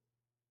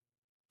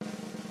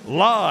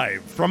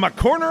Live from a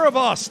corner of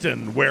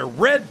Austin where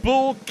Red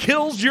Bull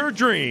kills your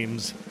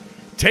dreams.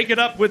 Take it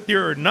up with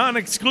your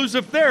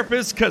non-exclusive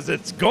therapist because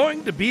it's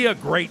going to be a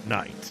great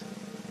night.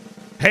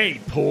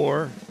 Hey,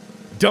 poor.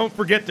 Don't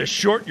forget to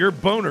short your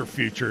boner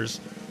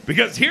futures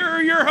because here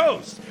are your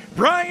hosts,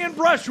 Brian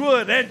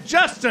Brushwood and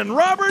Justin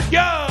Robert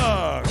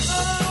Young.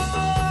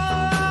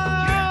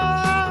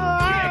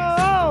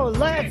 Oh,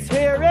 let's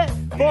hear it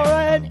for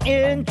an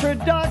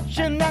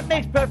introduction that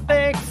makes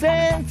perfect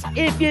sense.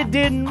 If you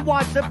didn't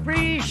watch the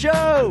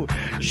pre-show,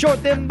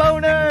 short them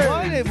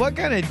boners. What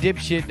kind of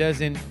dipshit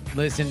doesn't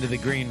listen to the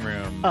green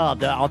room?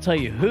 I'll tell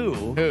you who.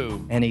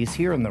 Who? And he's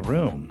here in the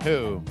room.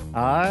 Who?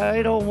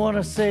 I don't want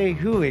to say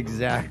who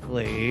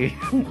exactly.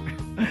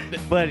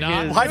 But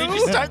Why did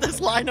you start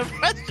this line of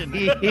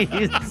questioning?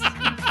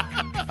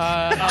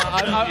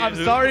 I'm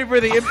sorry for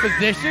the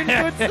imposition,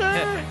 good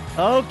sir.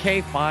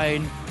 Okay,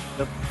 fine.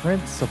 The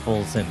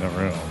principal's in the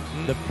room.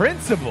 The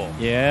principal.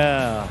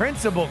 Yeah.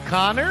 Principal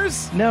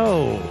Connors?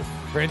 No.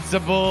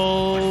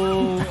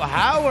 Principal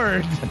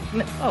Howard?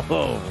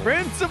 No.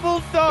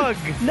 Principal Doug?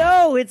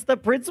 No, it's the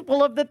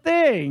principal of the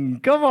thing.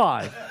 Come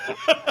on.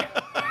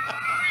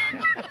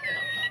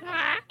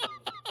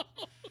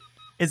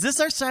 Is this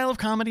our style of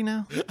comedy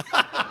now?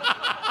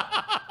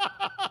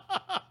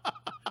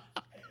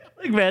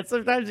 Look, man,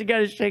 sometimes you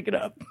gotta shake it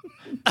up.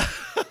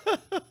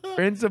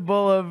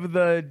 Principal of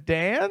the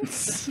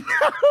dance?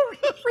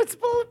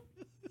 Principal.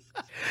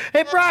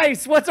 Hey,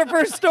 Bryce, what's our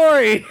first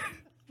story?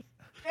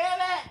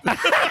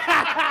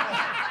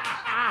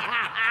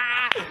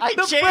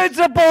 The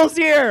principal's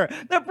here.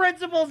 The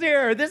principal's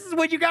here. This is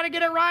when you got to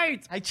get it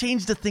right. I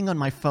changed a thing on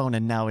my phone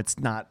and now it's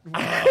not.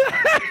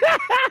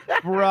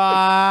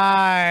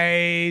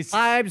 Bryce.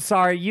 I'm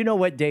sorry. You know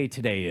what day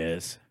today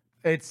is.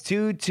 It's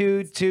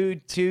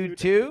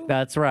 22222.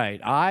 That's right.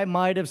 I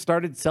might have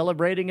started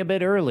celebrating a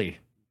bit early.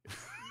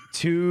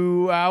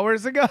 2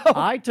 hours ago.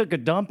 I took a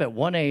dump at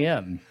 1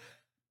 a.m.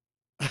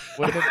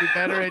 Wouldn't it be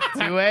better at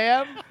 2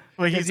 a.m.?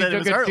 Well, he Because said it took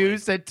was a early.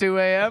 deuce at 2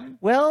 a.m.?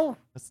 Well,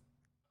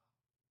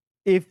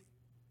 if...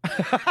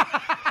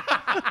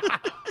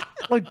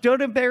 Look,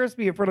 don't embarrass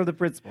me in front of the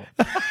principal.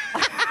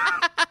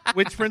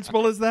 Which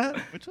principal is that?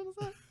 Which one is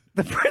that?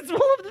 The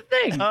principal of the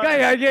thing. Am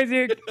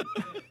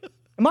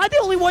I the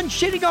only one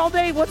shitting all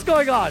day? What's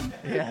going on?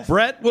 Yes.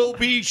 Brett will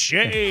be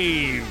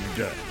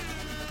shaved.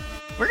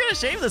 We're going to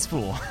shave this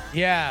fool.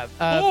 Yeah.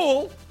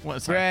 Cool.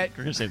 What, sorry. Brett.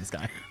 We're going to shave this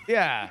guy.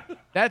 Yeah.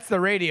 That's the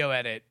radio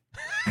edit.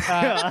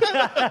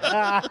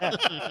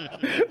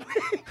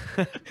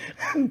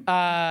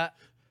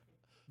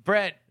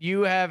 Brett,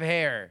 you have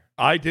hair.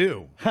 I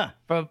do.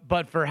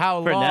 But for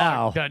how For long?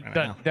 now.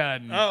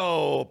 Dun.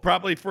 Oh,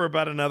 probably for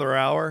about another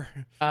hour.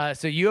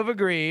 So you have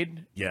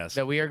agreed Yes.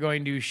 that we are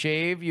going to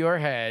shave your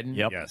head.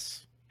 Yep.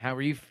 Yes. How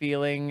are you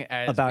feeling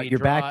as About we your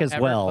draw back as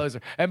ever well.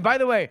 Closer? And by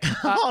the way,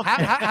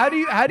 how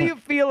do you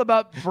feel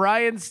about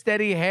Brian's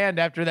steady hand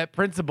after that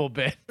principal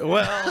bit?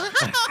 Well,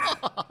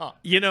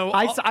 you know,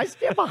 I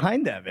stand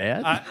behind that,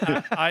 man.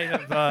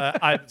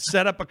 I've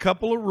set up a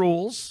couple of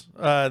rules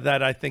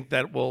that I think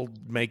that will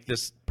make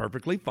this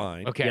perfectly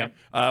fine. Okay.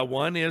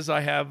 One is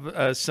I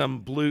have some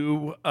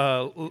blue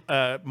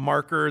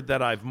marker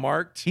that I've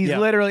marked. He's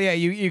literally,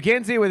 you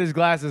can't see it with his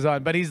glasses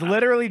on, but he's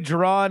literally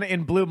drawn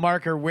in blue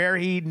marker where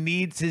he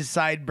needs his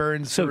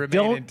sideburns to So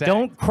remain intact.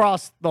 don't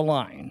cross the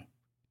line.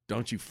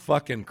 Don't you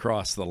fucking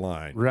cross the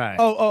line. Right.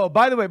 Oh,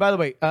 by the way,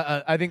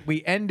 I think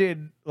we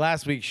ended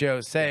last week's show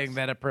saying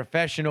that a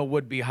professional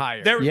would be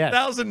hired. There was Yes.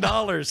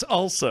 $1,000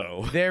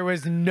 also. There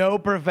was no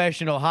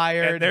professional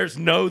hired. And there's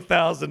no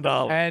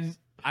 $1,000. And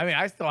I mean,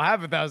 I still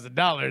have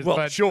 $1,000, Well,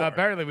 but sure.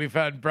 apparently we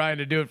found Brian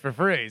to do it for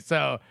free.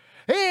 So,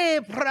 hey,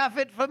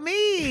 profit for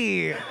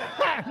me.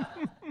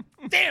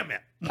 Damn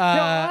it.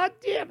 God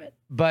damn it.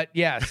 But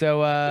yeah,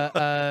 so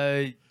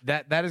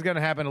that is going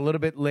to happen a little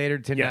bit later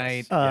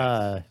tonight.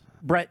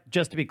 Brett,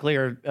 just to be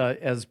clear,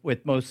 as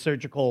with most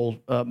surgical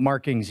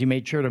markings, you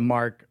made sure to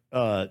mark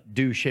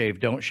do shave,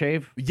 don't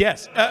shave.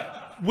 Yes,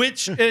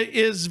 which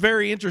is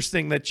very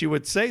interesting that you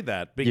would say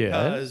that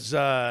because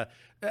I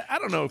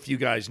don't know if you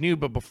guys knew,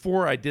 but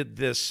before I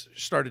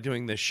started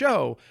doing this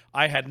show,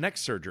 I had neck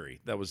surgery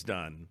that was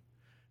done.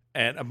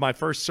 And my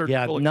first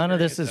surgical None of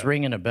this is experience,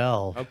 ringing a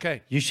bell.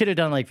 Okay. You should have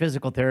done like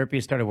physical therapy,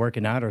 started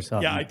working out or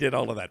something. Yeah, I did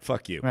all of that.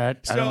 Fuck you. Right.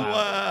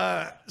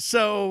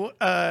 So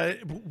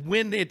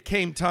when it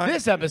came time,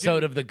 This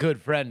episode of the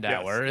Good Friend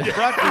Hour is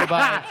brought to you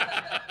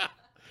by.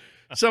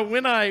 So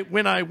when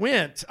I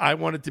went, I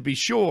wanted to be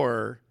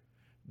sure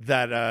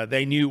that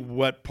they knew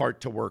what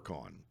part to work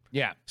on.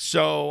 Yeah.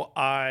 So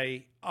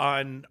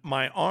on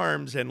my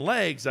arms and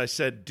legs, I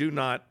said, "Do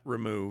not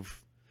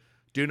remove,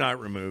 do not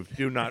remove,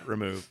 do not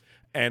remove."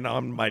 And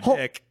on my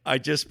neck, I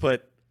just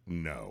put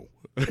no.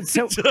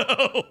 So, So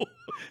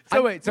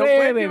wait. So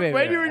Wait,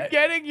 when you were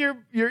getting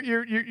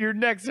your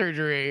neck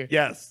surgery,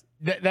 Yes.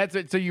 that's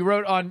it. So you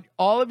wrote on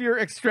all of your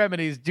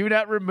extremities, "Do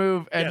not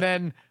remove," and Yes.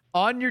 then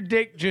on your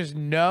dick, just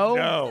no.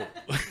 No.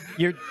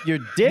 your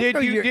dick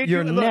or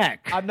your Look,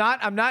 neck? I'm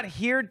not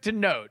here to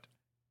note.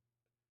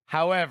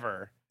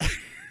 However,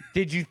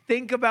 Did you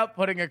think about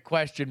putting a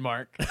question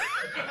mark?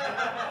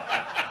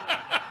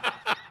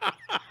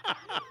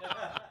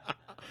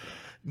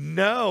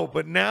 No,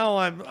 but now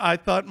I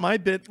thought my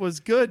bit was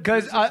good.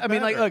 Because Yours is I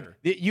mean, like, better.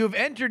 look, you've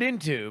entered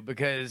into,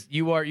 because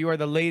you are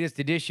the latest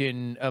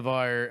edition of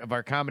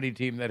our comedy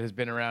team that has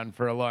been around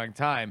for a long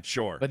time.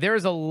 Sure. But there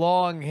is a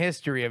long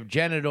history of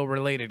genital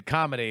related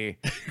comedy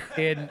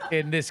in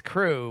this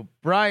crew.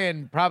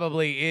 Brian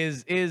probably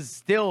is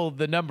still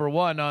the number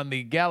one on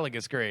the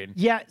Galaga screen.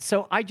 Yeah,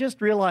 so I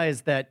just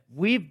realized that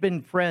we've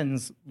been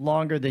friends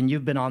longer than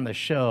you've been on the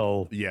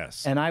show.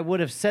 Yes. And I would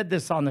have said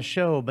this on the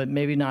show, but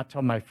maybe not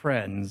to my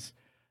friends.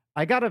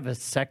 I got a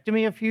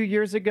vasectomy a few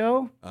years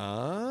ago,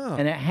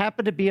 and it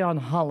happened to be on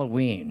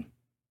Halloween.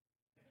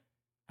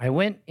 I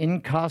went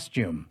in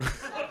costume.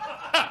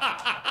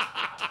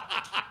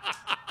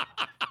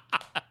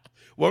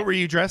 What were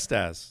you dressed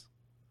as?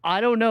 I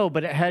don't know,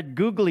 but it had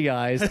googly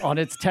eyes on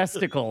its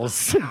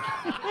testicles.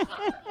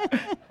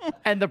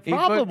 And the He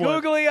problem put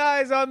was, googly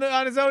eyes on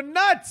his own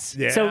nuts.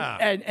 Yeah. so,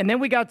 and then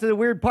we got to the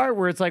weird part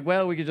where it's like,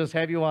 well, we could just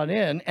have you on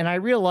in. And I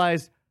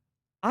realized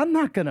I'm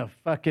not going to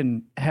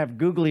fucking have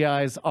googly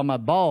eyes on my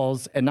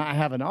balls and not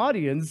have an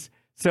audience.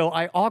 So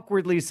I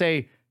awkwardly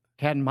say,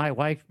 can my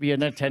wife be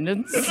in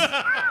attendance?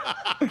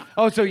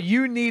 Oh, so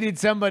you needed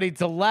somebody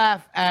to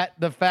laugh at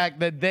the fact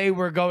that they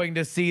were going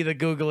to see the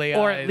googly eyes.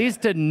 Or at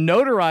least to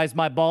notarize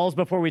my balls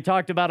before we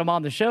talked about them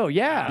on the show.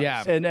 Yeah.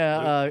 Yeah. And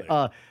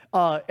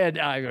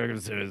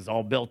it was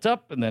all built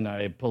up, and then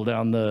I pull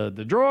down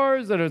the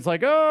drawers, and it's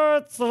like,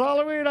 oh, it's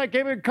Halloween. I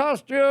came in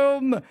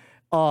costume.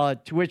 To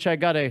which I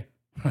got a.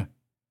 I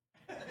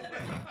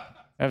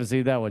haven't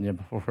seen that one yet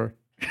before.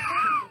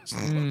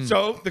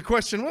 So the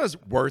question was,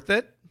 worth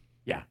it?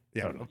 Yeah.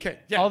 Yeah. Okay.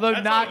 Yeah, Although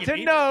that's not all to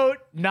you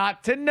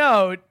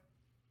note,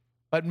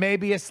 but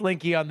maybe a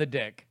slinky on the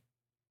dick.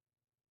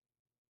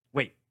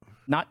 Wait,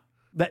 not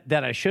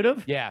that I should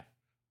have? Yeah.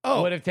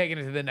 Oh. Would have taken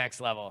it to the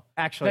next level.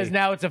 Actually. Because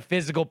now it's a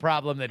physical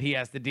problem that he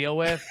has to deal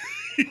with.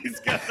 He's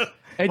got.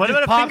 It What just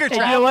about a pops finger off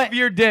trap? You know what? of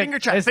your dick. Finger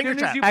trap, As finger soon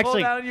trap. as you pull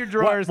Actually, down your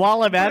drawers.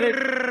 while I'm at it.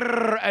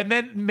 And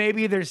then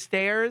maybe there's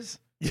stairs.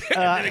 And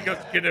then it goes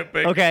get a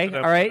big. Okay,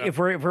 all right. If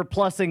we're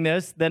plussing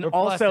this, then We're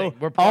also plussing,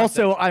 we're plussing.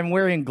 also I'm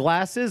wearing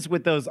glasses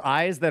with those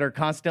eyes that are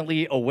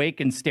constantly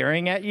awake and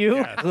staring at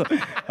you.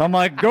 I'm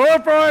like, go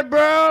for it,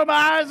 bro. My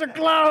eyes are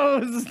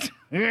closed.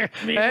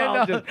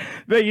 Meanwhile,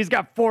 but he's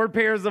got 4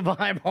 pairs of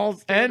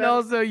eyeballs. And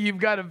also, you've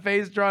got a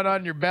face drawn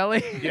on your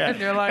belly. Yeah. And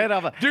you're like, And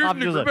I'm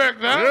didn't just like,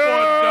 expect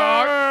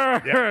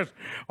that one, dog. yes.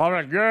 I'm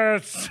like,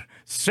 yes.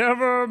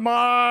 Sever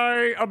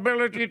my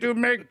ability to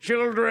make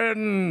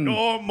children.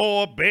 No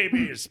more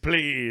babies,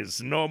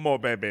 please. No more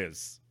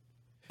babies.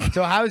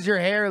 So how's your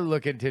hair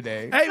looking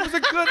today? Hey,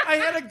 I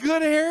had a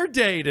good hair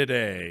day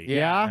today.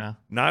 Yeah. Yeah.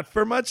 Not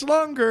for much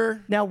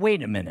longer. Now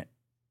wait a minute.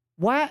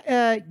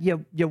 Why?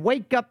 You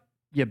wake up,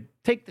 you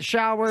take the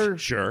shower,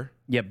 Sure.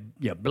 you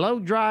blow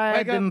dry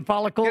Wake up, them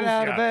follicles. Get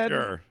out of Yeah, bed.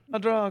 sure. A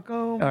drunk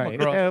home All right.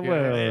 across your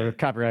Well, head.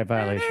 copyright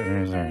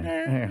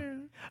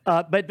violation.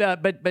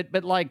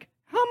 But like,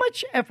 how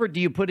much effort do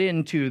you put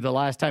into the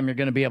last time you're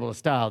going to be able to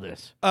style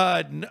this?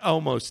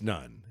 Almost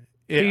none.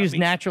 Do you just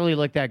naturally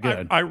look that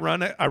good? I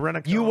run a.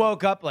 You comb.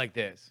 woke up like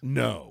this.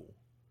 No,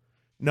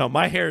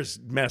 my hair's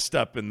messed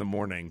up in the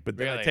morning, but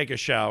then I Really? take a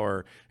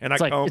shower and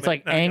it's I like comb it's it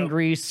like and I go-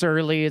 angry,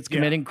 surly. It's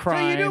committing So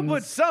crimes. you do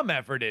put some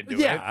effort into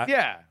Yeah. it.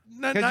 Yeah.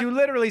 Not- Because not- you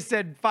literally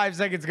said 5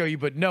 seconds ago you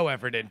put no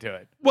effort into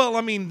it. Well,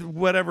 I mean,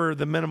 whatever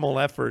the minimal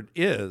effort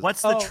is.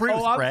 What's the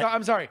truth, Brett?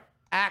 I'm sorry.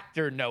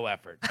 Actor, no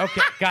effort.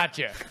 Okay,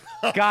 gotcha.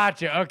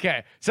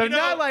 Okay. So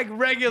not like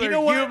regular you know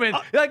what? humans.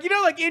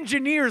 Like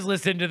engineers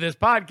listen to this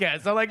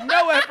podcast. So like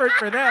no effort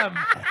for them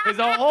is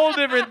a whole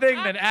different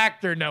thing than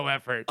actor, no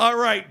effort. All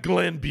right,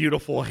 Glenn,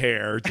 beautiful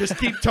hair. Just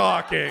keep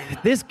talking.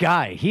 This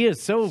guy, he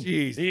is so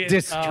Jeez. He is-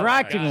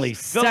 distractingly oh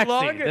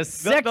sexy. The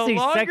sexy, the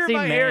longer sexy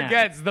my man. hair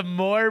gets, the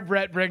more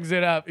Brett brings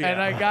it up.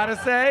 And I gotta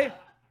say,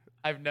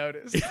 I've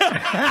noticed.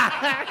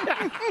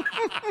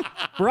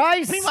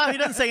 Bryce. Meanwhile, he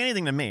doesn't say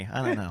anything to me.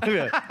 I don't know.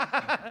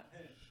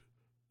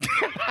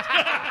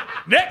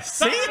 Next.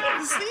 See?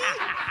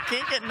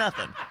 Can't get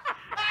nothing.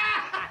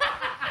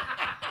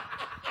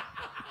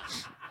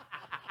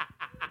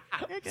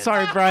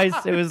 Sorry,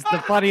 Bryce. It was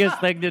the funniest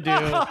thing to do.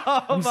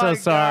 I'm so my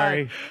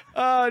sorry.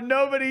 God.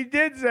 Nobody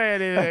did say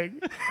anything.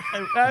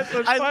 That's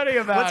what's funny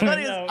about What's it.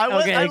 funny is I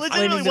Okay, legitimately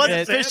explain wasn't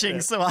it a bit. fishing,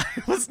 so I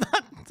was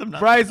not. I'm not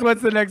Bryce,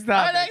 what's the next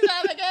Our topic? next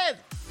topic is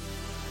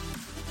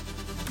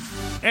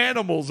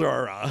Animals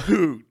are a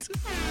hoot.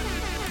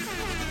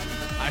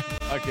 I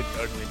fucking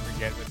totally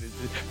forget what this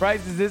is.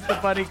 Bryce, is this the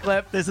funny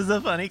clip? This is a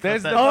funny clip. This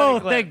is that- the funny Oh,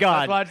 clip. thank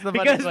God! Let's watch the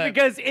funny clip.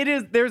 Because it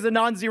is. There's a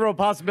non-zero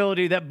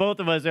possibility that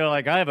both of us are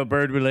like, I have a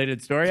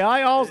bird-related story.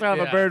 I also have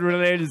a Yeah.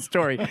 bird-related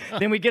story.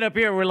 Then we get up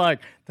here, we're like,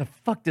 the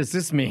fuck does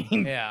this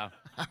mean? Yeah.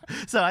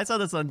 So I saw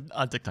this on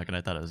TikTok and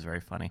I thought it was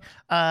very funny.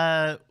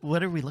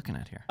 What are we looking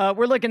at here?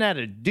 We're looking at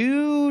a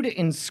dude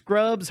in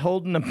scrubs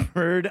holding a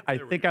bird. I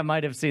think I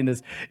might have seen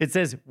this. It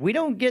says, we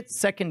don't get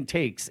second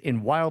takes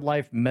in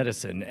wildlife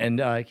medicine. And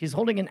he's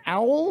holding an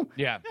owl.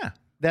 Yeah. Yeah.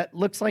 that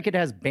looks like it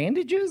has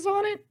bandages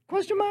on it?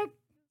 Question mark.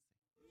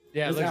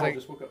 Yeah, it looks like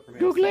just woke up from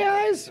Googly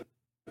eyes.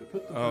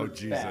 Put the Oh, birds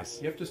Jesus.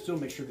 back. You have to still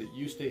make sure that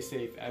you stay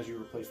safe as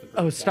you replace the birds.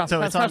 Oh, stop! So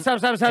Stop! it's Stop! on- Stop!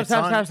 Stop! Stop! it's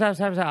Stop! on- Stop!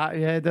 Stop! Stop!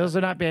 Yeah, those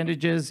are not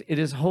bandages. It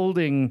is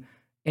holding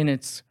in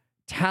its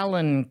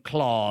talon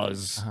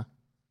claws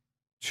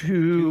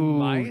two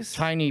mice?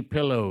 tiny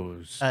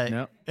pillows.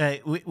 No.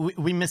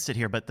 We missed it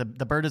here, but the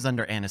bird is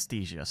under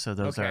anesthesia, so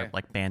those Okay. are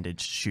like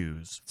bandaged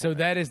shoes. So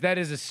that is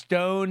a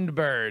stoned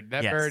bird.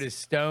 That Yes. bird is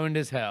stoned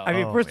as hell. I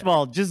mean, Oh, first yeah. of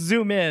all, just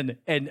zoom in,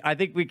 and I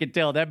think we can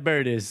tell that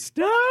bird is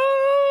stoned.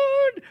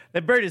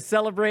 That bird is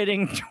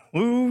celebrating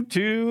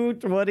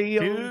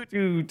 2/2/2022.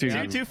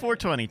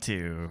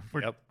 22422.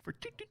 Yep. For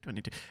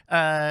 2222.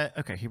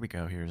 Okay, here we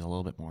go. Here's a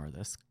little bit more of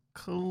this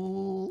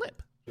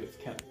clip. It's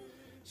kennel.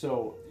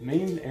 So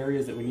main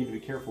areas that we need to be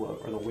careful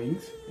of are the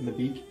wings and the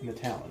beak and the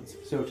talons.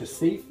 So to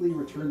safely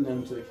return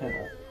them to the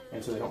kennel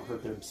and so they don't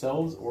hurt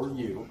themselves or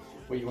you,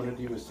 what you want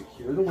to do is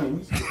secure the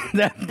wings.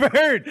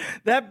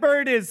 That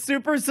bird is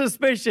super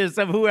suspicious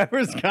of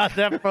whoever's got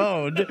that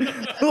phone.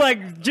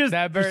 Like just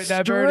that bird is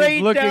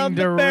straight looking down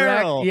the direct.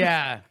 barrel.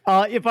 Yeah.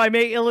 If I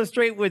may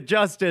illustrate with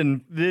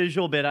Justin,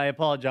 visual bit, I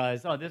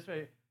apologize. Oh, this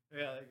way.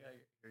 Yeah,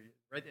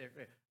 right there.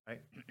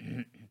 Right.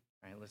 All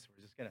right, listen,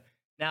 we're just gonna.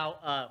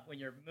 Now, when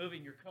you're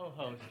moving your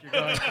co-host, you're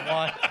going to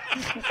want.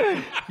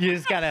 You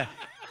just gotta.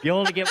 You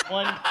only get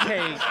one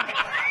take.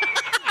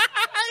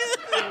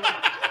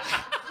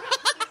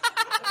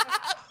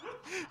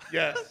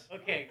 Yes.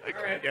 Okay. All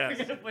right. Yes.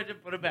 We're gonna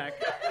put it back.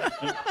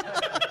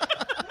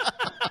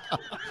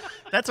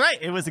 That's right.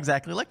 It was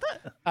exactly like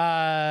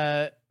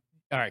that.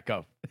 All right,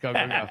 go. All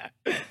right.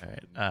 Here we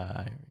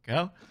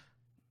go.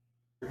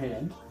 Your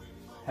hand,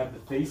 have the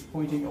face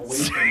pointing away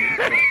from you,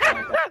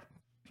 so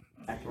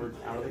backwards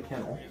out of the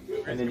kennel,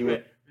 and then you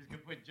would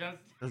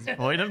Just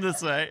point him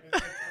this way.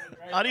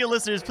 Audio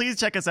listeners, please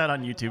check us out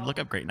on YouTube. Look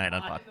up Great Night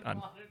on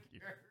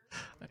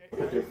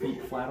put their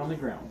feet flat on the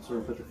ground. So we're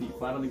gonna put the feet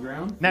flat on the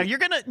ground. Now you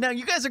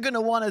guys are gonna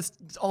want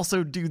to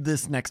also do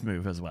this next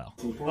move as well.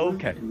 Lean forward,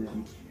 Okay. and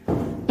then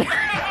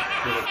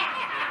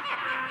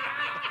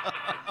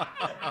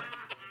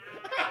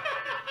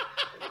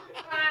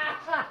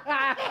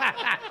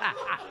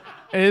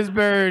His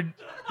bird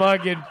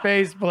fucking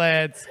face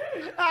plants.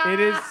 It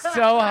is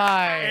so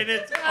high. And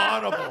it's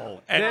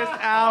audible. And This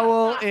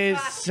owl is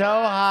so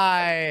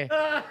high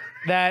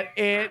that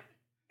it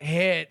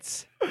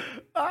hits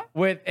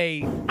with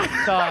a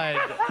thud.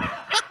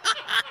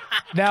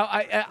 Now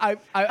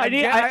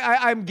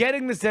I'm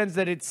getting the sense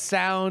that it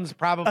sounds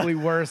probably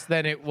worse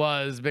than it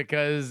was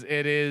because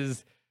it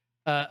is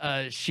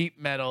sheet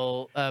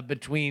metal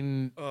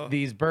between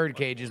these bird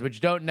cages, which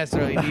don't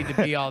necessarily need to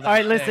be all that. All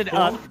right, listen,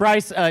 thick.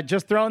 Bryce,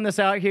 just throwing this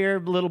out here,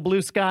 little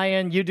blue sky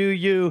in, you do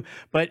you.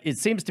 But it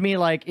seems to me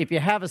like if you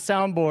have a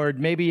soundboard,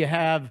 maybe you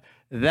have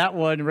that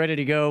one ready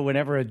to go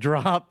whenever a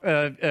drop,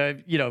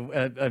 whenever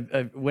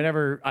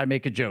I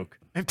make a joke.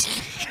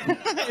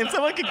 If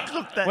someone could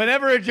clip that,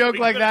 Whenever a joke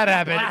like that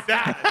happens,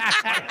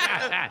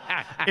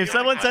 if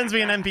someone sends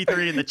me an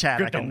MP3 in the chat,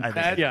 I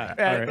think Yeah.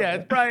 yeah,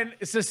 it's Brian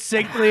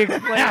succinctly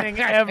explaining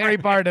every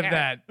part of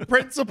that.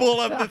 principle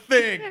of the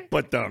thing.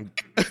 But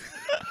dunk.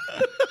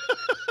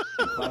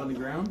 flat on the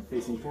ground,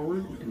 facing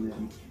forward, and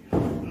then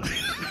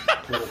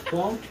little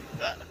plonk.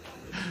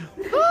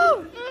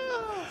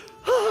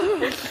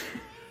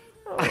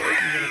 You're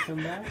gonna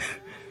come back.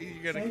 You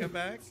gonna come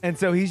back? And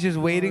so he's just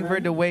waiting for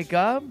it to wake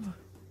up.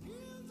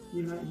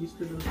 You're not used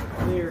to the.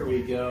 There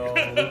we go.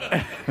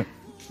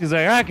 He's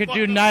like, I could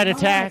do night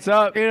attack. What's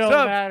up? It don't What's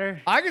up?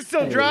 matter. I can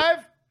still drive.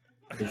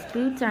 These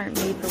boots aren't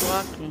made for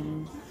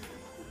walking.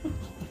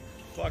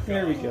 Fuck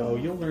There off. we go.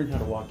 You'll learn how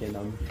to walk in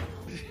them.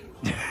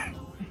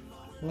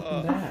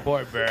 Welcome back.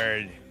 Poor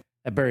bird.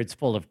 That bird's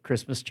full of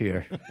Christmas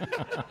cheer.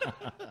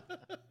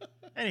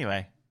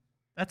 Anyway,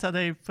 that's how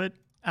they put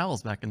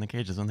owls back in the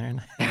cages when they're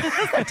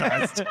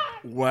hypnotized.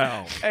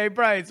 Wow. Hey,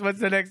 Bryce, what's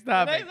the next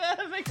topic?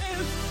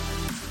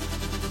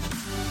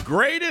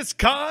 Greatest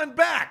con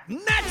back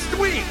next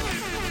week.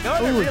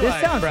 Ooh,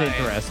 this sounds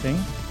interesting.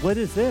 What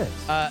is this?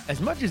 As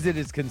much as it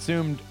has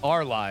consumed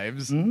our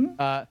lives,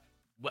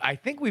 I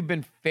think we've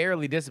been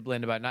fairly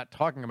disciplined about not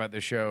talking about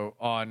the show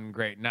on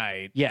Great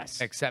Night.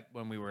 Yes. Except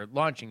when we were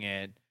launching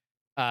it.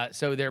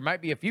 So there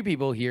might be a few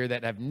people here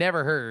that have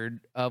never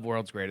heard of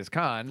World's Greatest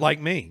Con. Like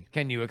me.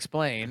 Can you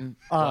explain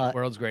what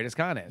World's Greatest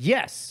Con is?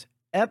 Yes.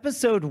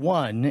 Episode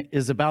 1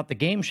 is about the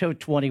game show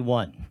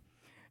 21.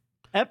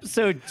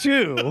 Episode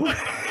 2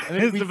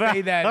 is we about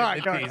say that All in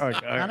right, the all right, piece. all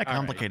right, all right. Kind of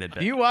complicated.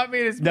 Do you want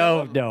me to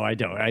No, I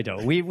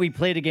don't. We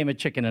played a game of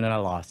chicken and I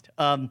lost.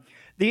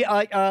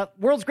 The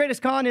World's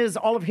Greatest Con is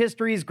all of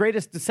history's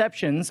greatest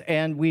deceptions,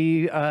 and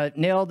we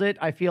nailed it.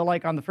 I feel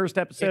like on the first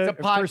episode, It's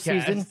a first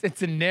podcast. season.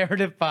 It's a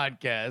narrative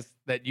podcast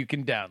that you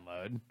can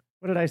download.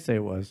 What did I say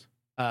it was?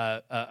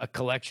 A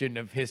collection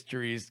of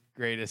history's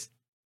greatest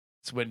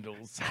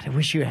swindles. God, I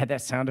wish you had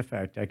that sound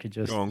effect. I could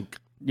just Dunk.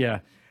 yeah.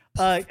 It's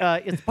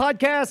a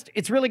podcast.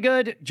 It's really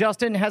good.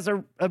 Justin has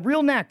a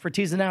real knack for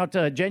teasing out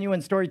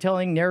genuine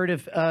storytelling,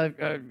 narrative,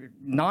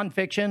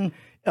 nonfiction.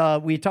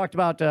 We talked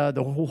about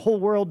the whole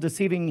world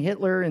deceiving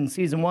Hitler in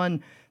season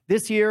 1.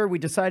 This year, we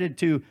decided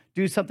to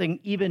do something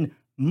even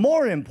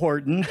more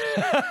important.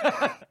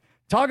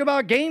 Talk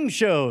about game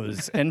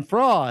shows and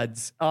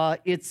frauds.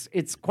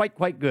 It's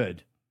quite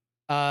good.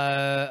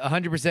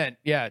 100%.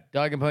 Yeah.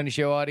 Dog and Pony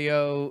Show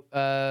audio.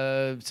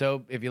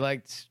 So if you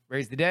liked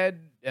Raise the Dead,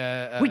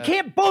 We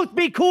can't both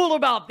be cool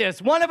about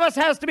this. One of us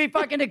has to be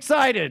fucking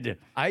excited.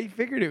 I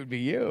figured it would be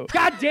you.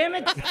 God damn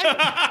it.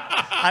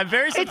 I'm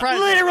very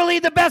surprised. It's literally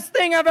the best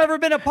thing I've ever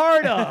been a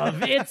part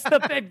of. It's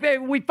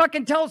we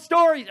fucking tell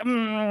stories.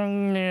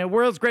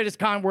 World's Greatest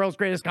Con,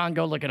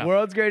 go look it up.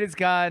 World's Greatest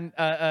Con.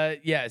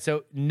 Yeah,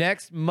 so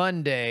next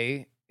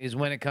Monday is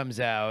when it comes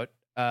out.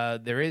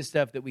 There is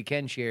stuff that we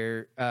can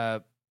share.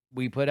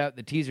 We put out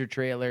the teaser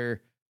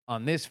trailer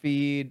on this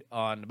feed,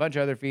 on a bunch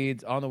of other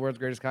feeds, on the World's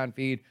Greatest Con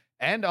feed,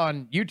 and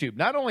on YouTube.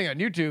 Not only on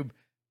YouTube,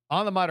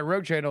 on the Modern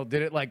Rogue channel,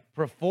 did it like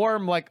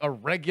perform like a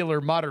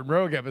regular Modern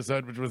Rogue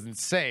episode, which was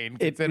insane.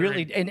 It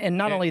really, and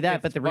not only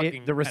that, but the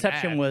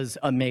reception was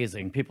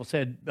amazing. People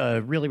said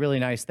really, really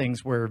nice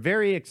things. We're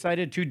very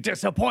excited to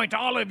disappoint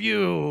all of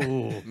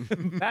you.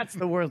 That's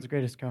the World's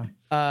Greatest Con.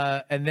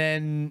 And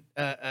then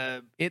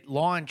it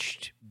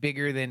launched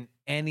bigger than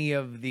any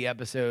of the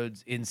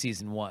episodes in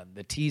season 1.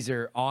 The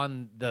teaser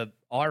on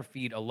our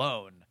feed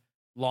alone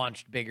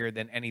launched bigger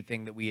than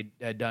anything that we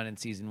had done in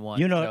season 1.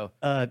 You know,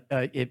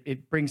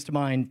 it brings to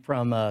mind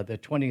from the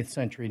 20th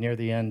century, near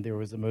the end, there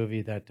was a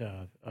movie that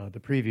the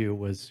preview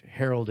was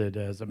heralded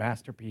as a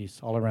masterpiece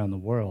all around the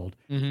world.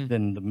 Mm-hmm.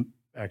 Then the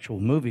actual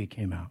movie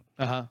came out.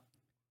 Uh-huh.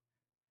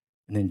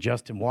 And then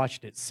Justin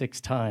watched it 6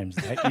 times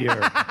that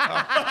year.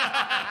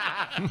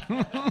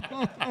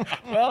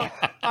 Well,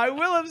 I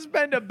will have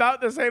spent about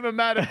the same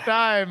amount of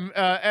time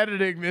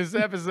editing these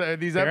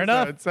episodes. Fair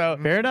enough. So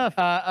Fair enough.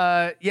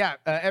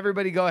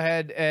 Everybody go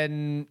ahead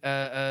and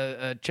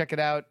check it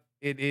out.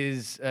 It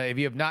is if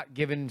you have not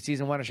given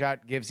season 1 a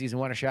shot, give season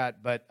 1 a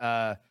shot. But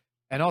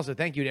and also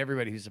thank you to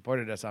everybody who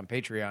supported us on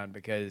Patreon,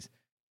 because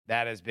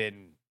that has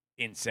been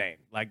insane.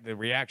 Like the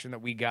reaction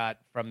that we got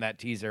from that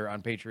teaser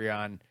on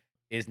Patreon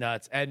is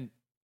nuts, and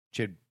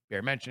should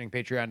bear mentioning.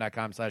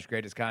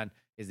 Patreon.com/GreatestCon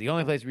is the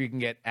only place where you can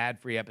get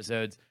ad-free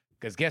episodes.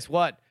 Because guess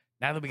what?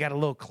 Now that we got a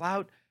little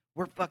clout,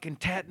 we're fucking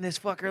tatting this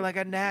fucker like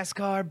a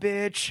NASCAR,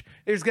 bitch.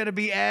 There's gonna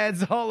be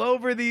ads all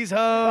over these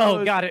hoes.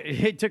 Oh, got it.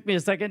 It took me a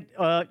second.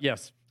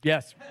 Yes,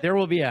 there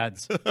will be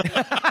ads.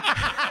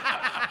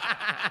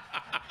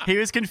 He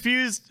was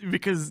confused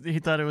because he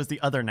thought it was the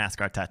other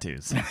NASCAR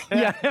tattoos.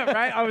 Yeah,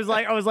 right. I was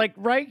like,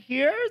 right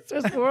here it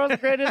says World's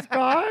Greatest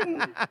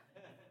Con.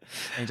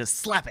 And just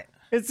slap it.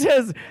 It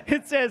says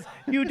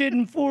you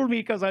didn't fool me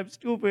because I'm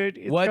stupid.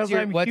 It's What's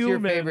your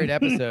human. favorite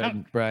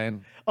episode,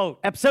 Brian? Oh,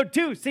 episode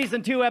 2,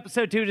 season 2,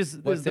 episode 2.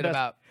 What's it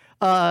about?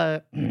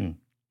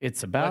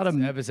 It's about What's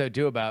episode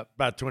 2 about?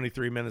 About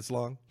 23 minutes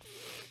long.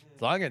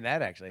 It's longer than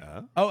that, actually.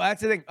 Oh,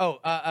 that's the thing. Oh,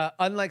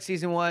 unlike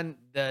season 1,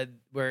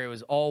 where it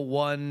was all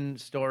one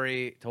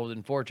story told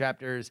in 4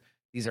 chapters,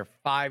 these are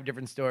 5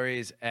 different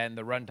stories, and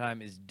the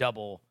runtime is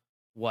double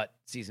what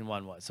season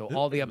 1 was. So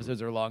all the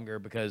episodes are longer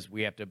because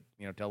we have to,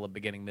 tell a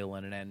beginning, middle,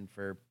 and an end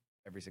for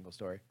every single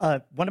story.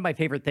 One of my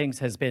favorite things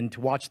has been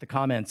to watch the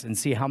comments and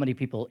see how many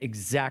people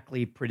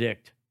exactly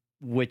predict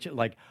which,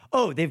 like,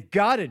 oh, they've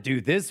got to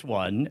do this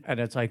one, and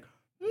it's like,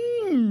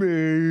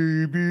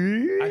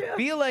 maybe. I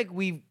feel like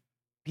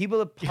people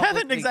have You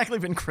haven't exactly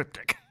been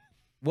cryptic.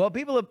 Well,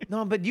 people have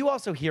no, but you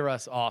also hear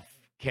us off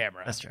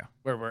camera. That's true.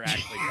 Where we're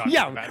actually talking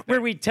about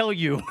where we tell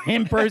you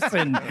in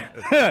person.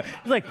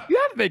 It's like, you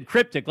haven't been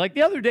cryptic. Like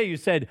the other day you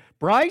said,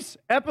 Bryce,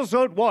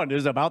 episode 1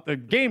 is about the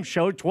game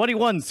show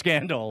 21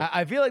 scandal.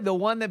 I feel like the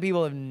one that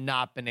people have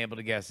not been able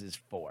to guess is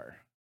 4.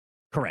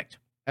 Correct.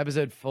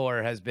 Episode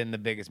 4 has been the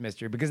biggest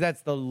mystery because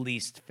that's the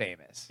least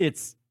famous.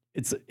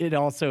 It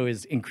also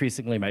is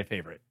increasingly my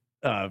favorite.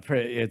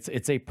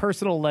 It's a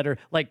personal letter.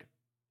 Like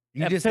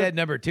you just said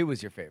number 2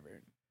 was your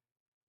favorite.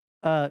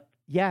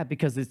 Yeah,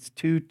 because it's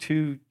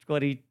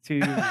 2/22.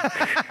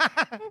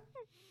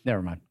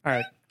 Never mind. All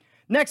right.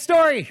 Next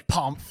story.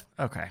 Pomp.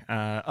 Okay.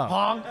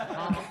 Pong.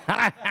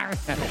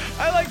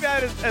 I like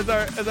that as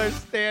our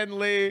Stan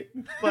Lee,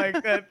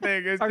 like that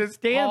thing. It's Our just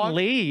Stan honk.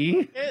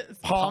 Lee.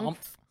 Pomp.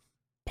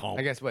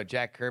 I guess what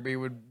Jack Kirby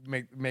would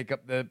make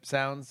up the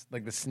sounds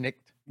like the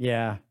snicked.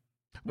 Yeah.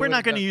 We're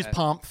not going to use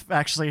pomp,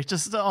 actually.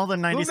 Just all the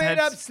 90s Who made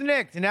heads. up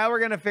snicked? Now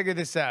we're gonna figure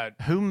this out.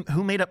 Who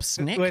made up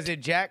Snick? Was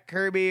it Jack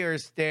Kirby or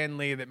Stan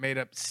Lee that made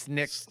up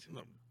snicked?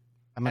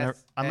 I'm gonna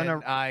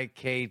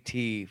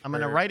SNIKT. I'm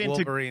gonna write into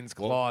Wolverine's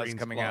claws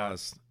coming out.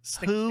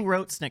 Who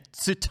wrote Snick?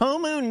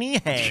 Tsutomu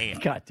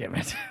Nihei. God damn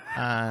it.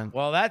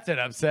 Well, that's an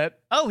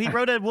upset. Oh, he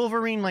wrote a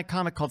Wolverine like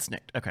comic called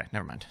Snicked. Okay,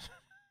 never mind.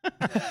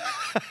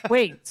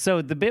 Wait,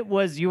 so the bit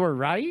was you were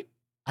right?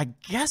 I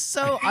guess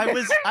so.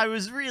 I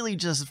was really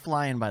just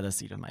flying by the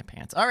seat of my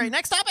pants. All right,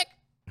 next topic.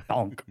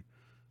 Donk.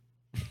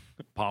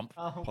 Pomp.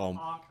 Oh, Pomp.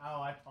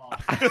 Oh, I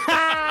pomp. Oh,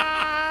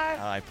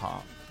 I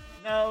pomp.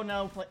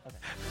 No.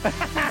 Okay.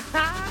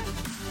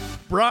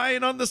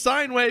 Brian on the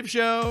Sine Wave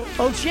Show.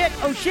 Oh shit.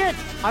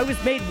 I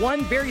was made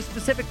one very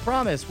specific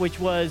promise, which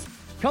was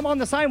come on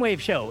the Sine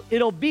Wave Show.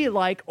 It'll be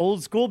like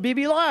old school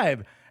BB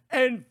Live.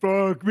 And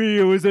fuck me,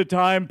 it was a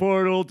time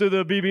portal to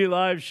the BB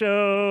Live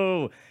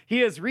show. He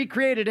has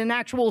recreated an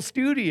actual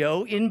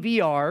studio in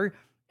VR.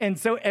 And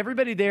so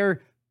everybody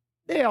there,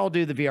 they all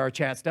do the VR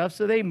chat stuff.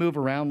 So they move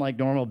around like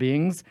normal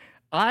beings.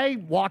 I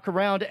walk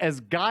around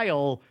as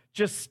Guile,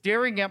 just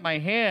staring at my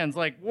hands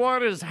like,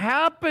 what is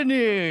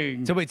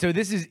happening? So wait, so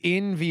this is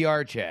in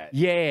VR chat?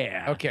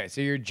 Yeah. Okay, so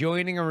you're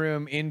joining a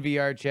room in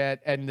VR chat,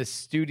 and the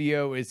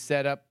studio is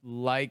set up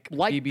like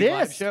BB this.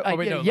 Live show? Oh,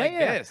 wait, no, yeah. like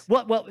this.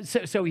 Well,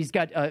 so he's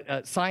got,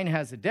 Sign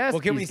has a desk.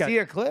 Well, can we see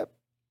a clip?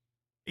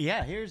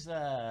 Yeah, here's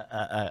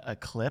a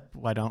clip.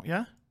 Why don't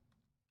you?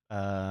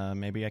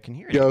 Maybe I can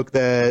hear you. Joke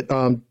that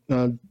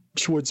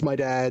Schwartz my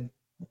dad,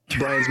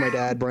 Brian's my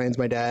dad, Brian's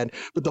my dad.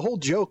 But the whole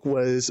joke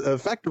was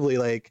effectively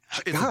like,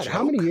 God,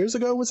 how many years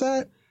ago was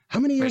that?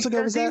 How many years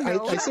ago was that?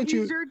 I sent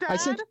you. I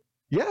sent.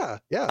 Yeah.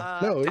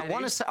 No. I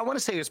want to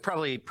say it was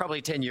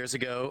probably 10 years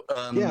ago.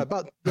 Yeah,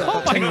 about.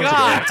 Oh my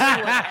God!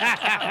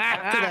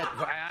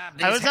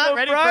 I was not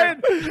ready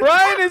Brian, for...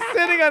 Brian is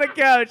sitting on a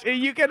couch, and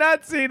you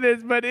cannot see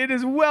this, but it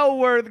is well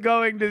worth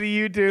going to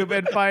the YouTube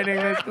and finding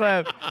this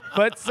clip.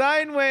 But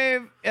Sign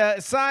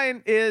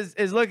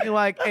is looking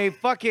like a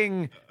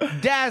fucking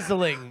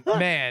dazzling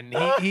man.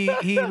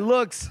 He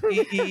looks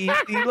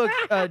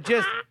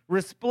just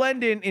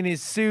resplendent in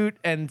his suit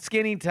and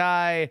skinny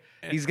tie.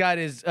 He's got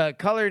his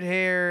colored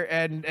hair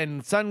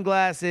and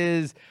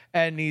sunglasses,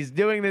 and he's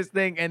doing this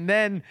thing, and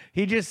then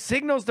he just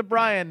signals to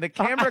Brian. The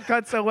camera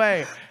cuts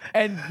away,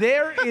 and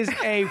there is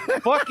a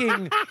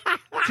fucking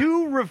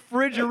 2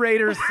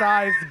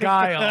 refrigerator-sized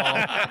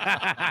Guile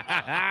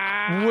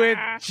with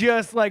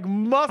just like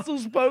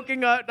muscles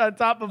poking out on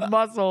top of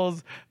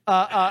muscles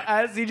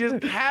as he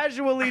just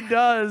casually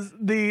does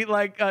the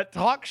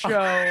talk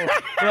show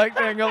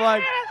thing of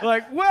well,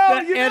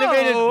 That you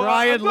animated know,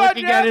 Brian I'm glad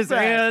looking you at asked his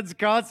that. hands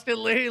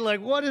constantly,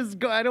 like, what is?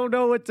 I don't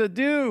know what to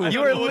do.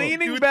 You are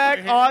leaning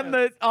back on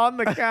the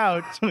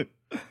couch.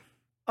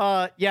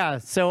 Yeah.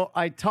 So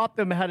I taught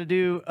them how to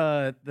do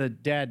the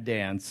dad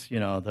dance. You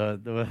know,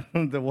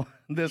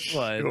 this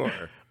one.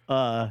 Sure.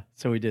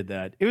 So we did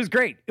that. It was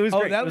great. It was Oh,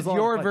 great. that It was a lot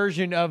of your fun.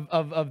 version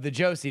of the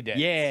Josie dance.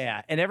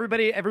 Yeah, and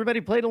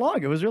everybody played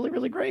along. It was really,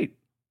 really great.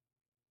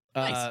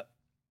 Nice.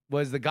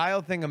 Was the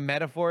Guile thing a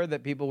metaphor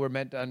that people were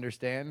meant to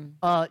understand?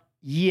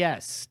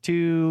 Yes.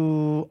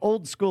 To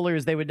old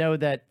schoolers, they would know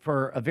that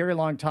for a very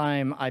long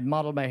time, I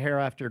modeled my hair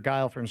after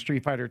Guile from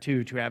Street Fighter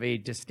II to have a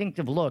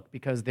distinctive look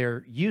because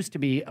there used to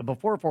be a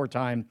before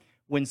time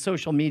when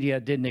social media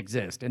didn't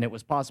exist, and it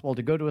was possible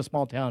to go to a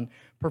small town,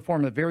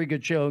 perform a very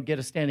good show, get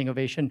a standing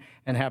ovation,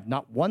 and have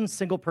not one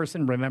single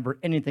person remember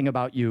anything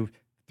about you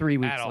 3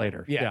 weeks all.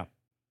 later. Yeah.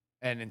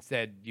 And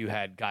instead, you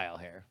had Guile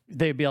hair.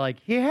 They'd be like,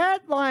 he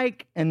had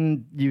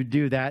and you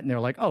do that, and they're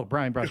like, oh,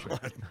 Brian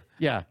Brushwood.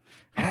 Yeah.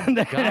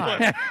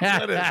 God.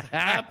 What is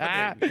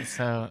happening?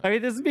 So I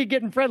mean, this is me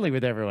getting friendly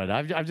with everyone.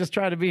 I'm just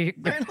trying to be.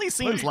 apparently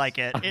seems like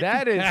it.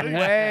 That is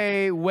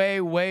way, way,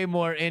 way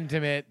more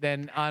intimate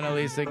than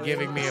Annalisa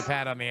giving me a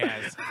pat on the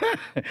ass.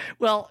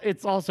 Well,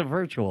 it's also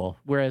virtual,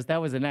 whereas that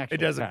was an actual.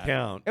 It doesn't pat.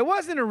 count. It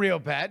wasn't a real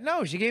pat.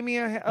 No, she gave me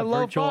a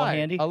low virtual five.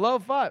 handy? A low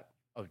five.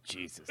 Oh,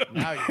 Jesus.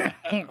 Now you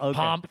Okay.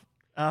 pomp.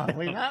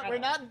 We're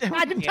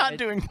not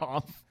doing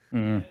pomp.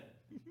 Mm.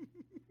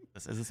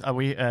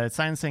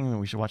 Sign saying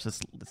we should watch this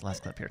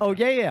last clip here. Oh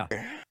yeah.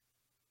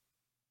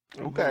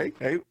 Okay.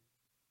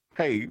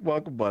 Hey,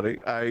 welcome, buddy.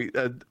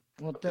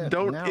 Well,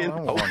 Don't now in-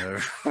 I wanna-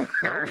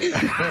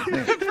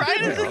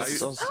 Brian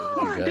is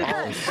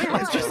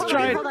Let's just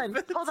try it. Hold on.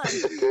 Move to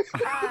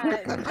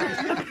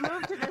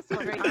this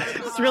one right here.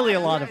 It's really a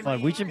lot of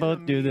fun. We should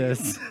both do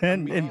this,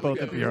 and both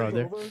of you are on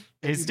there.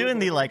 He's doing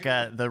the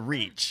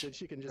reach.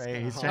 She can just Right,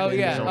 kinda he's hop trying Oh, to in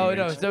yeah. and Oh, reach.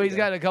 no. So he's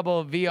got a couple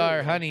of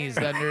VR honeys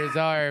under his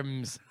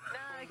arms. No,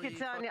 I could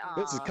tell you.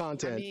 This is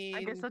content.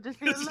 I guess I'll just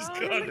be alone.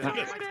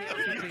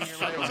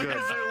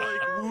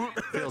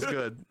 Feels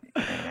good.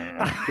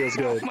 Feels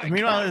good.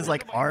 Meanwhile, his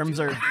arms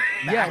are.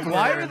 Yeah,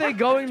 why are they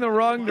going the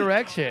wrong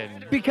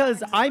direction?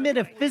 Because I'm in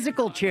a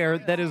physical chair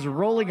that is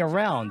rolling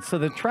around, so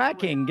the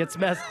tracking gets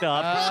messed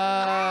up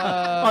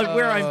on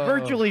where I'm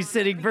virtually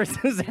sitting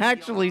versus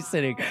actually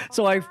sitting.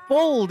 So I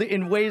fold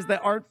in ways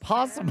that aren't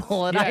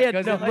possible, and I Yeah, had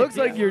because no it looks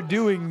idea. like you're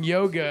doing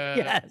yoga.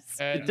 Yes,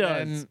 and it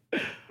does.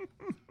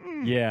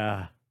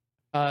 Yeah.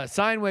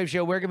 Sine Wave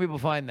Show, where can people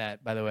find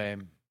that, by the way?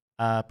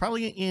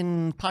 Probably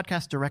in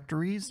podcast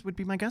directories would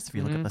be my guess if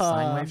you look at the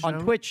Sine Wave show. On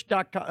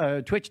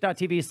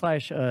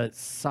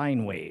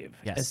twitch.tv/Sinewave.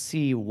 Yes.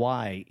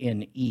 SCYNEWAVE.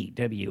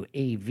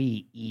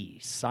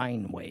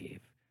 Sinewave.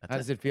 How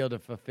does it feel to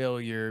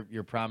fulfill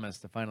your promise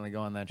to finally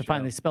go on that To show?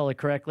 finally spell it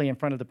correctly in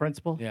front of the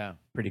principal? Yeah.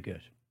 Pretty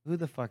good. Who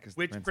the fuck is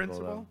Which the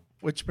principal?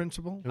 Which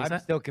principal? I'm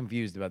still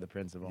confused about the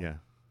principal. Yeah.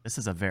 This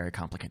is a very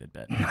complicated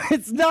bit.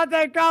 It's not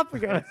that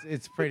complicated.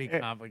 It's pretty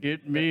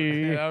complicated. Get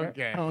me.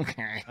 Okay.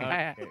 Okay.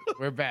 Okay.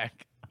 We're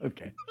back.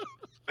 Okay.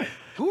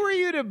 Who are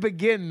you to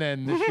begin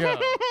then the show?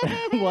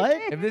 What?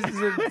 If this is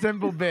a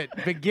simple bit,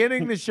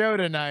 beginning the show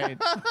tonight,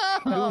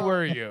 who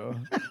were you?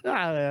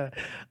 Well,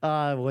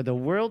 the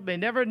world may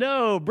never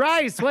know.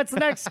 Bryce, what's the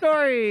next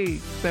story?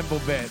 Simple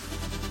bit.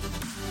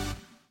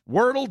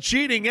 Wordle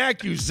cheating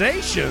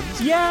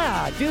accusations.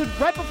 Yeah, dude,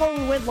 right before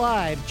we went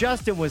live,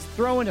 Justin was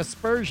throwing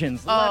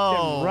aspersions left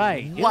and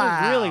right. It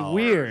was really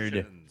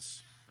weird.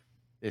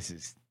 This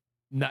is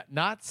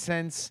not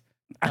since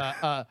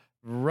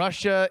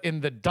Russia in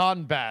the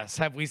Donbass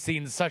have we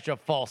seen such a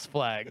false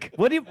flag.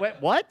 What?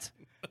 What?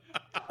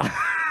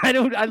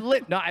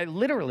 I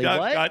literally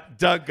what?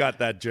 Doug got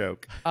that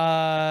joke.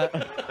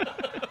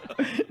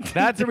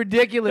 That's a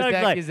ridiculous Doug's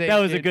like, accusation. that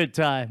was a good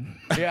time.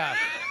 Yeah.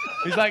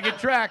 He's like, it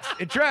tracks.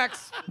 It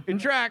tracks. It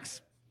tracks.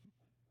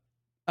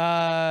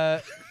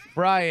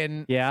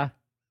 Brian. Yeah.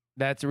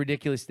 That's a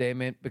ridiculous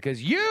statement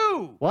because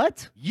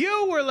What?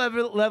 You were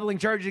leveling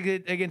charges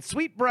against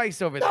Sweet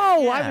Bryce over there.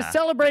 No, I was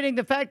celebrating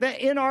the fact that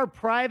in our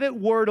private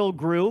Wordle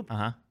group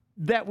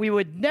that we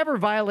would never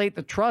violate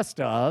the trust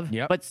of,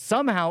 but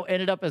somehow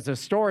ended up as a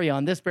story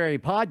on this very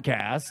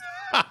podcast.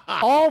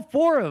 All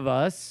four of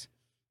us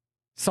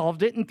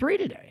solved it in 3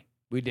 today.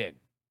 We did.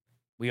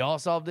 We all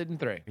solved it in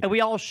 3. And we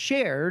all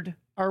shared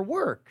our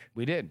work.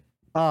 We did.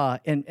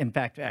 And in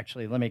fact,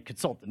 actually, let me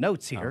consult the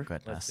notes here. Oh,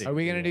 goodness. Are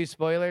we going to do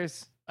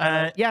spoilers?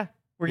 Yeah,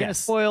 we're going to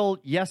spoil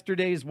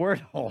yesterday's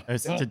Wordle.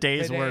 It's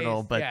today's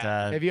Wordle,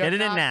 but if you get have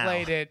it in not now.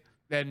 played it,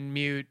 then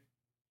mute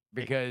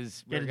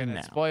because we're going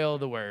to spoil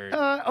the word.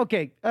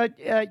 Okay,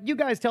 you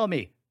guys tell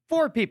me.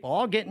 4 people,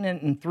 all getting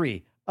it in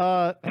 3.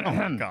 Oh,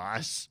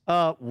 gosh.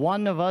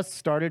 One of us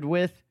started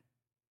with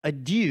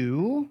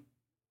adieu.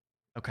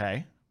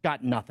 Okay.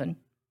 Got nothing.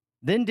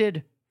 Then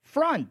did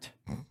front.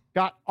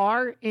 Got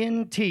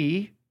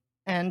RNT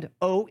and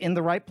O in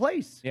the right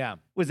place. Yeah.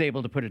 Was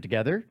able to put it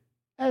together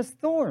as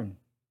thorn.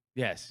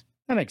 Yes.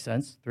 That makes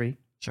sense. 3.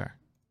 Sure.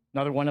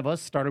 Another one of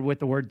us started with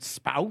the word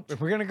spout.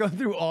 If we're going to go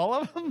through all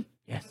of them?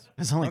 Yes.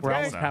 There's only We're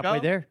almost so. halfway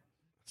there.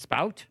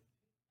 Spout.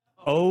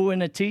 O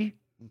and a T.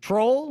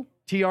 Troll.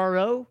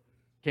 TRO.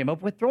 Came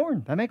up with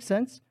thorn. That makes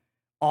sense.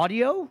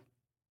 Audio.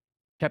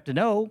 Kept an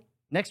O.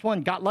 Next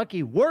one, got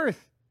lucky.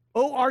 Worth.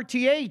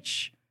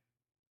 ORTH.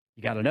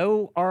 You got an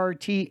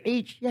ORTH.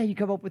 Yeah, you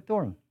come up with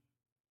thorn.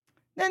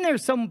 Then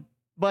there's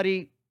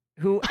somebody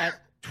who at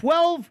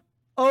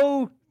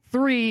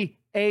 12:03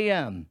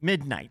 a.m.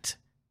 Midnight.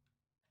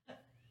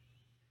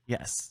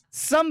 Yes.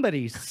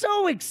 Somebody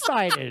so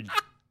excited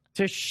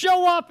to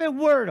show off at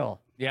Wordle.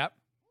 Yep.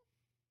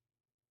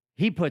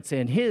 He puts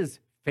in his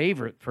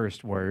favorite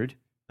first word.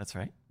 That's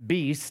right.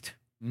 Beast.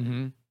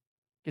 Mm-hmm.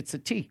 Gets a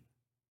T.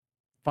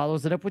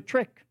 Follows it up with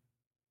trick.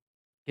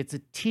 Gets a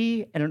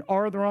T and an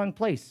R in the wrong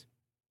place.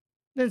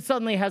 Then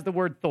suddenly has the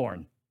word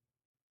thorn.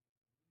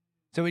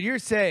 So what you're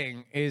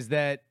saying is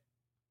that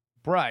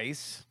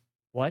Bryce,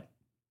 What?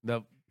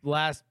 the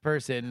last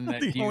person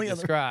that The you only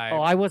other- described,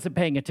 Oh, I wasn't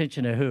paying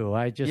attention to who.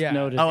 I just Yeah.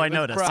 noticed. Oh, I was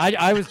noticed. Bryce.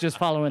 I was just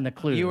following the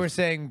clues. you were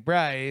saying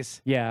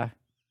Bryce yeah.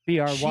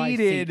 BRYCE.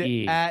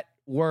 cheated at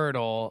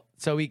Wordle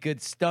so he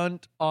could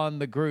stunt on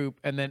the group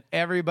and then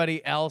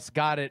everybody else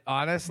got it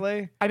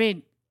honestly? I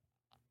mean,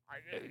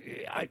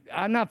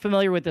 I'm not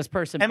familiar with this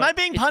person. Am but I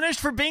being punished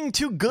for being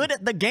too good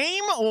at the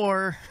game,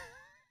 or?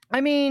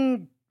 I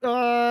mean,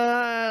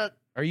 Are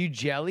you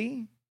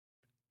jelly?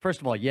 first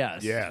of all,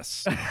 yes.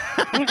 Yes.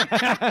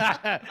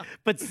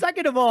 But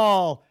second of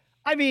all,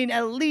 I mean,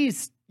 at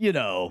least,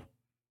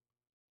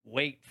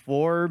 wait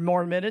 4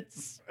 more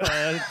minutes.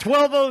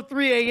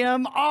 12:03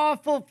 a.m.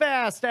 Awful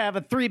fast to have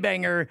a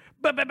 3-banger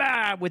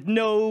with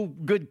no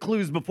good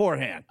clues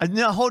beforehand.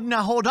 No, hold on.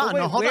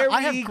 wait, Hold where on.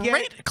 I have we get-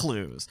 great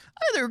clues.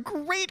 There are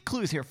great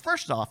clues here.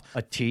 First off,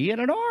 A T and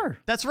an R.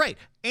 that's right.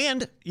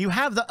 And you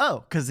have the O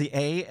because the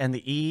A and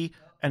the E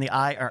and the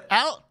I are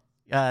out.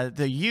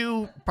 The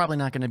U probably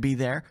not going to be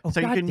there, so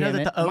you God can know damn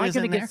that it. the O Am I is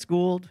gonna in get there.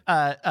 schooled?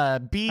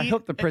 B. I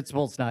hope the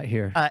principal's not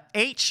here.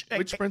 H.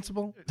 Which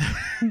principal?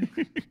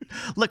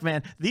 Look,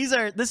 man,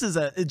 this is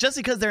just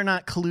because they're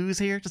not clues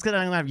here, just because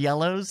I don't have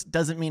yellows,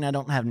 doesn't mean I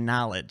don't have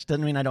knowledge.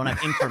 Doesn't mean I don't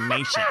have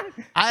information.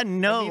 I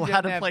know You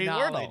how don't to have play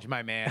knowledge, Wordle.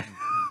 my man.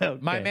 Okay.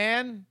 My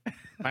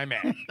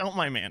man. Don't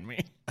my man me.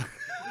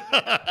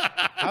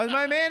 I was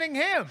my manning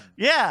him.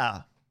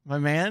 Yeah, my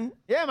man.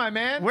 Yeah, my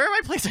man. Where are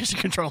my PlayStation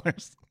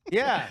controllers?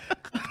 Yeah.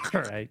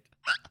 All right.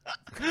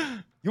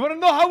 You want to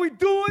know how we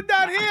do it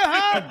down here,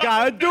 huh?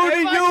 Gotta do to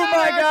you,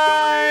 my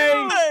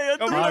guy. Hey,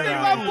 Come All on,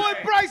 right. my boy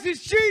Bryce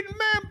is cheating,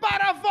 man.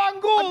 Para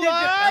fangula.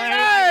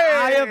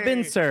 I have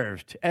been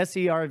served.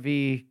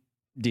 SERVD.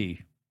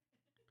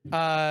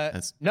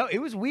 No, it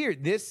was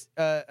weird. This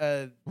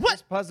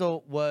this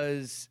puzzle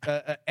was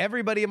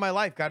everybody in my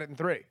life got it in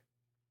 3.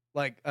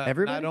 Like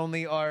Everybody? not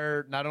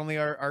only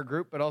our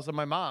group, but also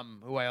my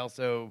mom, who I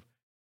also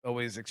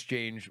always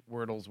exchange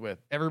Wordles with.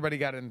 Everybody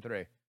got it in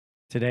 3.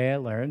 Today I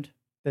learned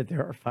that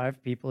there are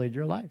 5 people in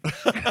your life.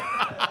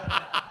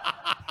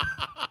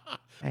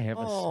 I have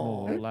a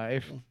small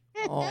life.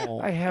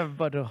 I have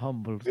but a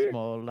humble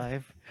small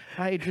life.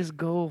 I just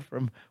go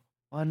from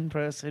one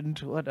person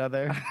to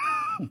another.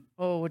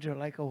 Oh, would you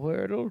like a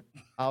Wordle?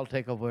 I'll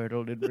take a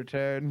Wordle in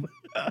return.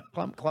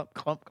 Clump, clump,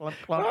 clump, clump,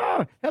 clump.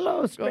 Oh,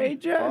 hello,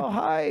 stranger. Oh,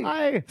 hi.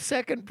 Hi.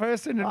 Second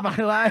person in my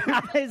life.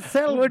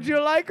 So, Would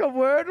you like a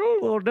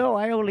Wordle? well, no,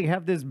 I only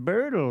have this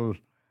birdle.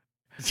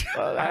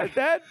 Well,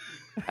 that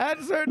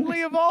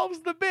certainly evolves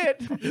the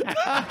bit.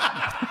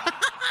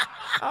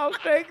 I'll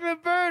take the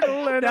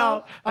Birdle and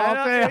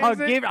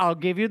I'll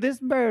give you this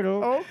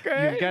birdle.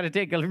 Okay. You've got to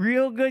take a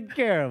real good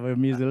care of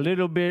him. He's a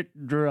little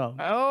bit drunk.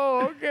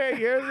 Oh, okay.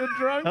 Here's a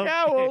drunk Okay.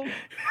 owl.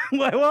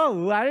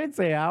 Whoa, I didn't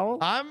say owl.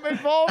 I'm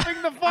involving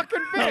the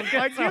fucking bit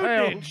like you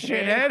did,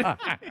 shithead.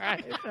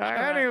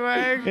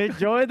 Anyway.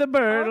 Enjoy the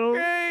birdle.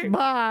 Okay.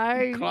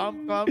 Bye.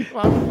 Clump, clump,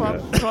 clump,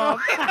 clump,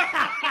 clump.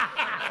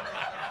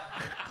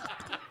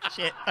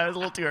 Shit, I was a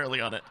little too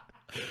early on it.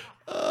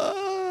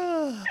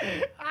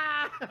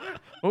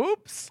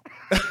 Oops.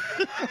 Okay,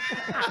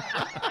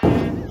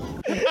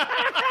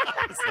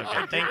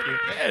 thank you.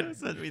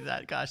 Send me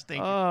that. Gosh, thank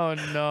you. Oh,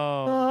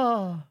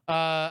 no.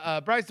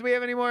 Oh. Bryce, do we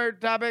have any more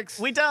topics?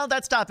 We don't.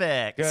 That's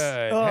topics.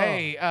 Good. Oh.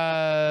 Hey,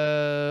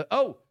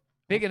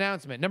 big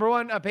announcement. Number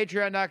one,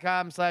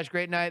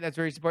 patreon.com/great night. That's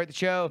where you support the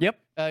show. Yep.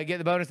 Get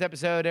the bonus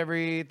episode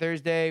every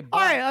Thursday. All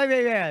right,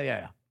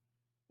 yeah.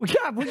 We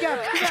got. I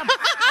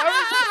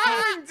was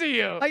referring to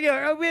you. Let's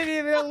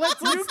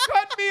You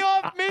cut me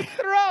off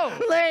mid-throw.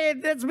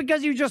 That's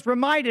because you just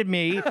reminded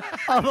me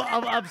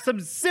of some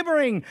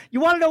simmering.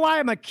 You want to know why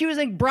I'm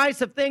accusing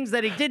Bryce of things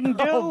that he didn't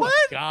do? Oh, my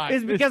God.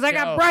 It's because I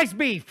got Bryce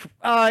beef.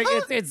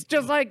 It's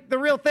just like the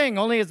real thing,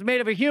 only it's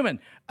made of a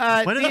human.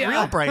 What is the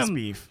real Bryce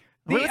beef?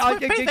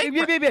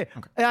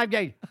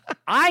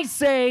 I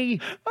say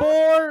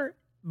 4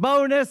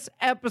 bonus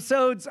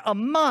episodes a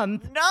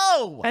month.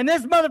 No. And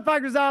this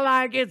motherfucker's all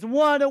like, it's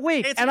 1 a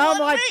week. It's and I'm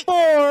 1 a like, week.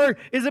 4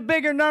 is a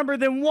bigger number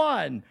than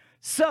 1.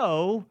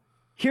 So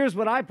here's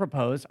what I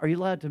propose. Are you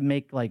allowed to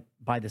make, like,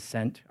 by the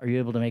cent? Are you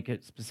able to make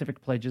it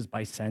specific pledges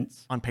by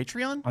cents? On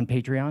Patreon? On I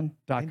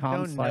patreon.com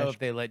don't know if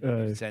they let you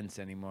do cents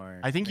anymore.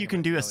 I think you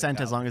can do a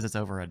cent as long as it's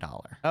over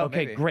 $1. Oh,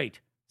 Okay, maybe.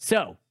 great.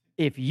 So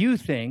if you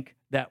think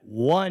that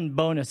 1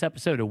 bonus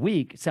episode a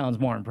week sounds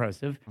more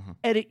impressive,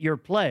 edit your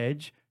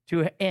pledge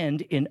to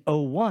end in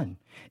 01.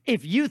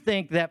 If you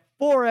think that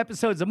 4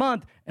 episodes a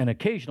month, and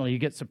occasionally you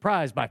get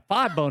surprised by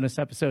 5 bonus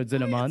episodes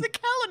in a month, It's a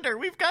calendar.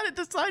 We've got it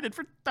decided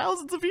for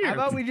thousands of years. How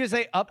about we just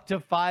say up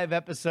to 5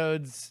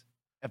 episodes,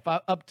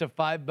 up to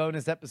 5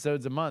 bonus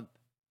episodes a month?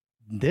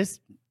 this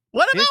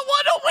What about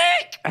 1 a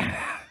week?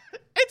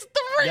 It's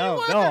 3 no,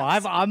 words.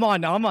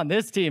 I'm on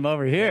this team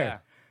over here.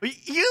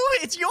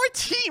 It's your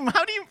team.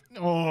 How do you?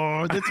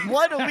 Oh, it's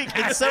 1 a week.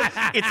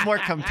 It's more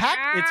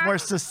compact. It's more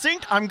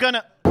succinct. I'm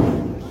gonna.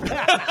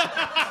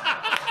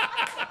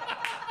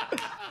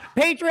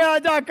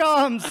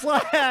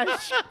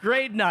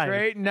 Patreon.com/great night.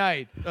 Great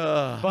night.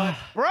 But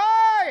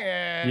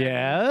Brian,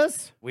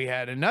 Yes. we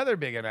had another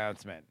big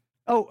announcement.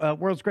 Oh,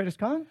 World's Greatest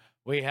Con?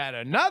 We had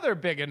another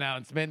big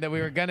announcement that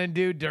we were going to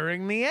do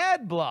during the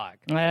ad block.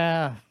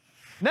 Now,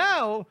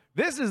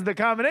 this is the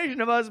combination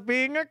of us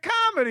being a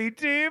comedy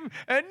team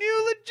and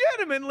you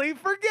legitimately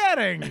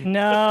forgetting.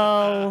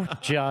 No,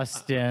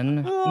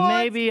 Justin. What's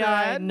Maybe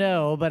I that?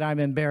 know, but I'm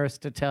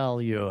embarrassed to tell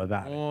you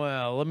about it.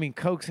 Well, let me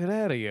coax it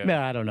out of you.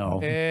 I don't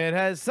know. It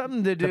has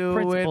something to The do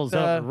principal's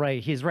with over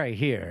right. He's right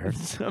here.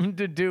 something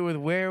to do with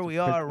where we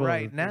are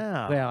right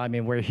now. Well, I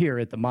mean, we're here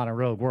at the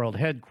Monoroe World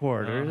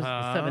Headquarters, the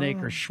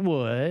 7-acre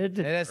Schwood.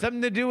 It has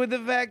something to do with the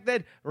fact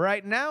that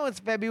right now it's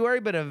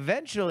February, but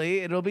eventually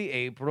it'll be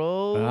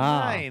April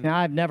 9th. Now,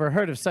 I've never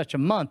heard of such a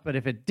month, but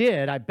if it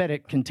did, I bet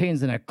it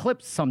contains an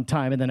eclipse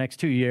sometime in the next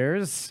 2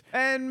 years.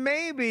 And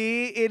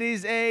maybe it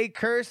is a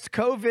cursed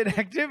COVID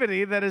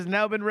activity that has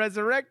now been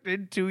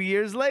resurrected 2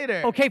 years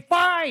later. Okay,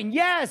 fine.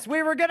 Yes,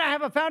 we were going to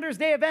have a Founders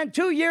Day event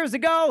 2 years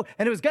ago,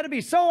 and it was going to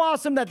be so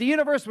awesome that the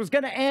universe was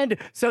going to end,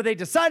 so they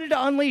decided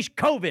to unleash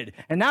COVID.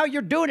 And now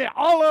you're doing it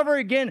all over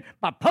again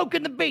by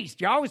poking the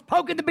beast. You're always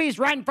poking the beast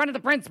right in front of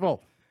the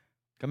principal.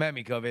 Come at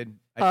me, COVID.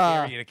 I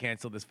dare you to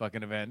cancel this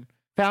fucking event.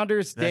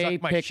 Founders Day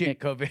Suck my picnic. shit,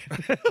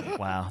 COVID.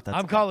 Wow, that's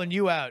I'm calling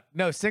you out.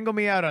 No, single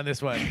me out on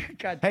this one.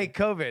 God. Hey,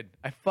 COVID,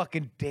 I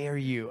fucking dare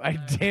you. I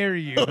dare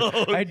you.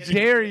 I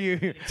dare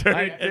you.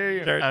 I dare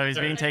you. Oh, he's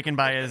being taken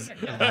by his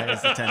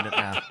attendant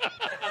now.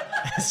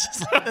 It's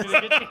just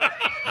like,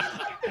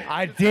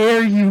 I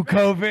dare you,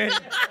 COVID.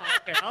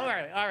 Okay, all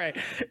right.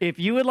 If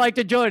you would like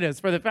to join us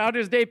for the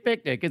Founders Day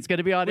picnic, it's going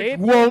to be on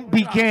April. Won't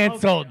be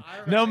canceled,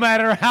 no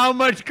matter how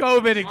much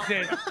COVID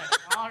exists.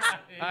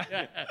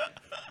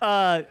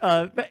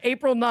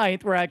 April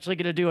 9th, we're actually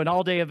going to do an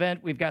all-day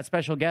event. We've got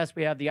special guests.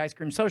 We have the Ice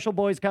Cream Social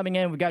Boys coming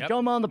in. We've got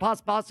Jomo and the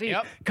Posse Posse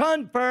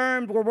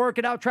confirmed. We're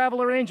working out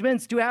travel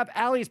arrangements to have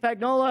Ali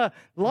Spagnola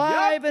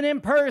live and in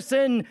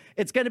person.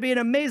 It's going to be an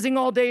amazing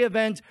all-day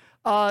event.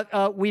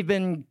 We've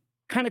been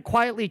kind of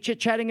quietly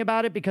chit-chatting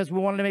about it because we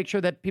wanted to make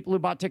sure that people who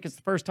bought tickets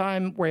the first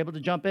time were able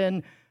to jump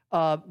in.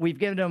 We've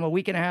given them a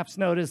week and a half's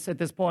notice at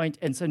this point,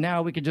 and so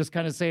now we could just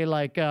kind of say,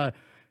 like,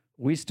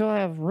 we still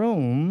have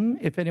room.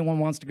 If anyone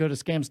wants to go to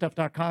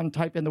scamstuff.com,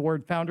 type in the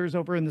word founders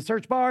over in the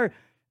search bar.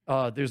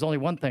 There's only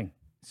one thing.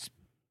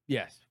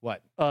 Yes.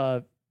 What?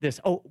 This.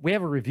 Oh, we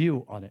have a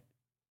review on it.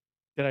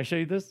 Did I show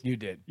you this? You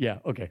did. Yeah.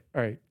 Okay.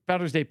 All right.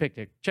 Founders Day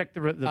Picnic. Check the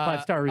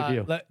 5-star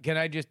review. Can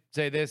I just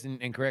say this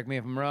and correct me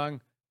if I'm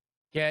wrong?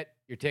 Get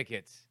your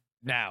tickets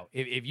now.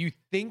 If you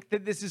think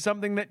that this is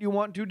something that you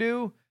want to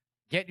do,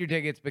 get your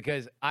tickets,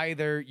 because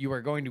either you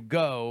are going to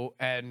go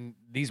and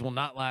these will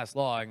not last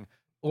long,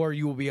 or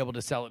you will be able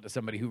to sell it to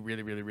somebody who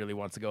really, really, really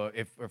wants to go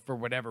if for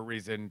whatever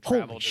reason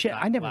travel Holy does shit!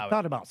 not I never allow it.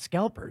 thought about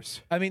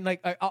scalpers. I mean,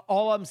 like,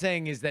 all I'm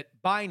saying is that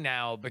buy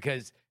now,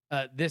 because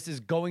this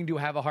is going to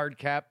have a hard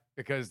cap,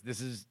 because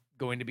this is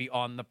going to be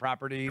on the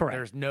property. Correct.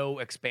 There's no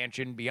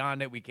expansion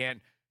beyond it. We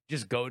can't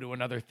just go to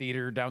another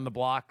theater down the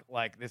block.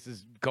 Like, this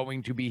is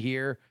going to be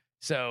here.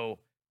 So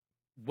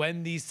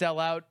when these sell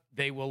out,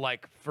 they will,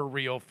 like, for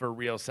real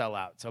sell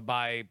out. So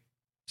buy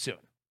soon.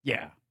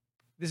 Yeah.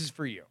 This is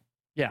for you.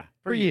 Yeah.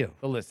 For you,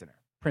 the listener.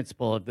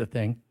 principle of the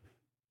thing.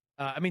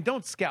 I mean,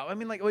 don't scalp. I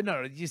mean, like,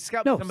 no, you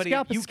scalp No, somebody.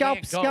 scalp If it, you scalp-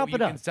 can't go, scalp you it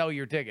can up. sell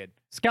your ticket.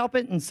 Scalp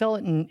it and sell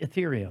it in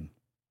Ethereum,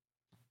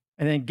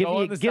 and then give Go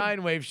me on the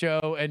Sine Wave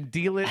show and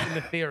deal it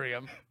in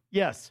Ethereum.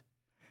 Yes.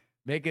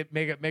 Make a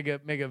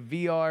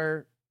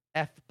VR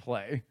F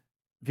play.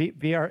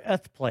 VR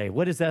Eth Play.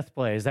 What is Eth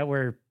Play? Is that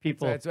where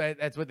people?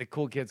 That's what the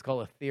cool kids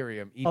call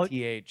Ethereum. Oh,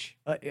 ETH.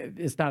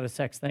 It's not a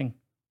sex thing.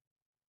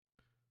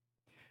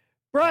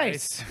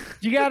 Bryce,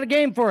 you got a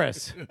game for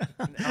us?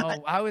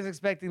 No, I was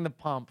expecting the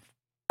pump.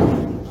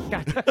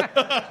 Sorry,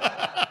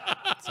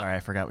 I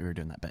forgot we were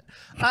doing that bit.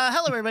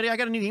 Hello, everybody. I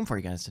got a new game for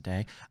you guys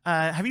today.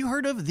 Have you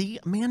heard of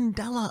the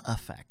Mandela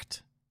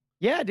Effect?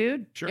 Yeah,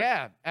 dude. Sure.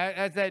 Yeah,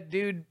 as that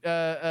dude.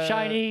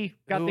 Shiny,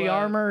 got who, the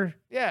armor.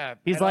 Yeah,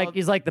 He's and like all-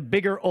 he's like the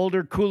bigger,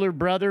 older, cooler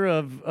brother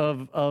of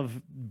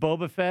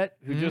Boba Fett,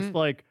 who just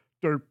like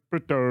I'm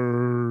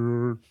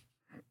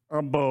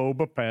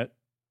Boba Fett.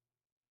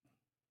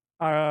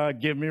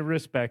 Give me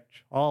respect.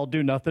 I'll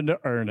do nothing to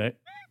earn it.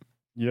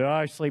 Yeah,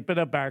 I sleep in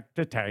a back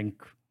to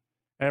tank.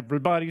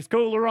 Everybody's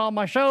cooler on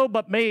my show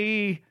but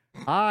me.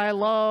 I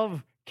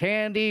love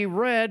candy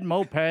red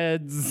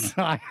mopeds.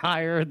 I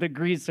hire the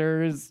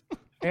greasers,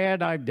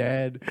 and I'm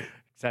dead.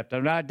 Except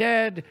I'm not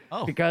dead,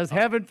 because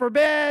heaven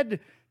forbid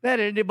that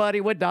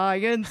anybody would die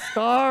in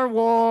Star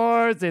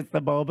Wars. It's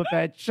the Boba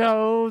Fett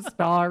show,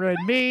 starring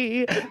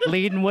me,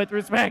 leading with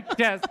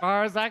respect as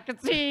far as I can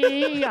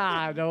see.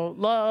 I don't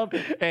love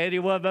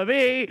anyone but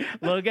me.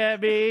 Look at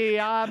me,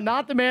 I'm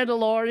not the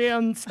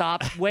Mandalorian.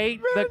 Stop,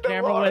 wait, the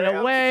camera went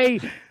away.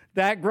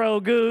 That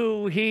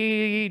Grogu,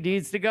 he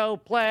needs to go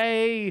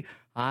play.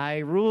 I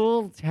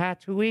rule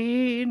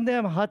Tatooine.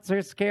 Them huts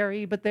are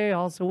scary, but they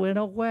also went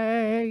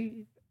away.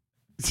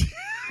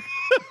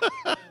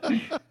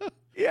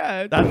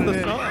 Yeah, That's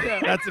the song.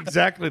 That's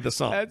exactly the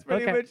song. That's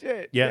pretty Okay. much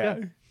it. Yeah.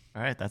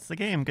 All right, that's the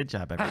game. Good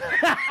job, everybody.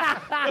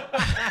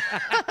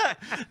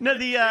 No,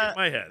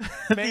 My head.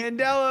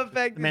 Mandela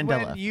effect is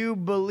Mandela. when you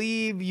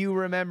believe you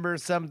remember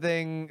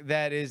something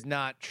that is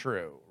not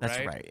true. That's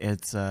right.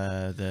 It's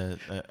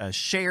a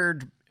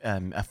shared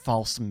a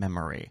false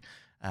memory.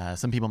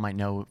 Some people might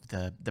know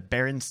the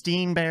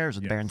Berenstein Bears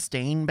or the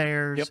Berenstain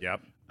Bears.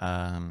 Yep.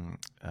 Well,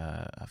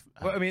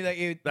 I mean,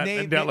 like, That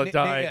Mandela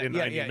died in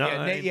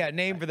 99.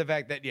 Name for the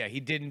fact that he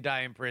didn't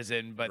die in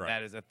prison, but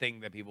that is a thing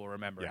that people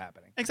remember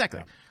happening.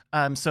 Exactly.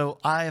 So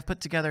I have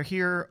put together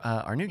here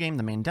our new game,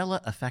 the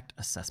Mandela Effect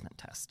Assessment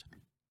Test.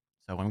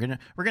 So we're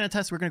gonna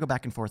test. We're gonna go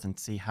back and forth and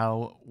see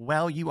how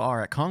well you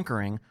are at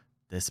conquering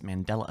this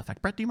Mandela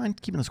Effect. Brett, do you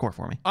mind keeping the score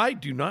for me? I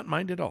do not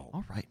mind at all.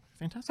 All right,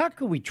 fantastic. How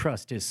could we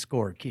trust his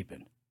score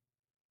keeping?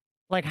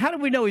 Like, how do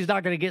we know he's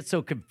not going to get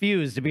so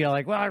confused to be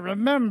like, well, I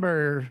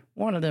remember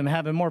one of them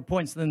having more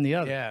points than the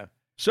other. Yeah.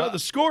 So the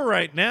score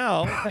right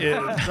now is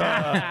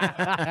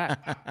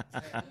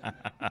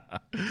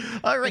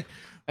All right.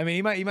 I mean,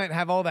 he might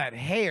have all that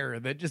hair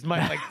that just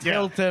might like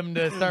tilt him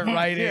to start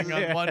writing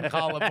on one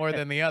column more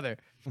than the other.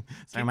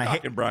 Sorry, my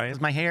talking, Brian.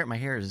 My hair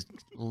is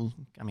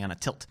got me on a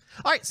tilt.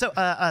 All right, so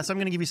I'm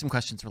going to give you some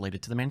questions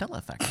related to the Mandela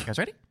Effect. You guys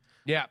ready?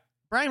 Yeah.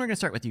 Brian, we're going to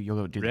start with you. You'll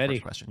go do the Ready.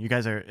 first question. You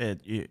guys are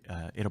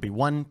it'll be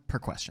one per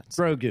question.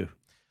 So, Grogu.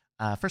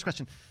 first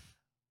question.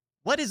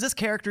 What is this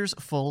character's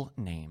full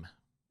name?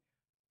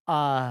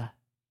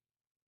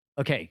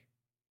 Okay.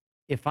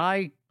 If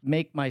I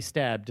make my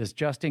stab, does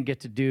Justin get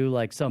to do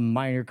like some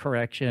minor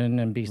correction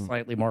and be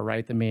slightly more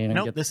right than me and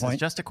Nope, get this the point? is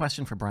just a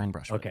question for Brian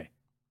Brushwood. Okay.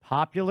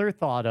 Popularly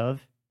thought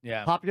of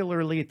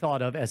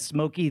as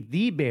Smokey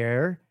the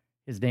Bear.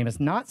 His name is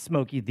not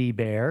Smokey the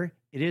Bear.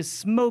 It is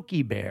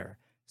Smokey Bear.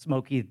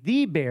 Smokey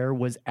the Bear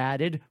was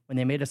added when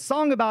they made a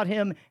song about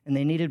him and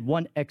they needed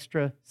one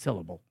extra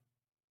syllable.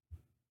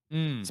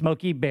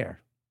 Smokey Bear.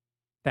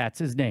 That's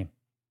his name.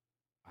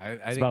 I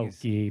think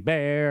Smokey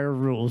Bear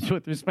rules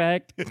with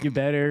respect. You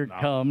better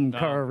come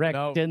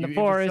correct in the you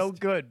forest. were so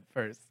good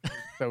first.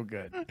 So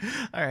good.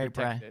 All right,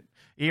 Brian. Protected.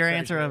 Your Very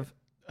answer good. of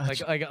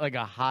like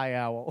a high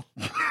owl.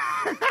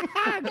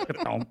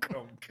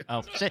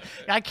 oh shit!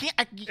 I can't.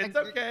 It's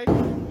okay.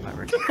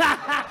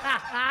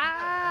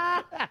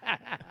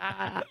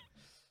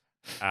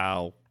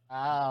 ow.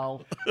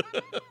 Ow.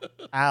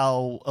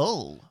 Ow.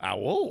 Oh.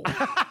 Owl.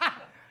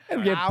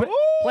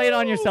 Play it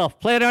on yourself.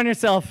 Play it on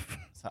yourself.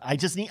 So I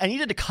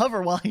needed to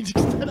cover while he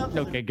just stood up.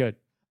 Okay, good.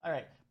 All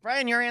right,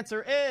 Brian, your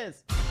answer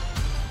is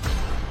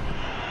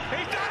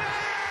He's done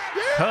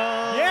it!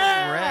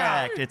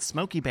 correct. It's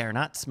Smokey Bear,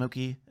 not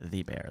Smokey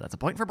the Bear. That's a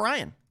point for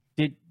Brian.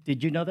 Did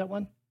you know that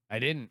one? I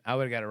didn't. I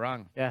would have got it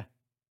wrong. Yeah.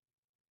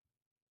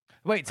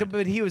 Wait,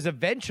 but he was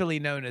eventually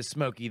known as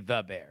Smokey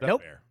the Bear.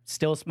 Nope.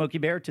 Still Smokey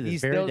Bear to this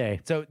He's very still, day.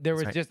 So there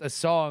was right. just a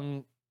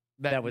song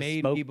that Was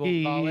made Smokey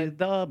people call it.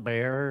 the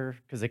Bear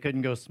because they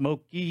couldn't go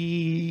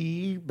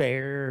Smokey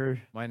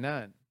Bear. Why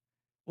not?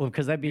 Well,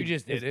 because that'd be You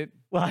just did it.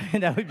 Well, I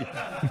mean, that would be.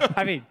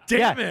 I mean,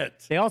 Damn yeah,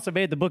 it. They also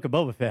made the Book of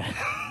Boba Fett.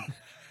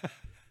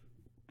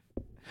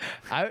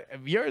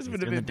 Yours would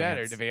have doing been the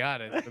better, dance. to be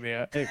honest. I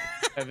mean,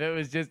 if it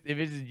was just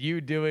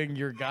you doing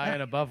your guy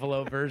in a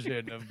buffalo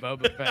version of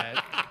Boba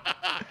Fett.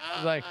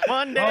 It's like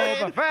One day.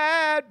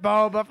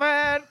 Boba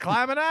Fett,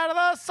 climbing out of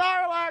the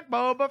Sarlacc,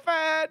 Boba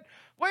Fett.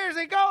 Where's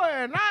he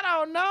going? I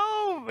don't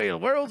know. The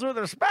world's with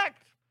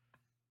respect.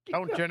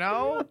 Don't you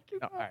know?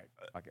 No, all right,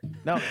 fuck it.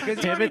 No, because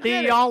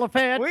Timothy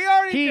Oliphant. We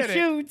already he did it.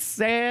 shoots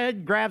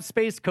and grabs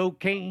space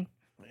cocaine.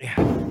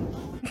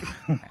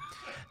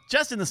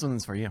 Justin, this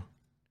one's for you.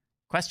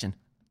 Question: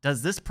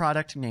 does this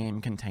product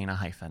name contain a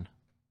hyphen?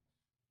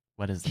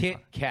 What is the Kit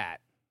product?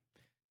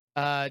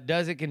 Kat.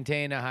 Does it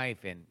contain a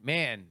hyphen?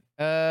 Man,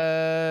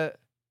 I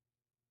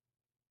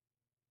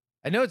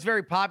know it's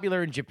very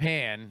popular in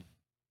Japan.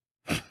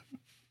 Kit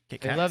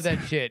They Kats? love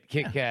that shit,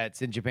 Kit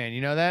Kats in Japan. You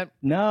know that?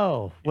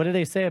 No. What do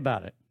they say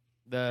about it?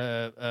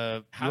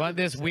 You want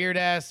this weird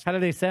ass How do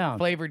they sound?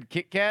 flavored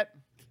Kit Kat?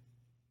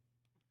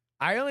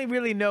 I only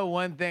really know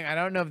one thing. I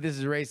don't know if this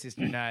is racist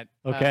or not.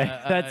 Okay,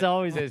 that's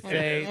always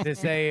to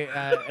say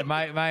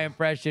my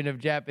impression of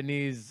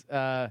Japanese.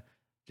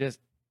 Just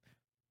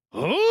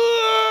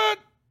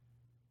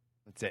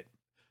that's it.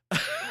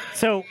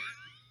 So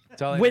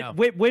That's all I know.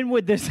 when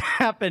would this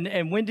happen,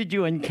 and when did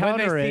you When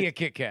encounter they see a it?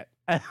 Kit Kat.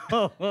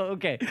 Oh,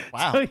 okay.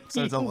 Wow, So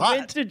so it's a you lot.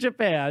 went to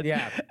Japan,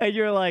 Yeah. and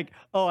you're like,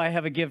 "Oh, I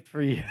have a gift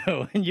for you,"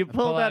 and you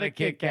pulled out a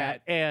Kit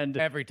Kat, and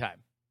every time.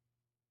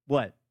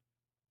 what?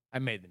 I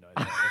made the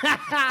noise.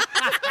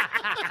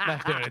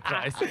 Not doing it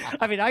twice.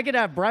 I mean, I could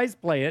have Bryce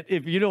play it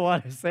if you don't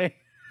want to say.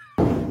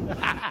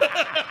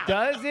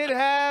 Does it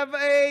have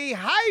a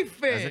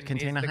hyphen? Does it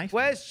contain is a the hyphen?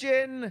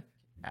 question.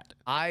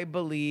 I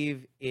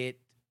believe it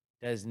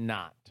does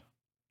not.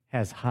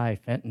 Has high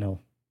fentanyl.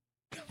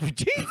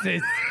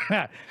 Jesus.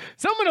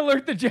 Someone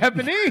alert the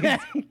Japanese.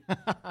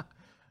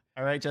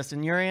 All right,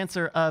 Justin, your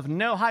answer of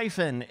no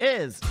hyphen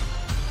is.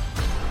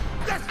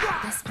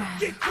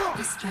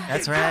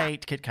 That's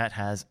right. Kit Kat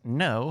has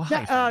no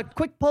hyphen.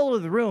 Quick poll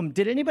of the room.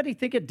 Did anybody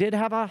think it did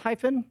have a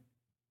hyphen?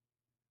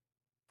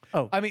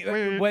 Oh, I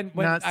mean, when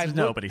I looked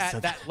nobody at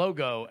said that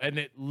logo and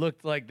it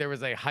looked like there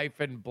was a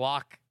hyphen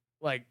block,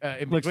 like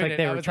in Looks between like it,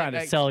 they I were was trying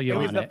to sell you It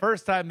was on the it.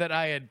 first time that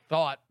I had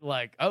thought,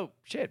 like, oh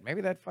shit,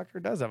 maybe that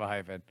fucker does have a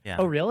hyphen. Yeah.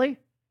 oh, really?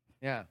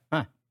 Yeah.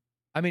 Huh.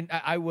 I mean,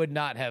 I would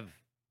not have.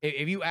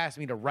 If you asked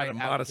me to write a out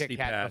modesty Kit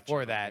Kat patch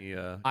before on that,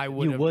 the, I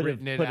would You have would have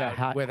written it put a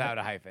out without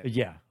a hyphen.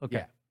 Yeah. Okay.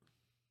 Yeah.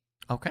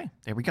 Okay,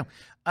 there we go.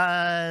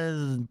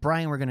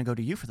 Brian, we're going to go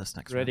to you for this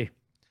next Ready? one.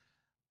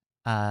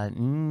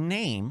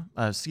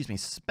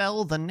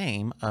 Spell the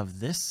name of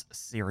this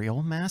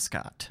cereal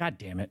mascot. God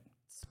damn it.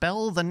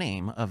 Spell the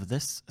name of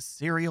this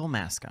cereal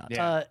mascot.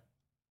 Yeah.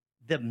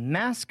 The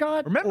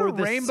mascot Remember or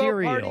the rainbow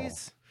cereal?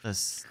 parties?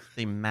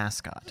 The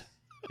mascot.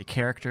 The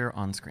character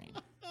on screen.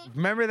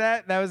 Remember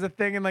that? That was a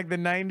thing in like the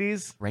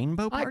 90s.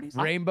 Rainbow parties?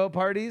 Rainbow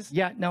parties.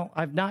 Yeah, no,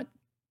 I've not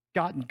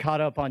gotten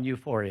caught up on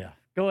Euphoria.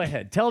 Go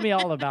ahead. Tell me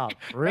all about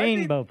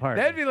Rainbow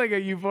Party. That'd be like a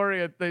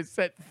Euphoria they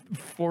set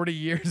 40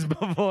 years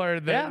before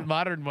the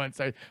modern one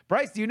started.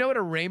 Bryce, do you know what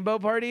a rainbow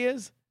party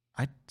is?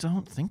 I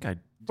don't think I.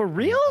 For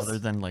reals? Other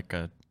than like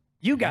a.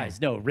 You guys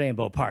know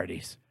rainbow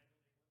parties.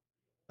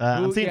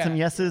 I'm seeing yeah. some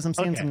yeses. I'm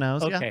seeing Okay, some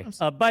nos. Okay.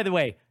 Yeah. By the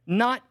way,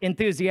 not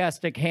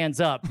enthusiastic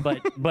hands up,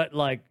 but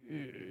like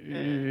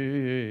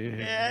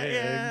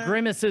yeah.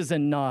 grimaces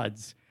and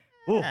nods.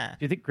 Ooh, Yeah. do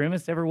you think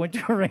Grimace ever went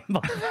to a rainbow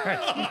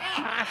party?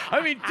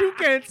 I mean,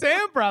 Toucan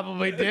Sam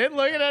probably did.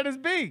 Looking at his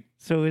beak.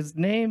 So his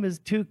name is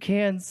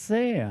Toucan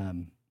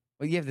Sam.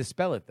 Well, you have to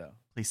spell it though.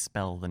 Please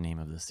spell the name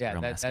of this Yeah,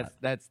 cereal mascot.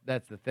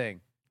 that's the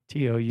thing.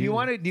 T-O-U. Do you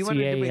want to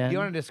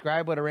C-A-N.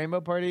 describe what a rainbow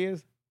party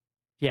is?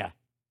 Yeah.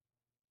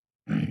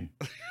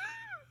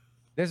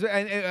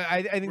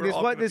 I think We're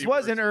all gonna this be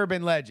was an worse.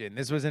 urban legend.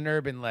 This was an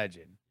urban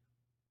legend.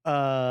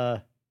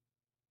 No,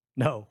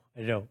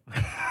 I don't.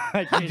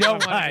 I You changed don't my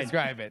want to mind.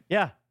 describe it.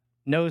 Yeah.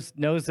 Knows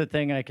the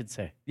thing I could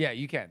say. Yeah,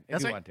 you can if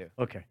That's you right. want to.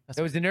 Okay.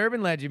 There was an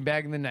urban legend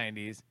back in the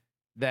 90s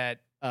that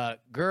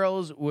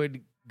girls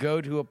would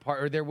go to a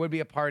party, or there would be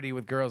a party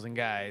with girls and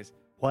guys,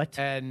 What?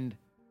 and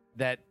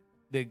that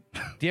the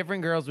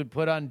different girls would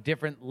put on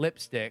different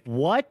lipstick,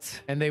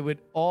 What? and they would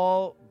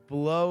all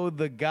blow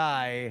the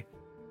guy,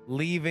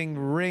 leaving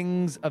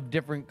rings of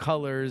different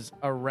colors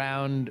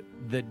around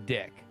the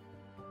dick.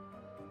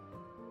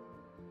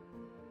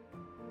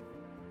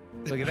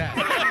 Look at that.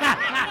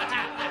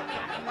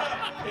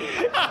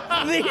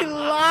 The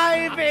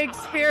live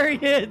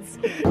experience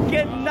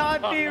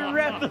cannot be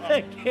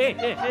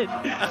replicated.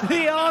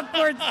 The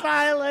awkward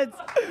silence.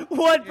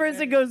 One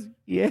person goes,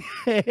 yay.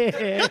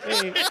 The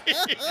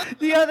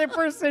other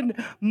person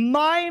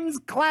mimes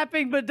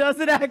clapping but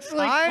doesn't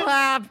actually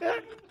clap.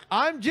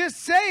 I'm just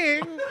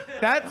saying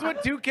that's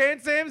what Toucan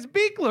Sam's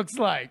beak looks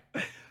like.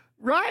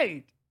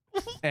 Right.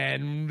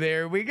 And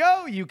there we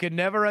go. You can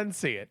never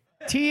unsee it.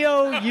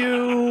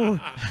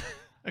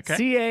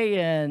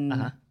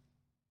 TOUCAN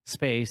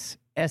space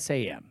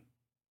SAM.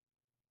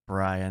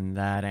 Brian,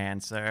 that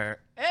answer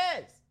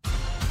is.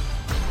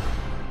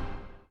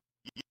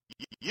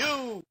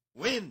 You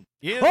win.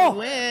 You Oh!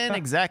 win.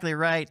 Exactly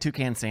right.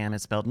 Toucan Sam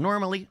is spelled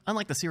normally,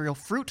 unlike the cereal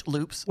Fruit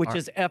Loops. Which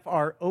is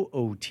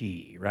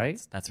FROOT,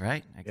 right? That's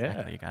right.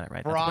 Exactly. Yeah. You got it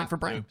right. That's a point for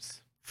Brian.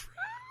 Loops.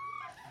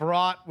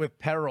 Fraught with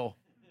peril.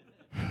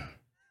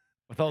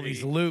 With all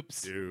these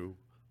loops. 2,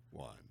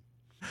 1.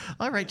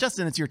 All right,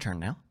 Justin, it's your turn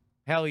now.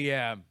 Hell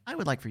yeah. I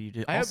would like for you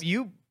to. I hope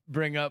you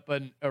bring up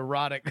an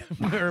erotic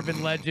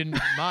urban legend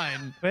of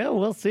mine. Well,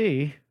 we'll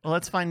see. Well,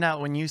 let's find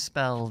out when you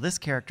spell this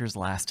character's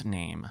last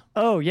name.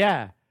 Oh,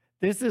 yeah.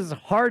 This is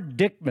Hard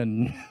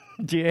Dickman.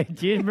 Do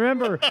you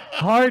remember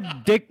Hard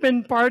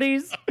Dickman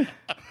parties?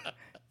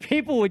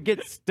 People would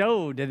get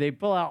stoned and they'd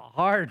pull out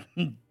hard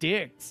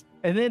dicks.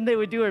 And then they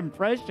would do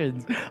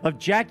impressions of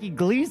Jackie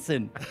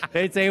Gleason.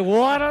 They'd say,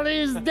 one of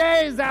these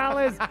days,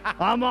 Alice,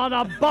 I'm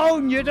gonna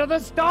bone you to the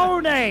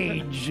Stone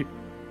Age.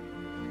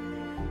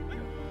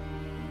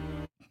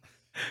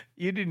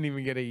 You didn't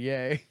even get a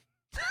yay.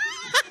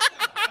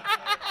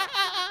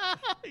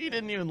 He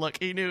didn't even look.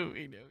 He knew.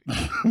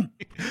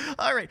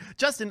 All right,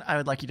 Justin, I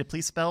would like you to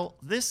please spell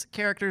this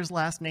character's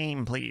last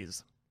name,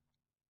 please.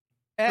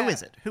 Who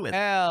is it?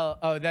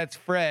 Oh, that's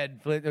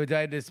Fred. I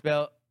had to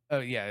spell. Oh,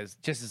 yeah, it's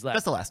just his last.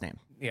 That's the last name.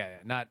 Yeah,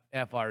 not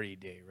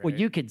F-R-E-D, right? Well,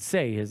 you could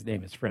say his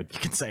name is Fred. You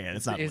can say it.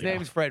 It's not His Leo.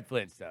 name's Fred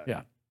Flintstone.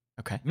 Yeah.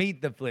 Okay.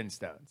 Meet the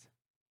Flintstones.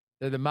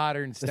 They're the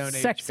modern The Stone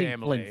Age sexy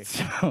family.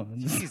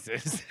 Flintstones.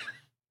 Jesus.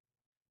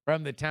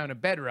 From the town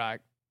of Bedrock.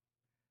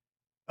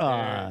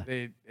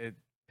 They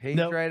page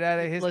no, right out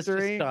of Let's just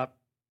history. stop.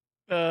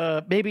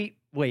 Maybe,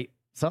 wait,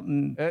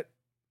 something.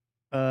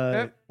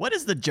 What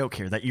is the joke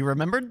here? That you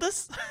remembered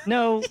this?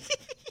 No,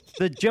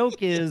 the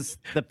joke is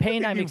the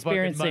pain I'm You fucking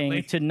experiencing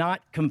Muttley. to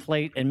not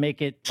conflate and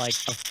make it like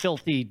a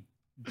filthy,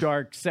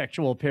 dark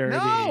sexual parody.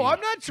 No, I'm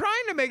not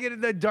trying to make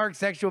it a dark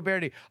sexual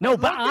parody. No, I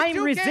but looked at I'm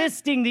Toucan-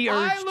 resisting the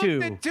urge I looked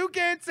to. at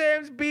Toucan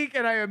Sam's beak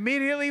and I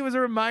immediately was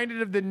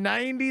reminded of the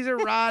 90s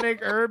erotic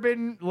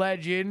urban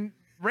legend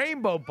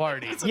Rainbow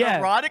Party. It's an Yeah.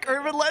 erotic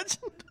urban legend.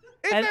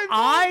 It And involves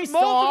I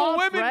saw multiple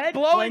women Fred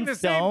blowing the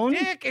same Flintstone.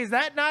 dick. Is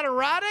that not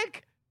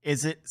erotic?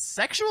 Is it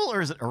sexual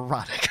or is it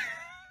erotic?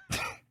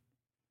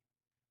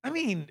 I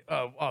mean,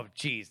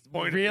 geez,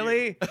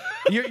 really?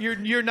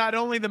 You're not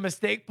only the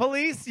mistake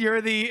police,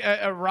 you're the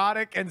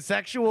erotic and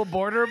sexual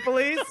border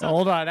police.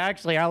 Hold on,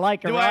 actually, I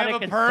like Do I erotic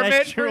have a and permit for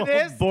sexual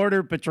this?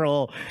 border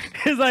patrol.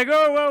 It's like,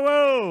 whoa, whoa,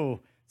 whoa.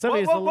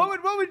 Somebody's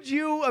What would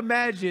you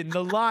imagine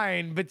the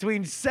line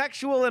between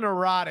sexual and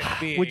erotic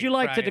being? Would you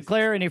like to Bryce?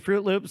 declare any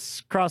Fruit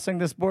Loops crossing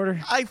this border?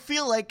 I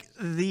feel like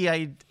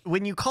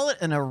when you call it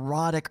an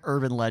erotic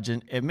urban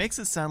legend, it makes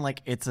it sound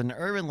like it's an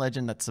urban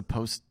legend that's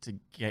supposed to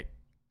get.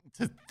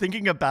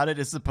 Thinking about it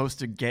is supposed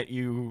to get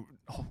you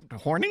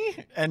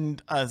horny,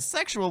 and a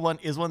sexual one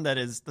is one that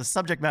is the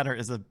subject matter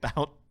is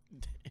about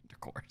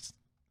intercourse.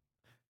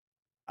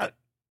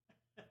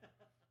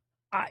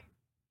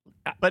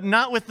 But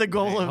not with the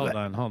goal of. Hold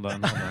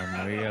on.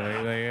 We got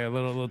a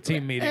little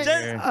team meeting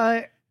Just-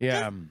 here.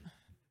 Yeah.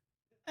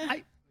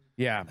 I-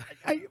 Yeah.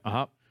 I-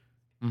 Uh-huh.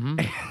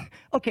 Mm-hmm.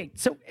 Okay,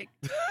 so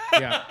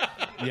Yeah.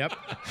 Yep.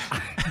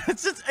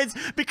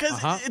 It's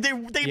because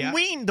they Yeah.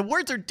 mean the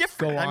words are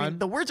different. Go I mean, on.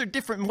 the words are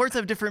different. Words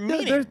have different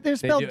meaning. they're They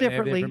spelled do- they have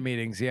differently. different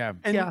meetings, yeah.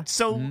 And Yeah.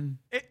 so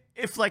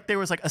if like there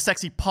was like a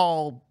sexy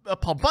Paul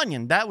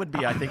Bunyan, that would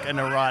be, I think, an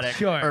erotic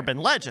Sure. urban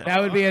legend. That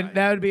would be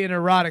an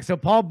erotic. So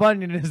Paul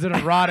Bunyan is an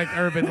erotic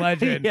urban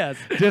legend. Yes.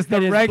 Just the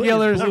And his-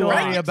 regular his blue story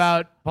eyes.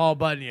 about Paul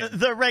Bunyan.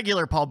 The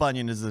regular Paul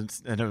Bunyan is an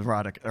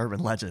erotic urban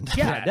legend.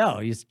 Yeah, no,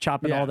 he's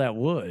chopping Yeah. all that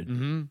wood.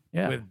 Mm-hmm.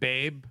 Yeah. With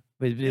Babe.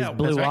 With his Yeah,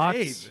 blue that's right.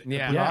 ox.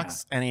 Yeah.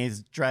 Rocks, and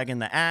he's dragging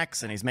the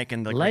axe, and he's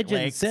making the Great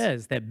Legend Lakes.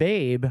 says that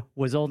Babe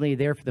was only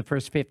there for the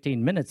first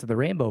 15 minutes of the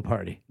Rainbow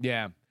Party.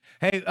 Yeah.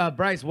 Hey,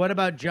 Bryce, what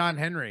about John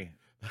Henry?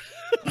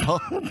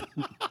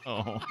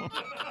 Oh.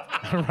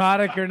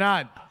 Erotic or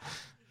not?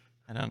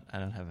 I don't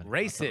have any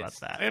Racist. about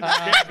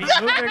that.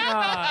 Moving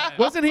on.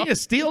 Wasn't he a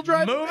steel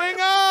driver? Moving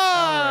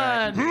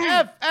on.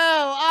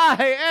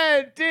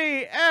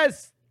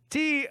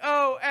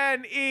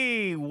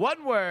 FLINTSTONE.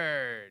 One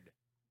word.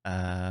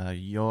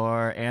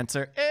 Your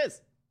answer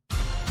is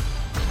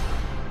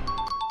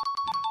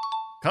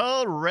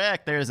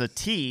correct. There's a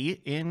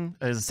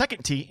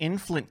second T in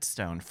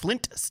Flintstone.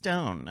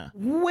 Flintstone.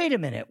 Wait a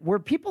minute. Were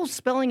people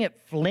spelling it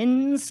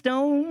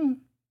Flintstone?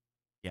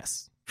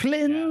 Yes.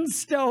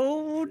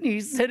 Flintstone.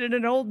 He said in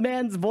an old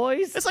man's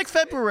voice. It's like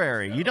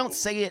February. You don't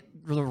say it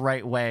the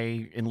right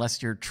way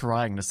unless you're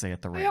trying to say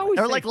it the right way. always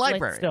Or say like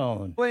library.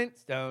 Flintstone.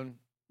 Flintstone.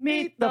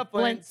 Meet the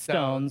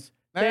Flintstones.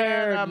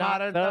 They're not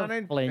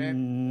the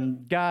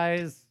Flint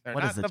guys. They're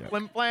What not is the the joke?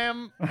 flim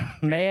flam.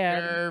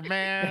 Man.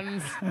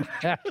 Mans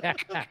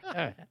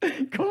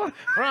Come on.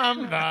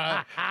 from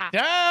the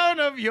town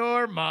of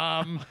your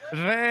mom.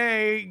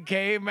 They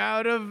came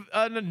out of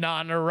a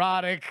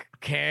non-erotic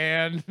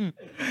can.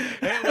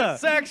 It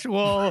was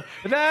sexual.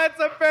 That's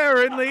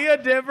apparently a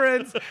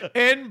difference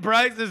in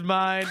Bryce's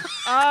mind.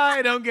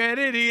 I don't get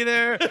it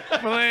either.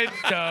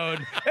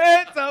 Flintstone.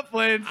 It's a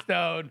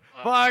Flintstone.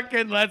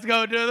 Fucking let's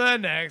go to the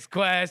next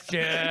question.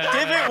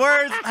 Different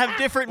words have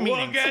different We'll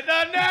meanings. get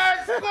the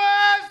next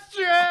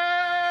question.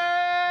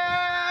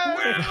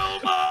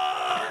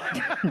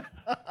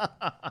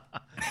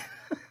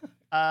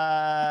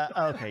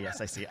 Okay,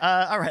 yes, I see.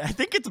 All right, I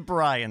think it's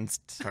Brian's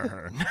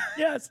turn.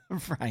 Yes.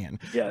 Brian,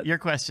 Yes. your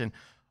question.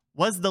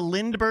 Was the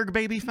Lindbergh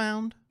baby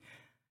found?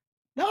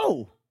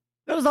 No.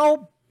 That was the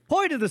whole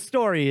point of the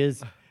story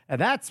is, and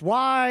that's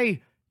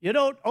why you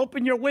don't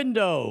open your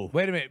window.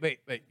 Wait a minute. Wait.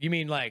 You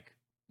mean like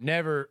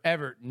never,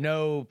 ever,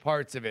 no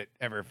parts of it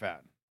ever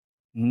found?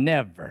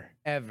 Never.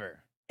 Ever.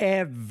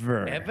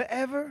 Ever.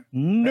 Ever?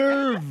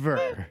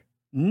 Never.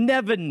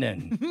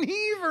 Nevenin.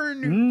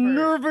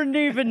 Never.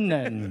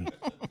 Nevenin.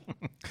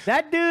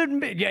 That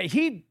dude, yeah,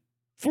 he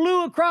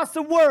flew across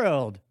the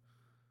world.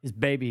 His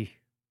baby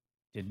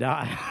did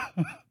not.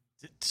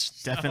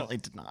 Definitely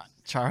did not.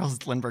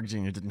 Charles Lindbergh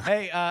Jr. did not.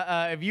 Hey,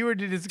 if you were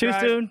to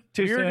describe, soon?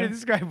 if you were to soon?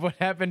 describe what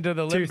happened to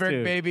the Too Lindbergh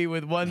soon. baby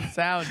with one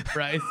sound,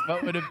 Bryce,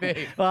 what would it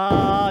be?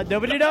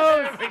 Nobody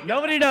knows.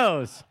 Nobody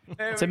knows.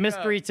 There It's a we go.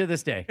 mystery to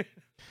this day.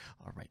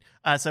 All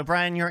right. So,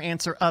 Brian, your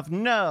answer of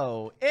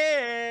no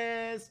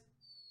is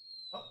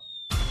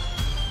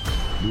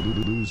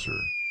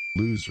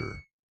Loser.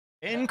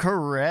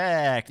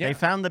 incorrect. Yeah. They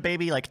found the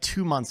baby like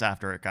 2 months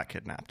after it got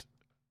kidnapped.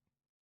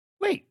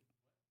 Wait.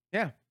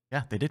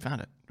 Yeah, they did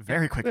found it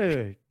very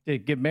quickly. Did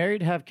it get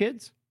married, have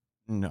kids?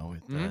 No,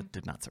 it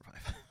did not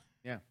survive.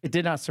 It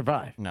did not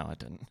survive. No, it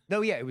didn't.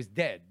 No, yeah, it was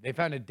dead. They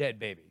found a dead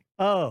baby.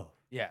 Oh.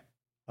 Yeah.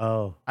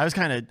 Oh. I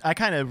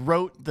kind of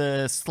wrote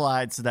the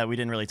slide so that we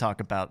didn't really talk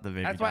about the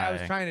baby. That's why I was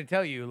dying. trying to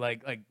tell you,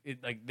 like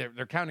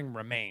they're counting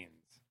remains.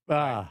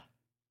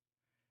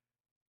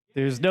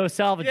 There's no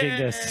salvaging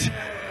this.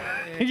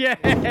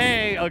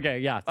 Yay! Okay,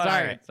 yeah.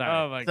 Sorry. Sorry.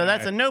 Oh my So god.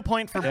 that's a no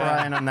point for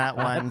Brian on that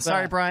one.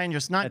 Sorry, Brian, you're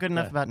just not good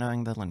enough about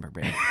knowing the Lindbergh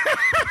baby.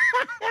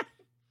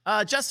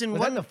 Justin, Was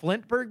what? that the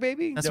Flintberg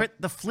baby? That's right,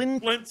 the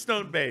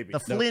Flintstone baby. the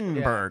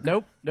Flynnberg.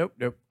 Nope.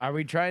 Are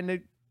we trying to?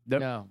 Nope.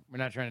 No, we're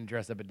not trying to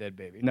dress up a dead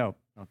baby. No.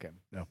 Okay.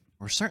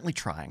 We're certainly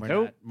trying. We're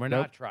Nope. not. We're Nope.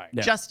 not trying.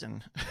 No.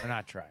 Justin, We're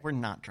not trying. we're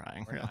not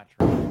trying. We're really. not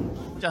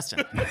trying.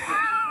 Justin,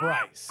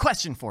 Bryce.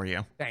 question for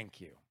you: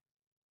 Thank you.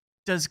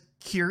 does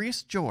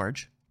Curious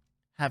George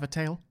have a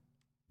tail?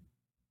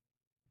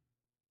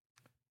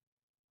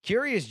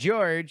 Curious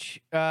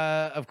George,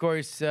 of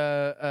course,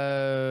 has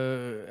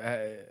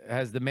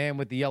the man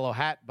with the yellow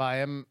hat by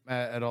him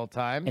at all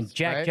times. And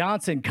Jack right?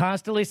 Johnson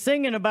constantly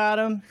singing about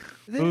him.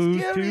 This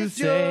Who's to Curious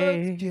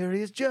say George,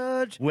 Curious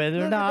George,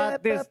 whether or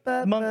not this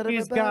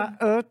monkey's got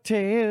a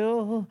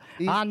tail?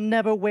 I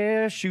never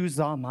wear shoes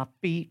on my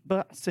feet,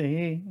 but I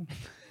sing.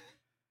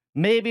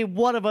 Maybe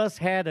one of us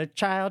had a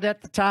child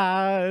at the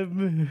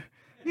time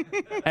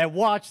and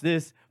watched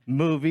this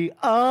movie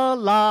a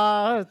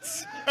lot.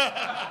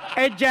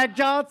 And Jack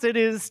Johnson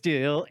is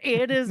still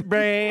in his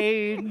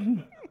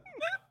brain.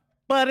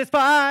 But it's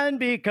fine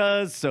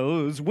because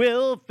so's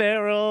Will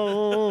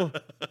Ferrell.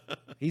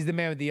 He's the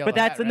man with the yellow But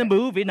that's hat, in the right?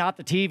 movie, not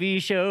the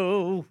TV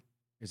show.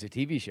 It's a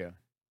TV show.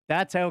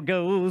 That's how it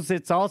goes.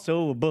 It's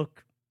also a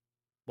book.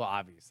 Well,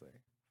 obviously.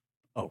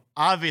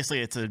 Obviously,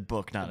 it's a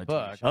book, not a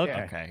book. TV show.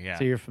 Okay. Okay, yeah.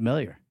 So you're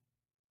familiar.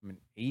 I'm an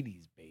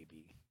 80s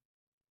baby.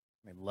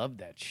 I loved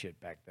that shit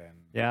back then.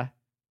 Yeah?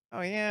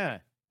 Oh, yeah.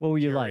 What were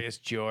you like? Curious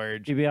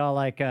George. You'd be all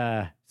like,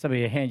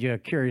 somebody hand you a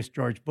Curious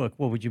George book.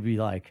 What would you be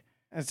like?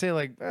 I'd say,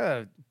 like,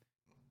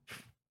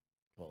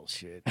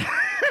 bullshit.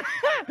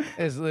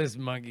 this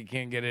monkey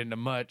can't get into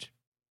much.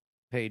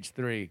 Page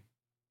 3.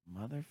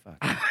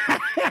 Motherfucker.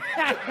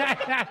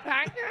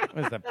 It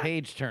was the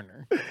page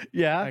turner.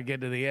 Yeah? I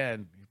get to the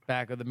end.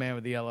 Back with the man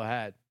with the yellow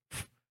hat.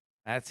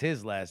 That's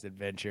his last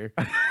adventure.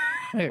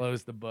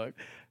 Close the book.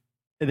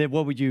 And then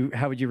how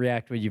would you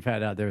react when you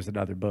found out there was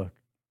another book?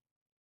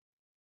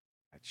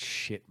 I'd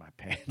shit my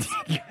pants.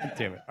 God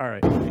damn it. All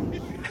right.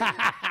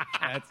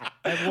 I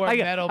wore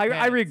metal I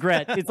pants.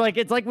 regret. It's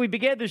like we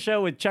began the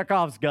show with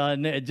Chekhov's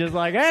gun and just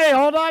like, hey,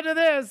 hold on to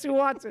this. Who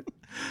wants it?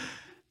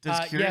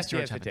 Does Curious yes, he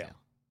George has have a a tail. tail?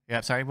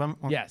 Yeah, sorry. One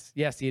more.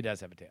 Yes, he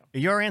does have a tail.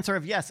 Your answer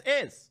of yes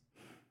is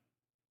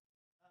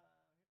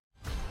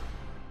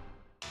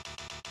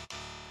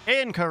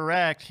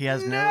incorrect. He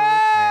has no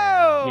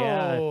tail.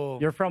 Yeah.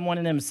 You're from one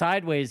of them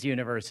sideways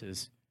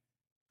universes.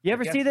 You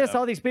ever guess see this? so.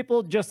 All these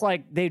people just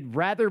like they'd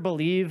rather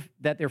believe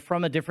that they're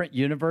from a different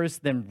universe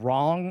than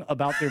wrong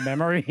about their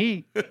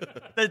memory.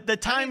 The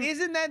time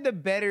isn't that the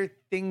better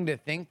thing to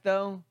think,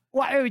 though?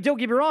 Well, I mean, don't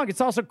get me wrong.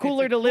 It's also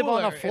cooler to live on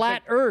a cooler. It's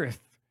flat Earth.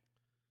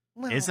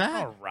 is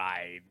that? All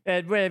right.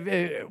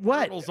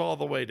 What? Turtles all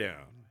the way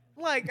down.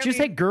 Like, Did you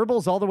say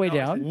Goebbels all the way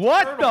down?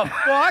 what the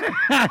fuck?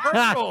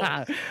 Turtles.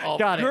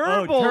 Got it.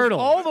 Goebbels Oh, turtle.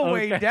 all the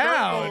way Okay.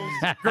 down.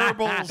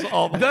 Goebbels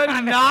all the way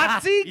The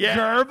Nazi Yeah.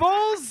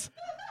 Goebbels?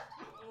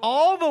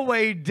 All the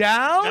way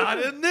down? Not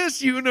in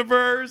this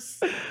universe.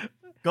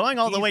 Going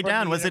all the He's way from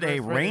down. the Was it a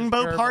universe where there's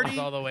rainbow Goebbels party?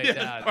 all the way Yeah,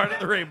 down. part of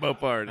the rainbow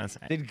party. That's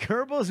right.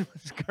 Was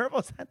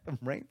Goebbels at the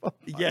rainbow?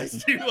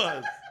 Yes, he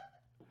was.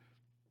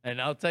 And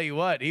I'll tell you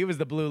what, he was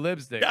the blue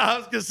lipstick. I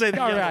was gonna say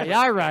the All other right,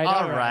 one.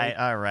 all right.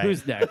 All right.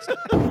 Who's next?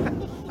 All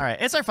right,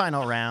 it's our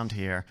final round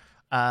here.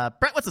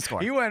 Brett, what's the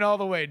score? He went all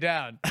the way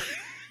down.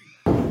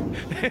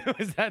 It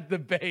was at the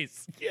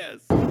base. Yes.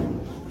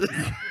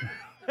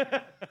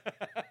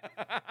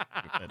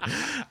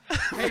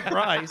 Hey,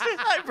 Bryce.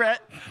 Hi,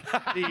 Brett.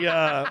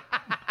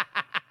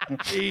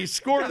 The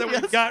score that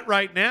we've got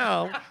right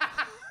now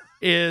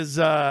is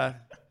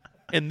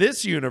in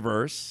this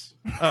universe.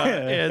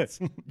 It's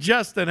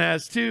Justin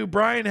has 2,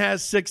 Brian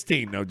has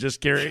 16. No,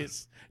 just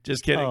curious.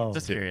 Just kidding. Oh.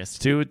 Just curious.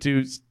 2 and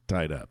 2's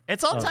tied up.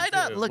 It's all tied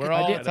up. Look We're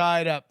at all that.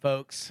 tied up,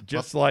 folks.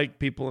 Just like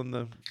people in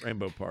the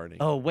rainbow party.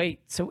 Oh, wait.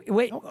 So,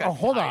 wait. Oh,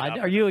 hold on.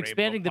 Are you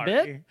expanding the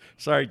bit?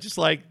 Sorry, just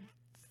like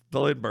the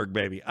Lindbergh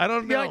baby. I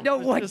don't know. No,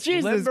 what? It's just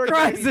Jesus Lindbergh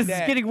Christ. baby's This is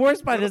dead. getting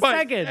worse by the But,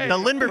 second. hey, The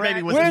Lindbergh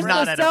baby was Where's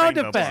not the at sound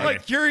a rainbow effect? party.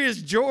 like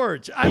Curious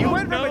George. I You don't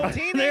went from know. a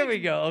teenage There we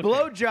go. Okay.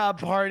 blowjob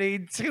party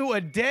to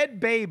a dead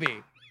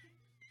baby.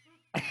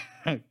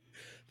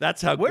 That's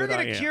how We're good I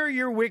going to am. cure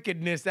your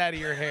wickedness out of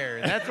your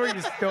hair. That's where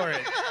you store it.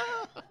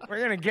 We're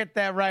going to get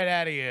that right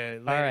out of you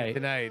later All right.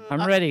 tonight.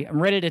 I'm ready.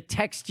 I'm ready to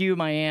text you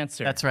my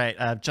answer. That's right.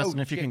 Justin,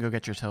 Oh, if you shit. can go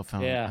get your cell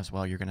phone Yeah. as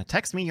well, you're going to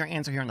text me your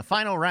answer here in the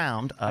final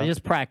round. I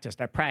just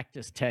practiced. I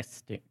practiced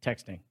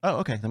texting. Oh,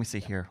 okay. Let me see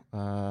here.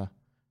 Oh,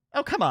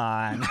 come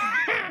on.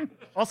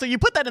 Also, you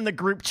put that in the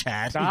group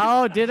chat.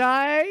 Oh, did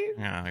I?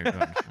 Yeah, you're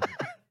good.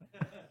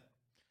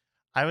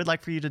 I would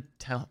like for you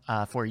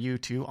to for you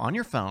to on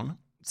your phone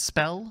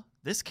spell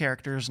this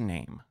character's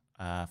name.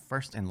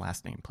 First and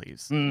last name,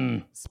 please.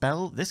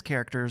 Spell this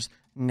character's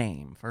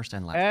name. First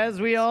and last. As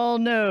we all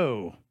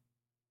know,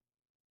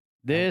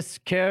 this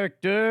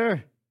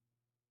character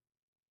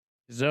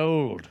is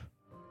old,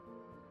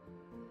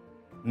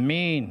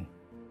 mean.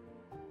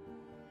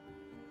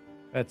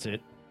 That's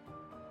it.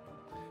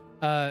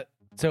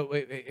 So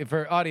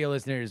for audio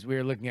listeners, we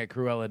were looking at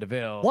Cruella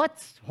DeVille.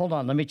 What? Hold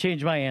on. Let me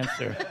change my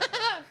answer.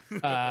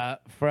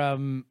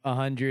 From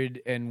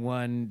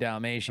 101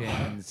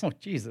 Dalmatians. Oh,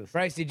 Jesus.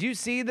 Bryce, did you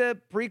see the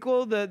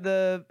prequel,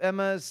 the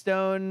Emma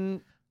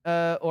Stone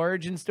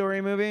origin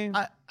story movie?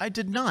 I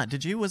did not.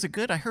 Did you? Was it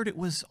good? I heard it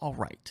was all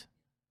right.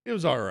 It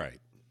was all right.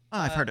 Oh,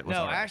 I've heard it was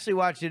no, all I right. actually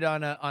watched it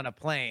on a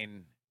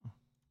plane,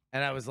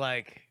 and I was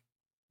like,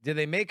 "Did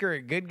they make her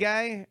a good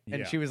guy?"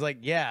 And Yeah. she was like,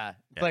 "Yeah."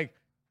 It's Yeah. like,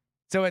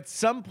 so at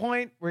some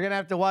point we're gonna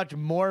have to watch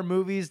more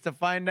movies to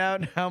find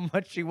out how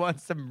much she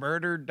wants to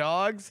murder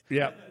dogs.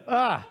 Yep.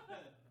 Ah.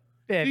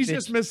 He's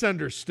just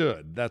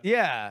misunderstood. That's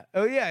Yeah.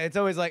 Oh yeah. It's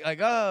always like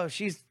oh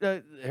she's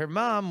her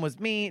mom was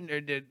mean or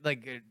did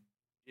like.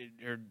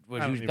 Or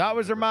what I don't she even thought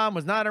was her remember. mom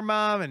was not her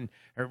mom, and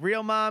her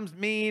real mom's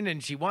mean,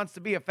 and she wants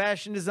to be a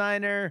fashion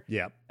designer.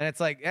 Yep. And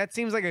it's like, that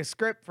seems like a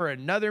script for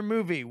another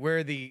movie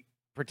where the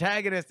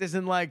protagonist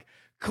isn't like,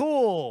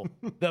 cool,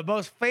 the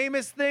most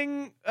famous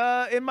thing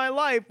in my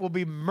life will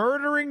be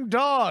murdering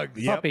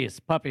dogs. Yep. Puppies.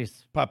 Puppy.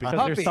 Because they're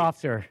Puppies.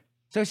 softer.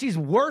 So she's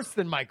worse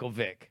than Michael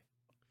Vick.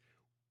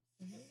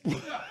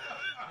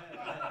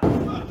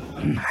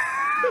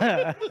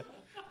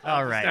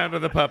 All right. Down to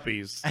the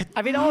puppies.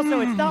 I mean,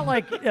 also, it's not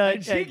like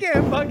She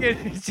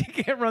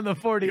can't run the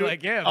 40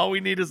 like him. All we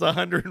need is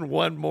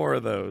 101 more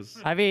of those.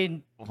 I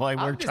mean, Boy,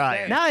 we're just trying.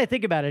 saying. now I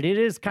think about it, it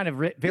is kind of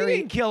He very.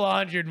 didn't kill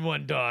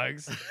 101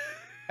 dogs.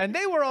 And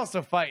they were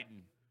also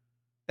fighting.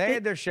 They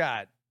had their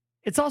shot.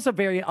 It's also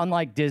very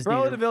unlike Disney.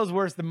 Cruella DeVille's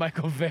worse than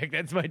Michael Vick.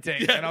 That's my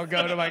take. And I'll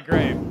go to my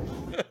grave.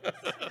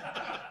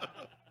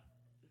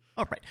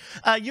 All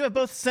right. You have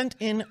both sent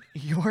in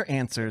your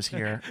answers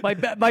here. My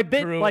bit,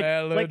 Cruella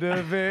like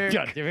de Vic.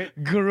 God damn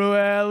it.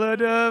 Cruella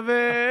de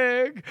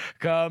Vic.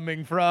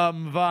 Coming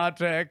from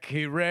Vatek,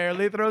 he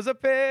rarely throws a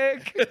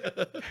pick.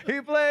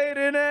 He played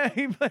in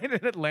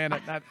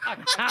Atlanta. Not, I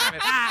was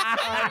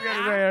gonna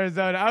say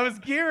Arizona. I was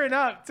gearing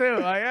up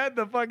too. I had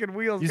the fucking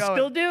wheels You going.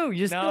 still do.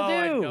 You still no,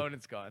 I do. don't.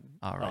 It's gone.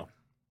 All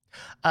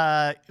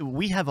right.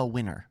 We have a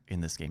winner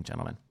in this game,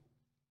 gentlemen.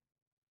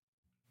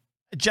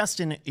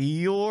 Justin,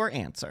 your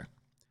answer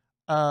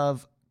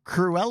of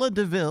Cruella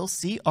DeVille,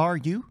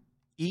 Cruella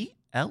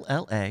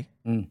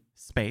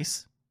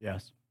space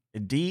Yes.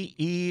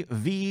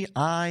 Deville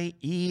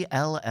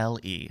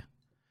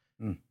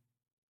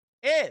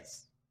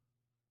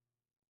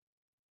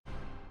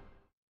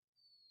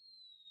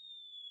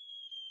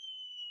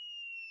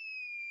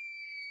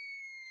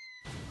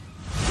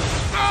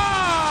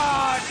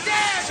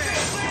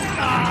is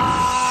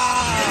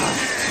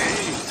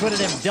It's one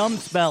of them dumb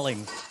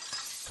spellings.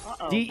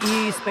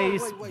 DE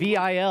space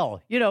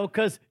VIL. You know,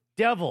 because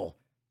devil.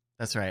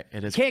 That's right.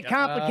 It is. Can't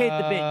complicate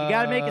the bit. You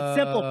got to make it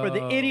simple for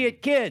the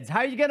idiot kids.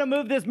 How are you going to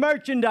move this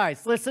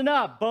merchandise? Listen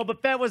up. Boba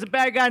Fett was a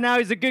bad guy. Now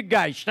he's a good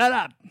guy. Shut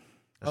up.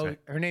 Oh,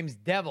 her name's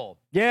Devil.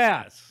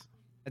 Yes.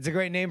 That's a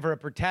great name for a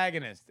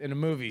protagonist in a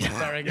movie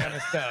starring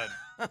Emma Stone.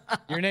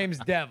 Your name's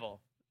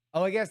Devil.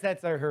 Oh, I guess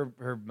that's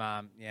her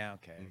mom. Yeah,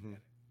 okay.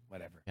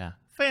 Whatever. Yeah.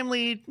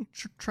 Family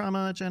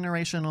trauma,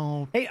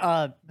 generational. Hey,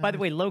 by the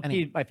way,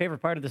 low-key, my favorite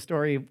part of the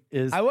story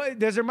is...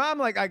 Does her mom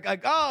like,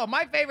 oh,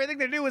 my favorite thing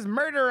to do is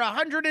murder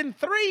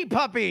 103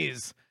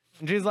 puppies.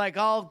 And she's like,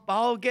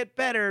 I'll get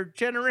better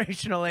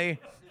generationally.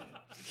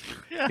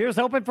 Here's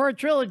hoping for a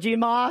trilogy,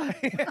 Ma.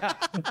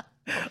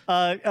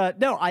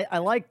 No, I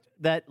like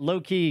that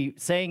low-key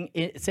saying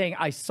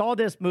I saw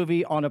this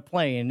movie on a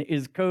plane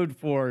is code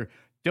for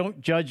don't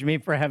judge me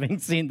for having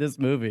seen this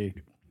movie.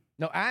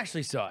 No, I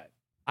actually saw it.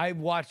 I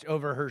watched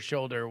over her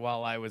shoulder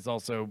while I was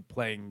also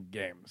playing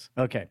games.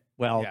 Okay,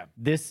 well,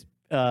 this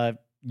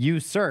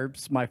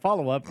usurps my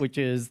follow-up, which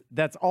is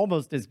that's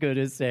almost as good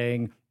as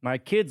saying my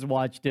kids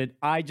watched it.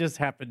 I just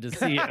happened to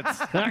see it.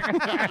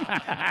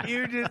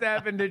 You just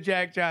happened to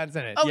Jack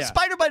Johnson it. Oh,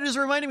 Spider-Bite is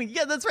reminding me.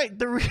 Yeah, that's right.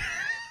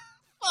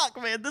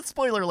 Fuck, man. This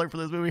spoiler alert for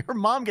this movie. Her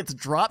mom gets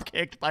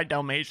drop-kicked by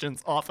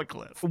Dalmatians off a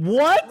cliff.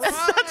 What?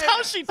 That's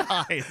how she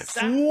dies.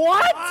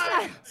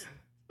 What?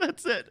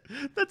 That's it.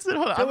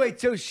 Hold on. So wait,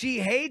 so she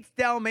hates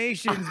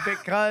Dalmatians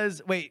because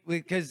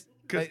because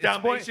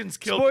Dalmatians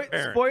killed her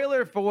parent.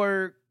 Spoiler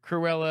for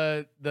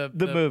Cruella, the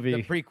movie,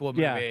 the prequel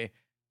movie. Yeah.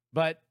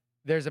 But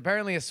there's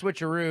apparently a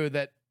switcheroo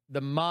that the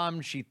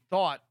mom she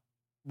thought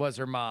was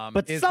her mom,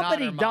 but is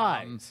somebody not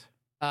her mom.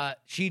 dies.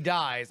 She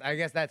dies. I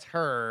guess that's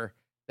her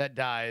that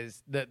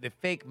dies. The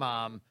fake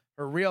mom.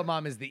 Her real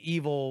mom is the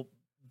evil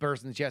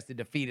person she has to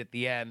defeat at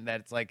the end.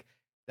 That's like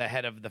the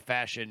head of the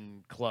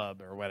fashion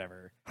club or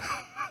whatever.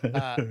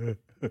 Oh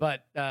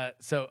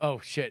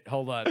shit,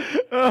 hold on.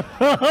 Oh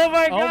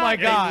my god. Oh my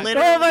god.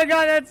 Oh my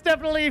god, that's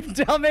definitely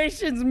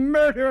Dalmatians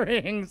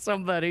murdering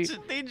somebody.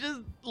 They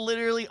just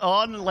literally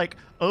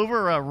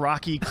over a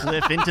rocky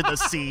cliff into the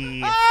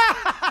sea. That's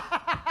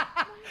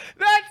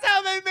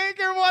how they make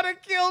her want to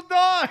kill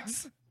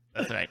dogs.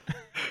 That's right.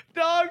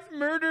 Dogs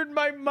murdered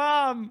my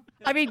mom.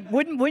 I mean,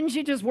 wouldn't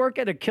she just work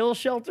at a kill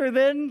shelter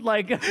then?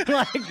 Like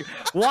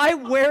why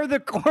wear the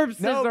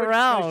corpses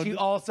around? But she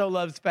also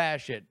loves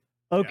fashion.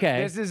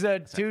 Okay. This is a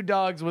two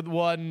dogs with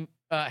one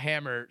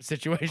hammer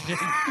situation.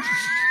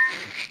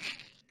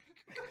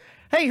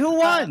 Hey, who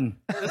won?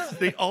 This is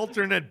the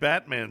alternate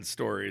Batman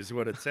story is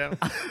what it sounds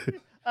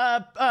like.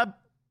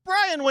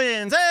 Brian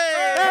wins.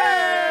 Hey!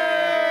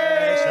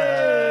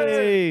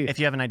 If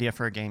you have an idea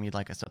for a game you'd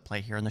like us to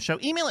play here on the show,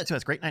 email it to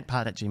us,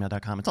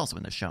 greatnightpod@gmail.com. It's also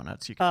in the show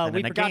notes. You can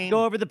we forgot to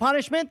go over the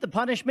punishment. The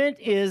punishment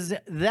is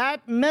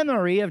that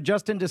memory of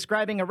Justin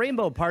describing a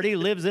rainbow party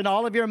lives in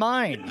all of your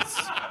minds.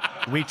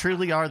 We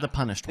truly are the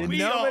punished ones. Did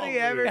nobody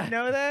ever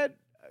know that?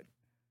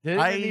 Did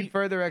I need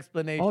further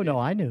explanation? Oh, no,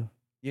 I knew.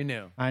 You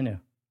knew. I knew.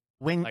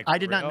 I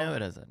did not know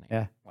it as a name.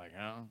 Yeah. Like,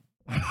 oh.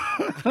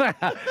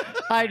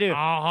 I do.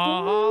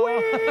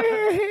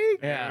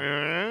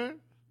 Yeah.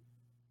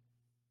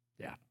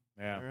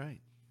 All right.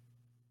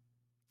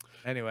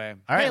 Anyway.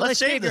 All right, Hey, let's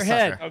shave shave this your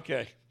head. sucker.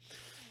 Okay.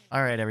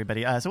 All right,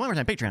 everybody. So one more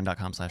time,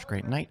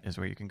 patreon.com/greatnight is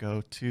where you can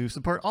go to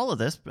support all of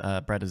this.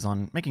 Brett is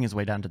making his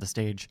way down to the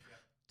stage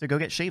to go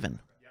get shaven.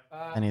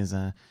 And he's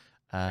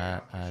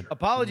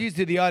apologies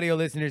to the audio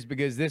listeners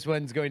because this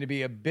one's going to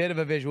be a bit of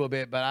a visual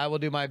bit, but I will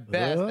do my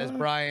best as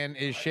Brian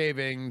is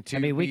shaving to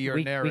be your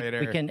narrator.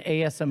 We can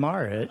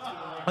ASMR it.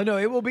 Oh, no,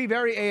 it will be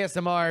very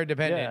ASMR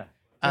dependent. Yeah.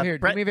 So here,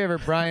 do me a favor,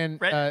 Brian.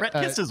 Brett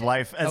kissed his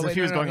wife as if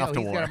he was going off to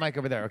he's war. got a mic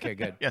over there. Okay,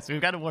 good. Yes,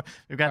 we've got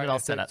it all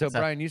set up. So,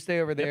 Brian, you stay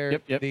over there.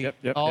 Yep.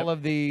 All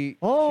of the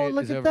Oh, shit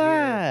look is at over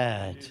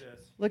that. here.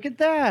 Look at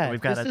that. We've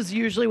got this is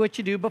usually what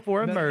you do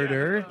before a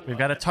murder. We've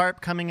got a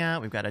tarp coming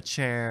out. We've got a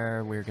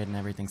chair. We're getting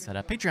everything set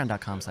up.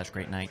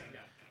 Patreon.com/greatnight.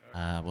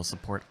 We'll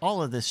support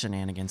all of this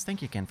shenanigans.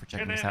 Thank you again for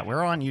checking us out.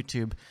 We're on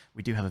YouTube.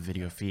 We do have a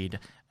video feed.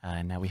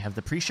 And now we have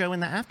the pre-show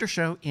and the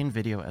after-show in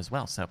video as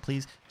well. So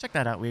please check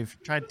that out. We've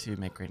tried to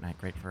make Great Night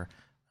great for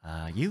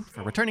you,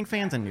 for returning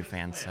fans and new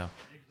fans. So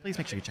please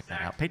make sure you check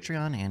that out.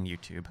 Patreon and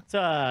YouTube.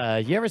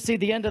 So, you ever see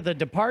the end of The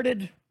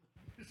Departed?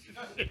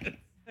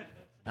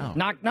 Oh.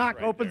 Knock,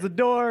 knock, opens the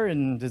door,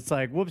 and it's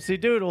like,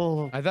 whoopsie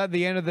doodle. I thought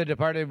the end of The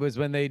Departed was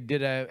when they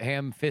did a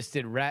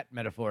ham-fisted rat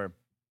metaphor.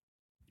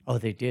 Oh,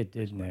 they did,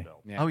 didn't they?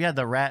 Yeah. Oh, yeah,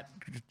 the rat.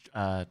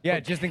 Yeah,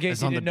 just in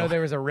case you didn't know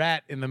there was a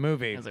rat in the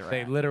movie. There's a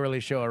They rat.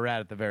 literally show a rat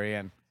at the very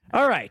end.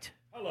 All right.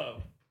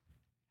 Hello.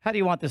 How do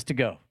you want this to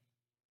go?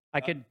 I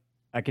could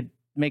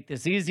make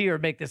this easy or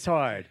make this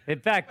hard.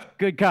 In fact,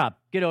 good cop,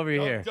 get over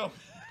here.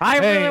 I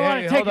really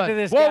want to take hold it on. to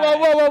this Whoa, guy. whoa,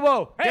 whoa, whoa,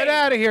 whoa. Hey. Get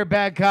out of here,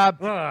 bad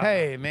cop. Ugh.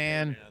 Hey,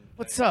 man.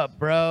 What's up,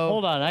 bro?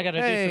 Hold on, I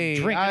gotta do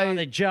some drinking on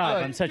the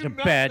job. I'm such a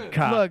bad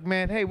cop. Look,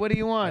 man. Hey, what do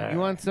you want? You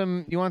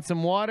want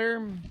some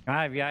water?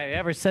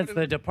 Ever since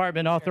the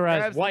department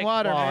authorized Grab some White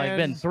water, Claw, man. I've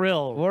been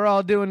thrilled. We're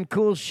all doing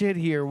cool shit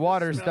here,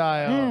 water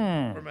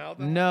style.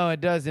 Formaldehyde? No,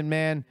 it doesn't,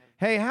 man.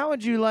 Hey, how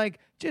would you like?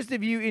 Just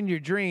if you in your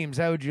dreams,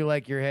 how would you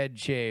like your head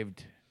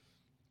shaved?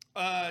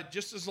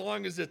 Just as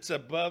long as it's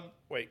above.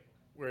 Wait,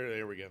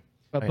 there we go.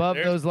 Above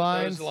There's those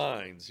lines? Those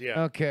lines,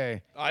 yeah.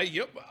 Okay.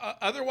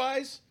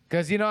 Otherwise,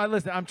 Because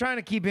listen, I'm trying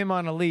to keep him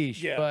on a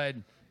leash, Yeah. but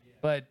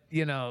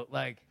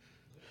like,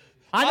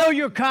 I know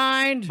you're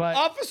kind. but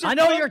Officer I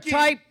know your Punky.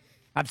 type.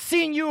 I've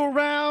seen you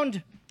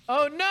around.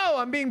 oh no,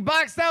 I'm being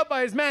boxed out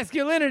by his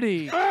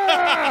masculinity.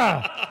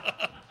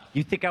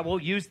 You think I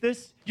won't use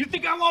this? You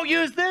think I won't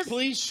use this?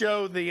 Please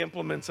show the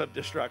implements of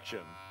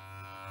destruction.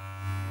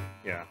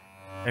 Yeah.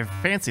 They're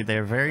fancy.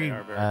 They're very, They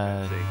are very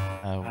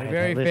fancy.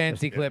 Very list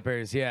fancy is-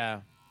 clippers,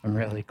 yeah. I'm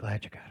really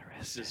glad you got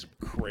This arrested. is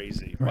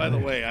crazy. By the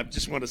way, I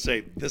just want to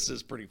say this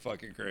is pretty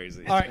fucking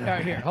crazy. All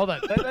right, here, hold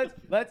on.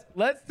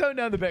 Let's tone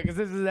down the bit because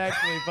this is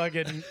actually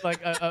fucking like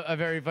a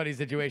very funny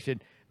situation.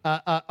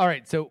 All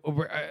right, so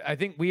I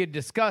think we had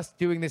discussed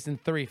doing this in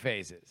 3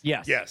 phases.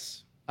 Yes.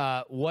 Yes.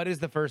 What is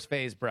the first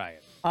phase, Brian?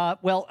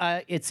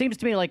 It seems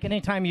to me like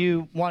anytime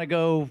you want to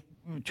go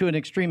to an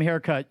extreme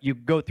haircut, you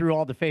go through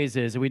all the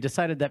phases. And we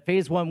decided that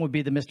phase 1 would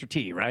be the Mr.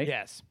 T, right?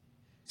 Yes.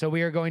 So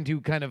we are going to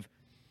kind of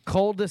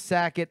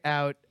cul-de-sac it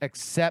out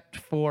except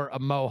for a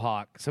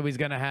mohawk. So he's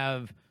going to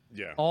have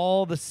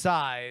all the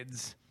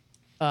sides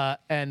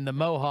and the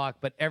mohawk,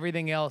 but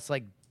everything else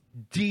like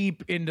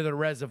deep into the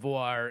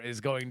reservoir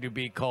is going to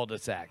be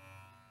cul-de-sac.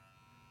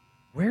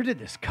 Where did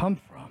this come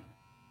from?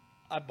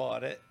 I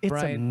bought it. It's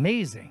Brian-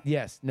 amazing.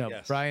 Yes, no.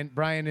 Yes.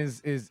 Brian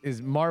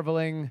is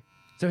marveling.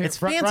 So here, It's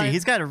fancy. Brian,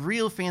 He's got a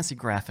real fancy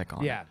graphic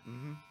on. yeah.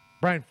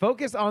 Brian,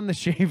 focus on the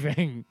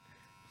shaving.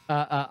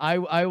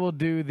 I will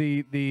do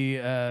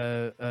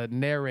the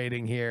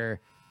narrating here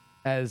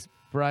as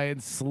Brian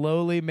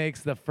slowly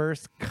makes the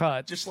first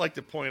cut. Just like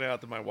to point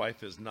out that my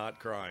wife is not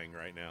crying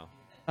right now.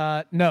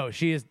 No,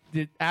 she is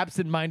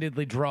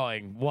absent-mindedly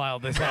drawing while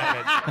this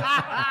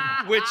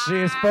happens. Which She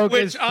is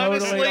focused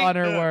totally on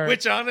her work.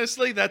 Which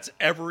honestly, that's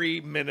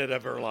every minute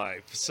of her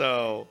life.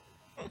 So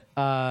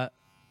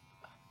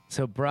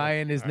So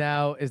Brian is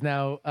now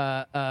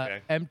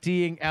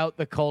emptying out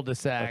the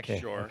cul-de-sac. Okay.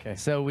 Sure. Okay.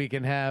 So we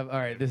can have. All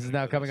right, this is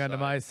now coming onto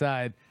my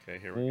side. okay,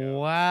 here we go.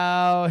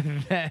 Wow,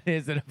 that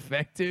is an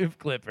effective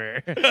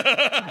clipper.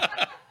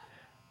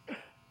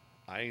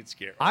 I ain't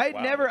scared. I've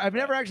Wow.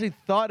 never actually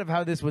thought of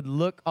how this would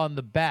look on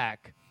the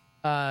back.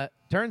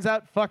 Turns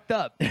out fucked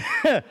up.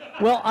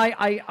 Well,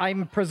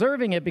 I'm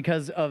preserving it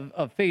because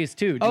of phase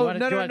 2. Do you want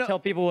to tell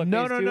people what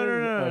no, phase no, 2 no, is? no,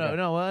 no, Okay.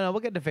 no, no. We'll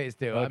get to phase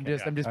 2. I'm Okay.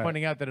 just All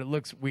pointing out that it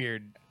looks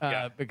weird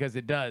Yeah. because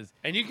it does.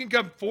 And you can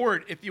come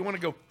forward if you want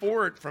to go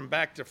forward from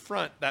back to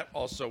front. That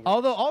also works.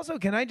 Although, also,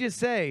 can I just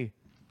say,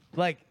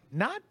 like,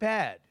 not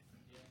bad.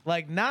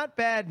 Like, not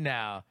bad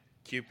now.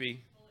 Cupie.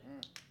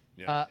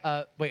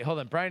 Wait, hold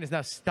on. Brian is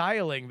now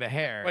styling the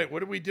hair. Wait,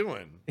 what are we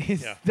doing? He's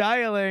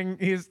styling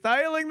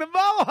the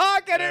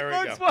mohawk, and There it we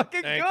looks go.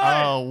 fucking Thank good. you.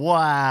 Oh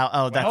wow!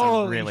 Oh, that's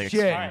Holy a really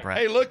shit. extreme, Brett.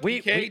 Hey, look,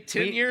 We- 10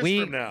 we- years we-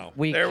 from now.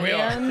 we there we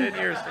are. can- 10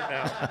 years from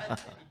now.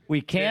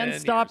 We can 10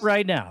 stop years.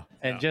 right now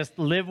and No. just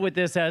live with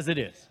this as it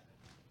is.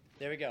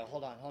 There we go.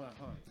 Hold on.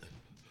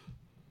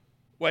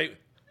 Wait.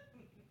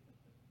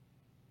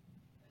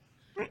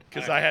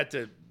 Because I had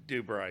to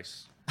do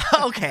Bryce.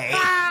 Okay.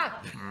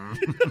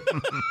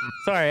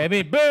 Sorry, I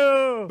mean,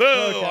 boo! Boo!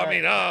 Okay. I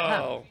mean,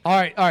 oh.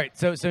 All right.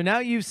 So now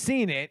you've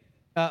seen it.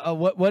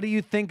 What do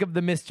you think of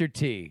the Mr.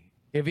 T?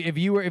 If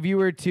you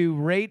were to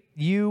rate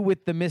you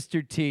with the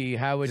Mr. T,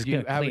 how would Just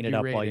you gonna clean it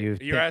up rate while it? you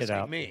You're pick it asking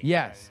out. me.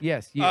 Yes. You.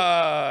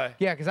 Yeah.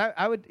 Yeah, because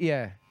I would.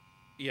 Yeah.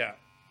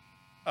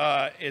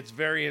 It's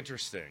very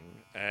interesting.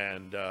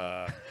 And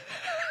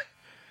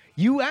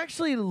You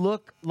actually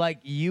look like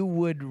you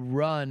would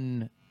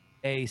run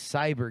a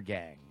cyber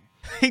gang.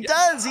 He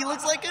does. He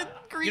looks like a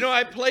green. you know,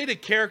 I played a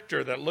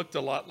character that looked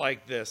a lot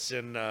like this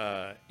in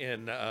The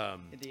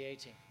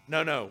 18.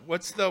 no.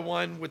 What's the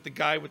one with the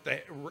guy with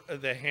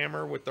the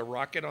hammer with the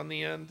rocket on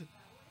the end?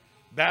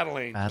 Battle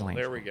Angel. Battle There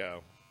Angel. we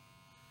go.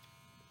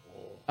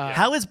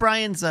 How is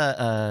Brian's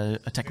a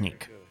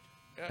technique?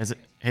 Is it?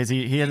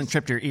 He hasn't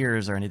tripped your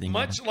ears or anything? yet?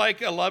 Much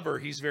like a lover,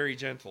 he's very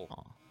gentle.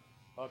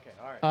 Okay,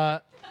 all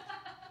right.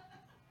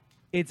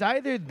 It's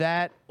either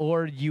that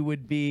or you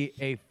would be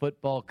a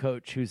football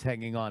coach who's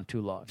hanging on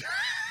too long.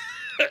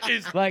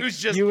 Who's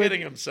just you would- kidding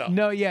himself.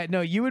 No,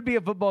 you would be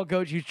a football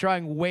coach who's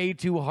trying way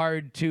too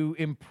hard to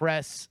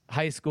impress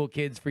high school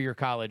kids for your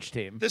college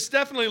team. This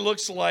definitely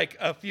looks like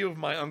a few of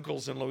my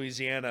uncles in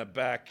Louisiana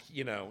back,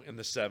 in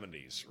the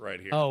 70s, right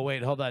here. Oh,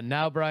 wait, hold on.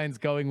 Now Brian's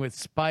going with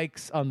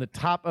spikes on the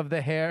top of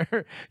the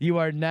hair. You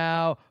are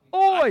now,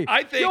 oi,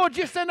 I think- you're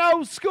just an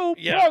old school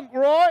Yeah. punk,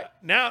 right?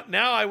 Now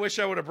I wish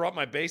I would have brought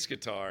my bass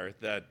guitar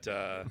that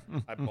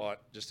I bought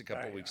just a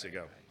couple weeks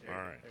ago. All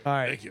right. All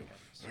right. Thank you.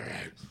 All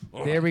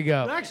right. There we You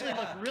go. actually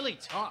look really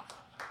tough.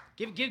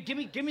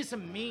 Give me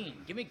some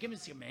mean. Give me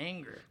some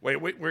anger. Wait,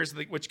 where's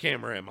which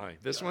camera am I?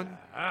 This one?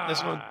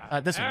 This one?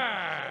 This one.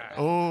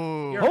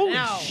 Oh. Holy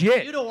now,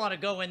 shit. You don't want to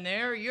go in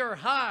there. You're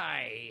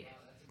high.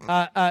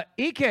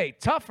 Ike,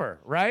 tougher,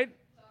 right?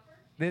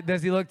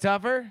 Does he look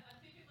tougher?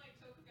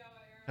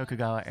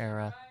 Tokugawa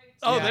era.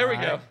 Oh, there we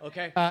go.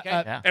 Okay.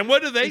 Yeah. And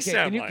what do they Ike,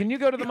 sound like? can you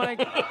go to the mic?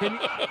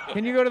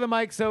 Can you go to the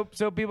mic so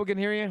people can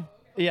hear you?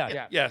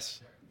 Yeah.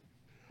 Yes.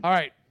 All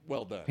right,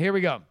 Well done. here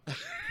we go.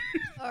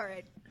 All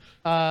right.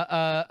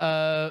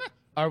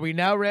 Are we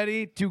now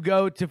ready to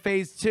go to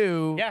phase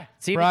 2? Yeah,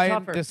 it's even Brian,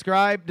 tougher.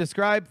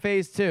 describe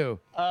phase 2.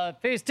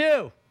 Phase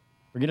 2.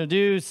 We're gonna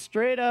do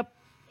straight up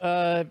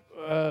Male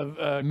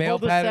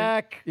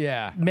cul-de-sac, pattern.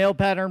 Yeah. male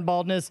pattern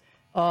baldness.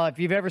 If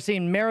you've ever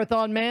seen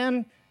Marathon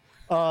Man,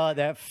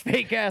 that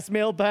fake ass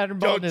male pattern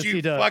baldness Don't he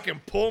you does.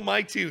 fucking pull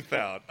my tooth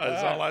out.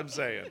 That's all I'm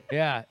saying.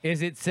 Yeah.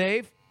 Is it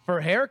safe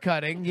for hair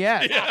cutting?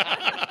 Yes.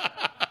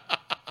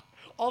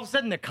 All of a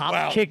sudden, the cops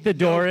Wow, kick the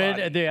door in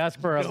nobody- and they ask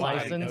for a nobody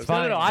license. knows. No,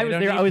 I was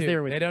there. I was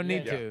there with They you. don't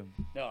need Yeah. to.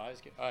 No, I was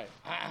kidding. All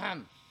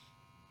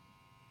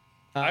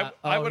right.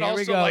 I would here also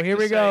we go. like Here to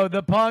we go. say-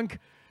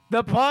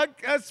 The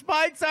punk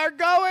spikes are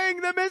going.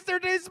 The Mr.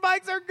 D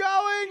spikes are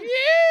going.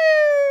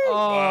 Oh,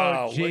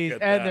 Wow, look jeez. at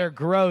And that. they're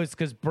gross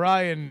because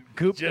Brian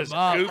cooped Just them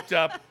up. gooped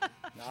up.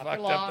 Not fucked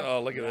for long. up.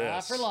 Oh, look at Not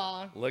this. for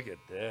long. Look at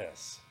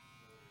this.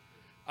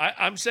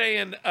 I'm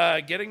saying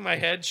getting my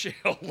head shaved.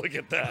 Look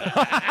at that.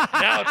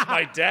 Now it's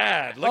my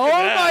dad. Look Oh, at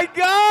that. my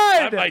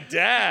God. I'm my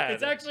dad.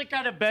 It's actually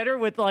kind of better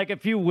with like a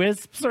few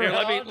wisps Here,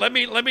 around. let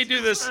me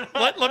do this.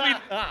 Let me.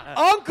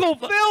 Uncle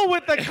Phil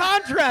with the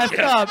contrast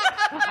up.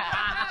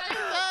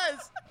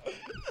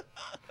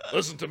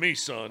 Listen to me,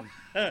 son.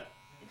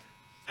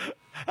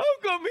 How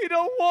come he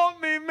don't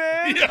want me,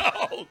 man?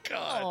 Oh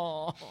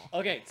God.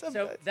 Okay,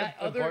 so that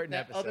important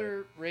episode.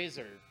 other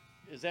razor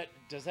is that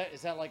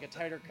like a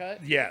tighter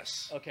cut?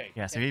 Yes. Okay.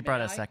 Yeah, so Can- he brought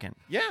can a I? second.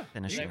 Yeah.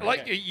 Finish You, it.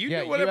 like you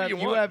Yeah, do whatever you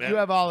want. you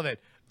have all of it.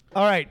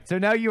 All right, so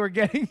now you are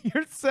getting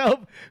yourself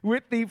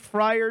with the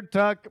Friar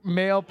Tuck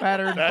male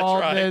pattern That's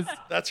baldness. right.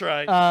 That's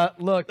right.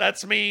 Look,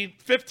 That's me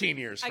 15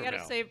 years I from gotta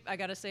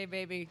now. say,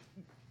 baby,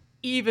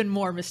 even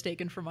more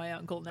mistaken for my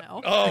uncle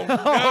now. Oh no.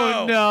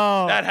 Oh,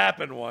 no. That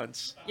happened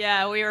once.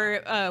 Yeah, we were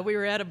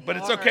at a bar. But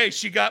it's okay.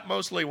 She got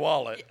mostly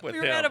wallet with We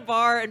were him. at a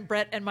bar, and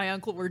Brett and my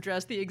uncle were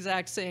dressed the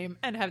exact same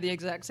and have the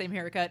exact same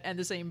haircut and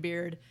the same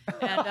beard.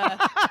 And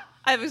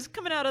I was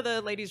coming out of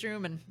the ladies'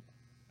 room and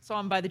saw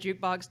him by the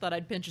jukebox, thought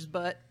I'd pinch his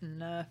butt,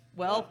 and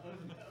well,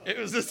 It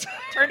was this.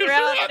 turned it was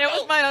around my and it was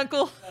uncle. my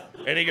uncle.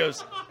 And he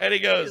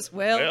goes.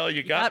 Well,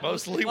 you got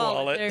mostly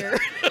wallet. there.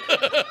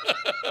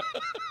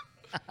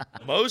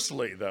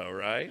 Mostly though,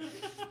 right?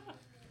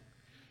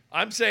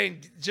 I'm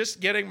saying just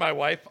getting my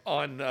wife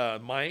on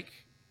mic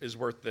is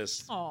worth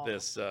this Aw.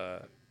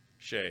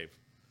 shave.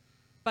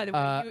 By the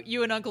way,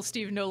 you and Uncle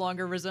Steve no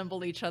longer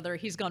resemble each other.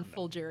 He's gone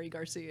full Jerry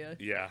Garcia.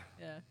 Yeah.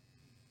 Yeah.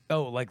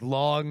 oh, like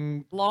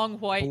long Long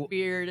white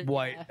beard.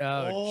 white.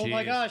 Yeah. Oh, Oh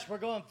my jeez. gosh, we're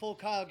going full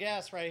Kyle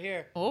Gass right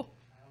here. Oh.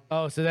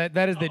 Oh, so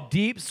that is the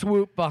deep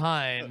swoop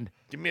behind.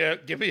 Give me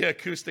an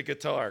acoustic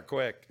guitar,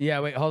 quick. Yeah,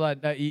 wait, hold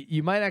on.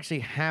 You might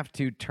actually have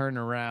to turn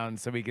around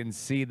so we can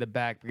see the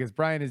back because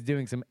Brian is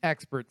doing some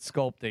expert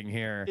sculpting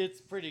here. It's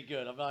pretty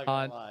good. I'm not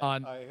gonna lie.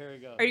 on- All right, here we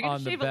go. Are you On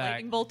gonna the shave a back.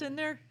 lightning bolt in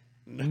there?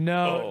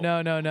 No.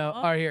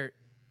 All right, here.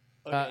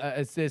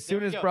 As soon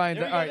we as go. Brian's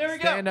There we all go, right, there we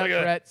go. stand up, Look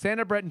at Brett. Stand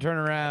up, Brett, and turn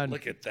around.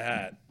 Look at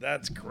that.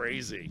 That's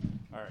crazy.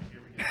 All right,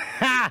 here we go.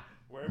 Ha!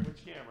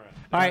 Which camera?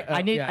 All right,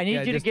 I need yeah, you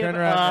to just give. turn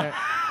around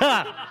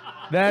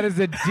That is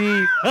a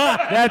deep.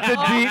 That's a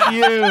deep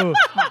U.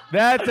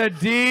 That's a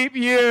deep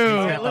U.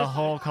 Got the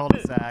whole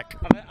cul-de-sac.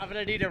 I'm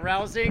gonna need a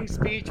rousing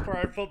speech for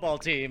our football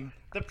team.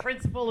 The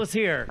principal is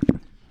here.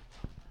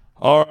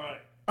 All right.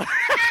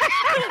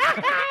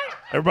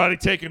 Everybody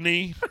take a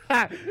knee.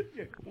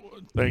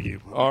 Thank you.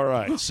 All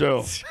right.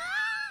 So,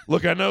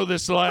 look, I know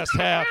this first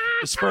half,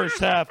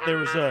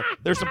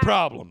 there's some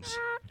problems.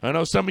 I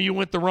know some of you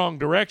went the wrong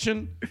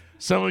direction.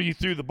 Some of you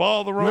threw the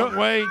ball the wrong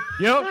way.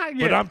 Yep.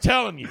 But I'm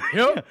telling you,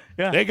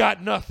 they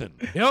got nothing.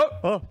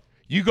 Yep.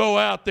 You go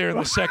out there in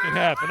the second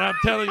half, and I'm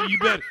telling you,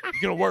 you're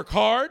gonna work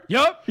hard.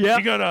 Yep.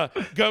 You're gonna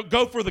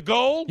go for the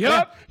goal.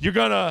 Yep. You're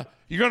gonna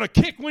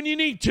kick when you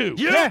need to.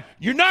 Yeah.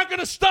 You're not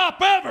gonna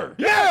stop ever.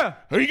 Yeah.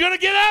 Are you gonna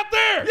get out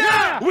there?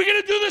 Yeah. Are we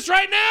gonna do this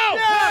right now?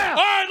 Yeah.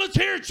 All right, let's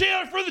hear it,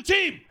 cheer for the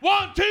team.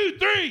 1, 2,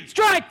 3.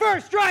 Strike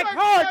first, strike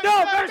hard,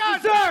 no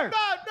versus sir.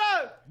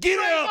 Get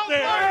out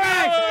there. Hey!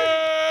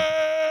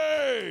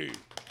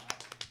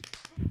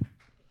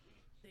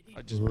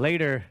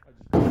 Later.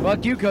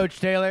 Fuck you, Coach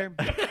Taylor.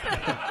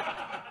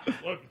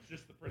 Look, it's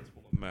just the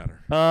principle of the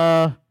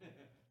matter.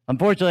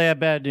 Unfortunately, I have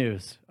bad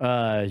news.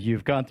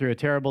 You've gone through a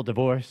terrible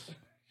divorce.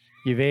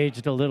 You've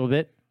aged a little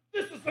bit.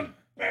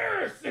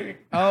 Embarrassing.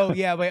 Oh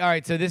yeah, wait. All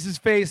right, so this is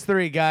phase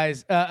 3,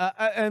 guys.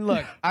 And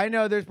look, I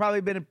know there's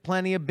probably been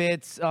plenty of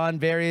bits on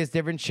various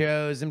different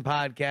shows and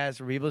podcasts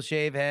where people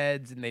shave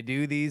heads and they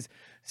do these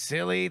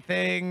silly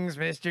things,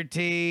 Mr.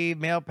 T,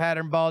 male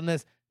pattern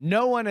baldness.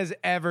 No one has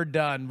ever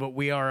done what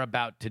we are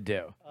about to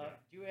do.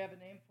 Do you have a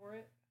name for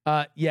it?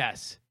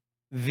 Yes,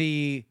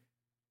 the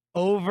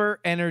over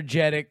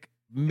energetic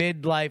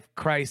midlife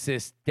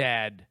crisis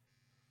dad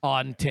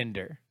on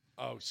Tinder.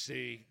 Oh,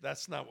 see,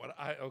 that's not what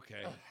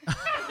okay.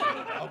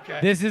 Okay.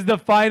 This is the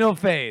final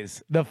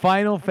phase. The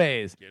final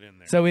phase. Get in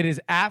there. So it is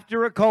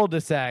after a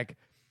cul-de-sac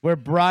where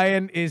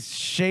Brian is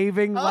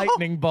shaving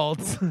lightning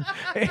bolts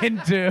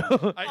into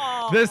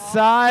the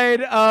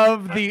side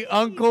of the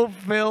Uncle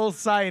Phil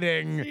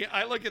sighting. See,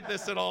 I look at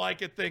this and all I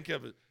could think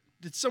of is,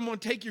 did someone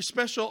take your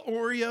special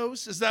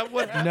Oreos? Is that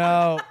what?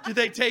 No. Did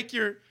they take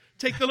the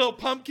little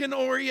pumpkin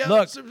Oreos?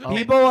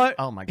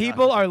 Look,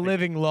 people are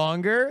living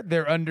longer.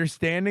 They're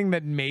understanding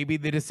that maybe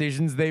the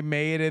decisions they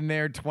made in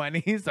their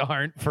 20s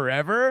aren't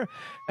forever.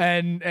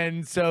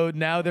 And so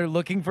now they're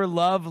looking for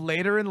love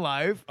later in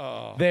life.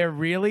 Oh. They're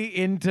really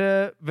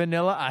into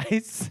Vanilla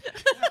Ice.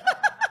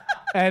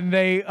 And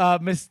they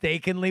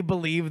mistakenly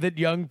believe that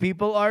young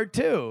people are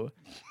too.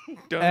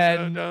 I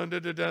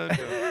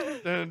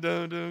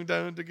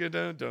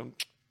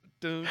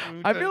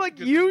feel like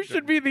you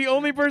should be the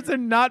only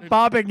person not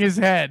bobbing his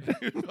head.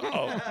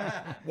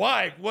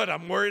 Why? What?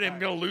 I'm worried I'm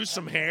going to lose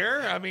some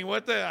hair? I mean,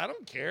 what the? I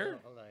don't care.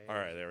 All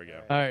right, there we go.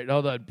 All right,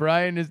 hold on.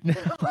 Brian is now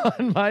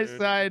on my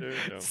side,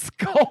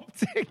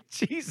 sculpting.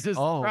 Jesus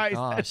Christ,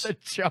 gosh. that's a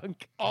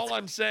chunk. All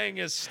I'm saying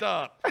is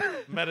stop,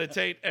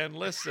 meditate, and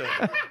listen.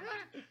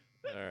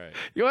 All right.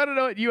 You want to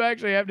know what? You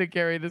actually have to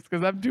carry this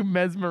because I'm too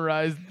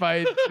mesmerized by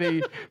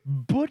the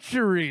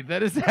butchery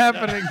that is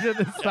happening to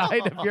the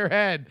side of your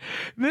head.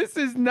 This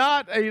is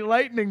not a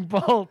lightning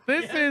bolt.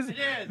 This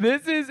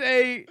is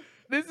a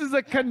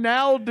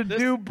canal to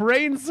do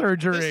brain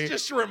surgery.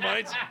 This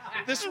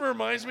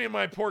reminds me of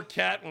my poor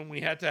cat when we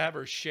had to have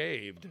her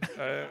shaved.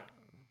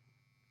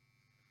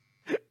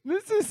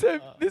 This is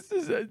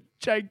a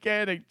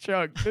gigantic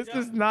chunk. This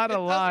is not a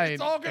line.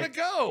 It's all gonna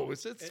go.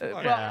 It's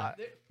fine.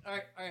 All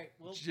right.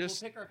 We'll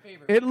pick our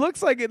favorite. It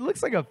looks like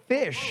a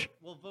fish.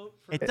 We'll vote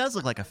for. It does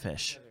look like a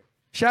fish.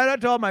 Shout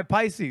out to all my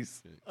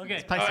Pisces. Okay.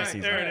 It's Pisces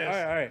season. There it is.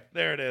 All right.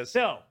 There it is.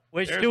 So,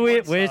 which There's do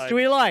we one side.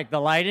 like? The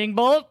lightning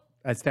bolt?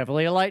 That's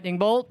definitely a lightning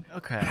bolt.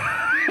 Okay.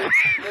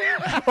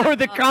 Or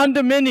the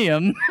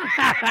condominium?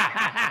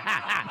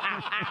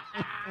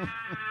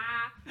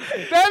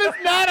 That is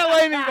not a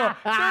lightning bolt.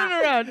 Turn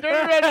it around. Turn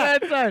it around to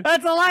that side.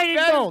 That's a lightning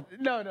bolt.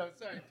 No,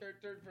 sorry.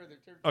 Turn further.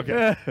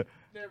 Okay.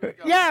 There we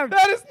go. Yeah.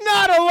 That is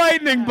not a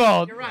lightning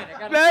bolt. You're right. I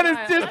got That is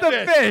just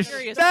a fish.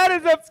 Curious. That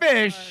is a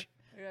fish.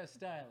 I got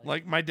styling.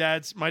 Like my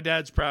dad's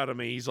proud of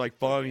me. He's like,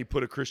 "Fine, you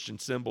put a Christian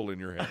symbol in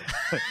your head,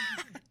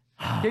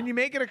 Can you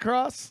make it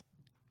across?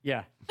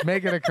 Yeah.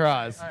 Make it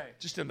across.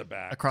 just in the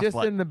back." Across Just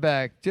what? in the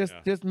back.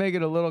 Just make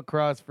it a little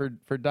cross for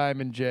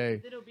Diamond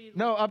J. It'll be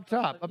No, up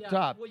top. Up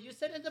top. Well, you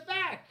said in the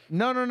back.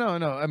 No.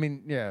 I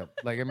mean, yeah.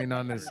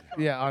 On this.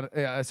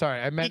 Yeah.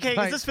 Sorry, I meant.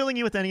 DK, is this filling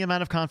you with any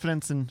amount of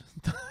confidence? And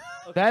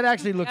that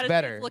actually looks That is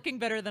better. looking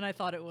better than I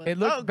thought it would. It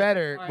looks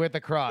better with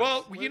the cross.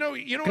 Well, you know what?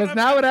 because I'm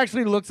now it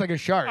actually looks like a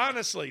shark.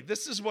 Honestly,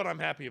 this is what I'm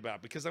happy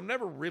about because I've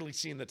never really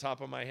seen the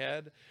top of my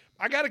head.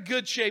 I got a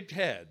good shaped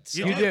head.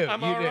 So You do,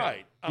 I'm you all do.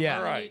 right. I'm Yeah.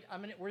 all right.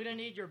 We're gonna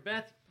need your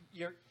best.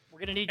 We're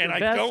gonna need And your I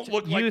best don't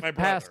look like youth my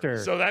brother. pastor.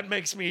 So that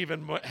makes me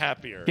even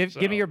happier. Give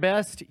So. me your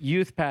best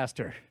youth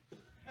pastor.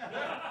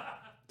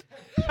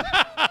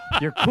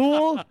 You're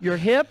cool. You're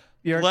hip.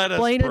 You're Let us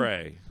explaining.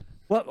 pray.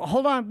 Well,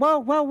 hold on.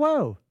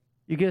 Whoa.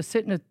 You gonna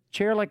sit in a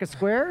chair like a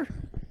square?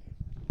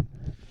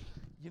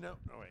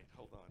 Oh, wait,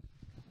 hold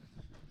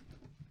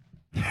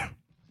on.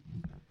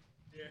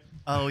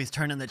 oh, he's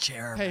turning the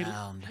chair Hey,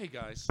 around. hey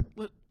guys,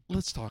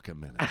 let's talk a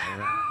minute. All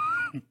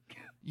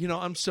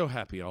right? I'm so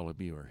happy all of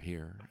you are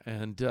here,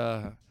 and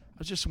I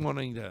was just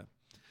wanting to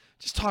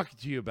just talk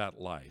to you about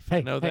life. I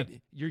Hey, know that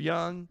hey. you're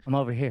young. I'm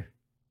over here.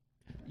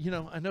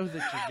 I know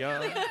that you're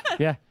young.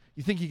 Yeah.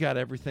 You think you got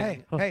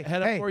everything Hey,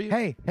 head up for you?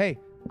 Hey,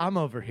 I'm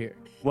over here.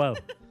 Whoa.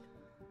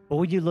 Well,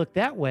 when you look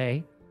that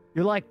way,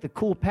 you're like the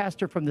cool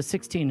pastor from the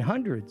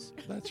 1600s.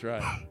 That's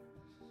right.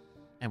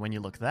 And when you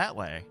look that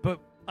way, But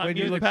when You're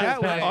you the look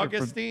that pastor, way,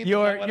 Augustine.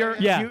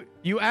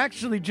 you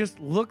actually just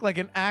look like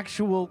an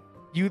actual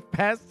youth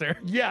pastor.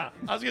 Yeah,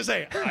 I was gonna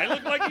say I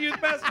look like a youth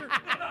pastor.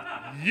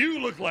 You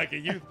look like a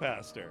youth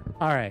pastor.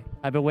 All right.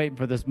 I've been waiting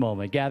for this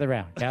moment. Gather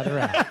around.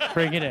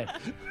 Bring it in.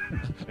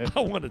 I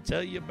want to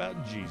tell you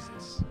about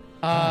Jesus.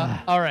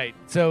 All right.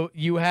 So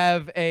you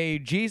have a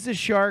Jesus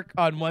shark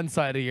on one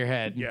side of your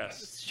head.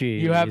 Yes.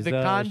 You have the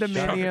Jesus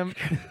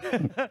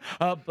condominium.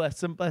 Oh,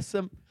 bless him.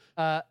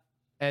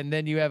 And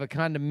then you have a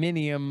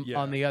condominium Yeah.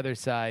 on the other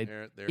side.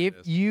 There If it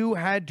is. you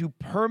had to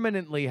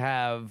permanently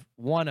have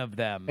one of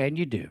them, And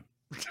you do.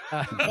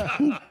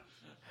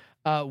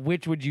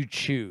 which would you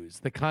choose?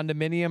 The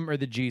condominium or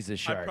the Jesus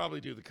I'd shark?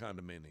 probably do the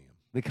condominium.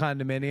 The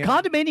condominium.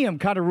 Condominium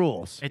kind of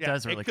rules. it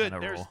does really could.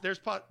 kind of rule. There's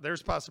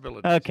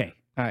possibilities. Okay.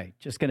 All right.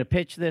 Just going to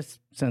pitch this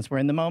since we're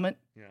in the moment.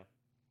 Yeah.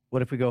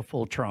 What if we go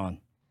full Tron?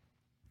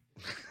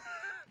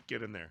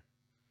 Get in there.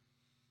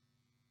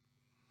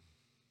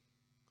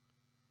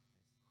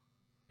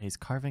 He's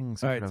carving All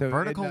sort right, of so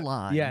vertical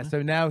line. Yeah,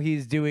 so now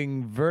he's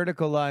doing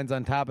vertical lines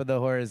on top of the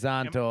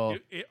horizontal.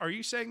 Are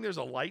you saying there's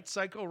a light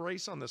cycle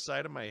race on the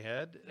side of my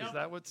head? Is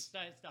that what's?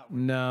 It's not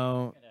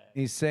No,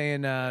 he's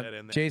saying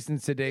Jason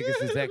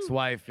Sudeikis'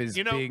 ex-wife is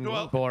being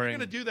well, boring. If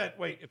you're gonna do that,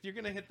 wait. If you're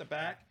gonna hit the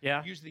back,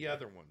 use the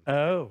other one.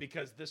 Oh.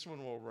 Because this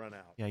one will run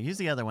out. Yeah, use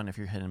the other one if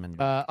you're hitting him in the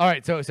back. All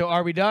right, so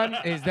are we done?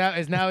 Is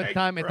now it's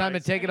time? It's time to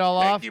take it all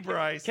off. Thank you,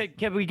 Bryce.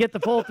 Can we get the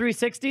full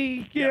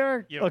 360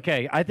 here? yeah.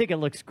 Okay, I think it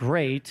looks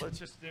great. Let's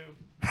just do.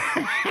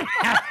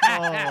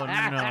 Oh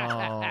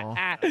no!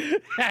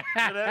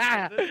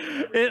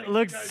 It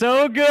looks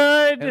so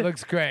good. It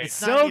looks great. It's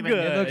so not even-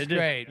 good. It looks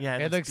great. Yeah,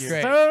 it looks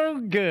beautiful. great. So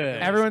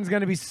good. Everyone's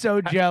gonna be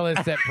so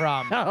jealous at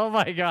prom. Oh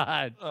my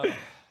god.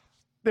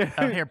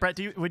 Here, Brett,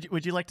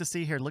 would you like to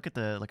see here? Look at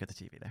the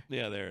TV there.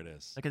 Yeah, there it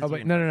is. Look at the Oh TV.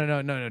 wait,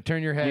 no.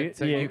 Turn your head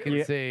so Yeah, you can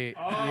yeah. see.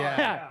 Oh,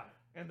 Yeah.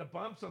 And the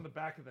bumps on the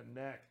back of the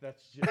neck.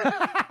 That's just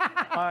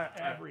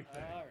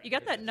everything. You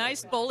got that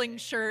nice bowling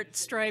shirt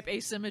stripe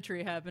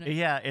asymmetry happening.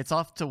 Yeah, it's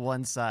off to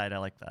one side. I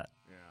like that.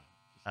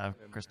 Yeah.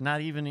 Of course, not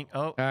even.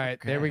 Oh, All right,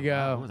 there we okay.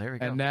 go. Wow, there we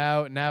go. And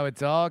now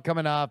it's all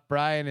coming off.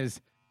 Brian is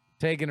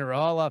taking her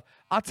all off.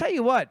 I'll tell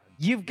you what,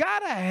 you've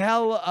got a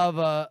hell of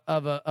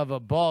a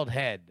bald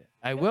head.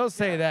 I will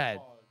say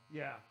that.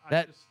 Yeah.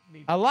 That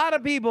a lot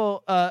of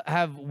people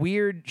have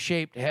weird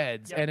shaped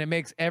heads, and it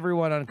makes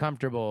everyone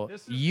uncomfortable.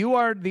 You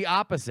are the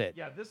opposite.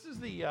 Yeah, this is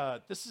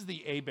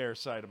the A-Bear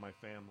side of my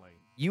family.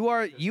 You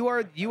are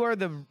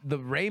the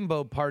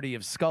rainbow party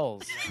of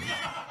skulls.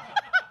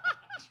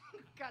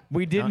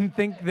 We didn't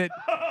think that.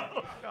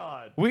 Oh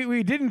God.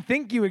 We didn't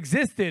think you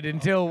existed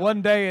until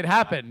one day it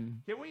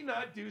happened. Can we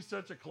not do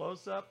such a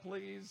close-up,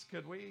 please?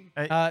 Could we?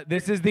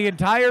 This is the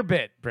entire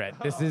bit, Brett.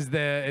 This is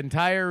the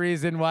entire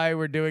reason why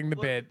we're doing the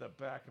Look bit. at the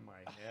back of my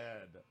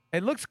head.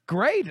 It looks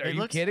great. Are It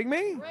you looks kidding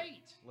me?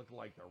 great. Look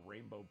like the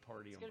rainbow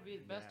party. It's on gonna my be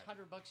the best neck.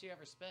 $100 you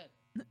ever spent.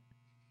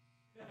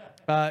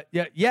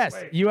 Yes.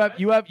 Wait. You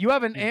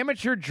have an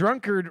amateur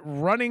drunkard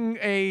running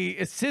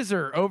a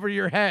scissor over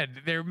your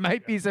head. There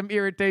might be some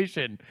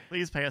irritation.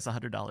 Please pay us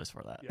 $100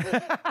 for that.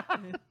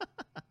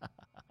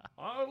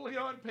 Only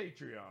on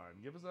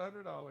Patreon. Give us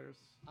 $100.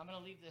 I'm gonna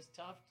leave this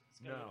tuft. It's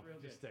gonna No, look real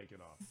just good. take it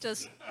off.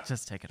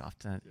 Just take it off.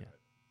 Yeah.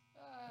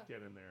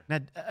 Get in there. Now,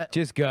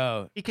 Just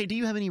go. EK, do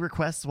you have any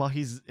requests while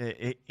he's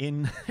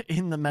in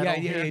the metal? Yeah.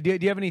 here? Do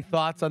you have any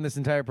thoughts on this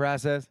entire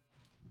process?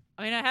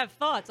 I mean, I have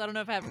thoughts. I don't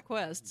know if I have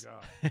requests.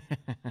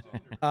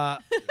 Are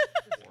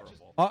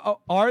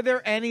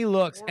there any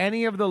looks,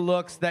 any of the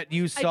looks that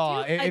you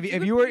saw? I do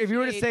If you were to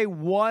appreciate- say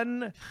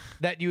one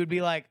that you would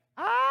be like,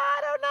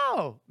 I don't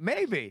know,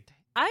 maybe.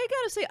 I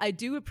gotta say, I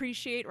do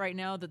appreciate right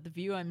now that the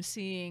view I'm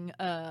seeing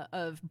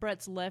of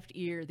Brett's left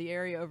ear, the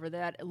area over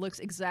that, it looks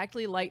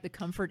exactly like the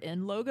Comfort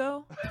Inn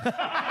logo.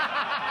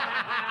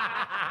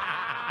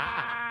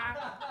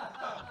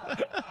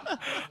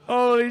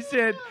 Holy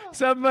shit!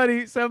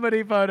 Somebody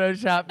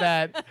Photoshop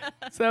that.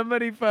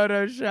 Somebody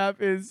Photoshop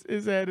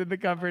his head in the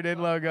Comfort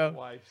Inn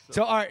logo.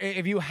 So, all right,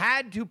 if you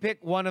had to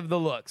pick one of the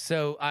looks,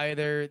 so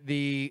either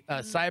the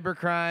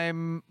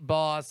cybercrime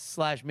boss /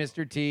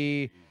 Mr.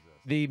 T,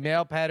 the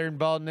male pattern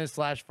baldness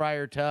 /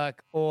 Friar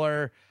Tuck,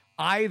 or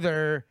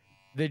either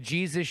the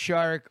Jesus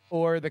shark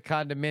or the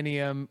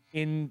condominium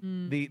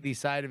in the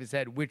side of his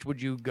head, which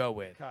would you go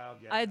with? Kyle,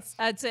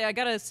 I'd say I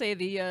gotta say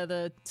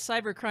the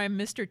cybercrime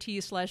Mr. T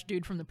 /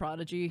 dude from the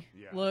Prodigy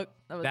look.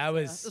 That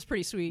was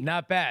pretty sweet.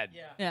 Not bad.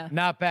 Yeah.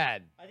 Not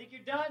bad. I think you're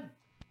done.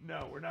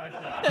 No, we're not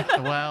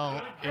done.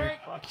 Well,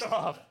 Fuck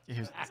off.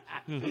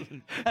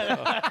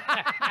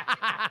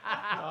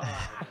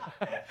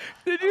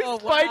 Did you Oh,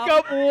 spike wow.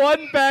 up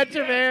one patch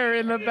of hair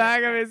in the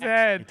back of his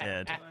head?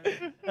 did.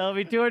 That'll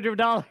be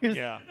 $200.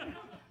 Yeah.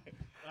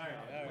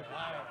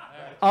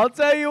 I'll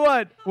tell you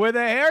what, with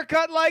a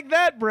haircut like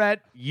that,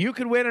 Brett, you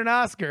could win an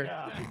Oscar.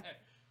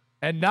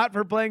 And not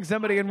for playing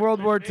somebody in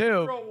World War II.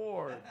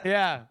 Reward.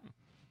 Yeah.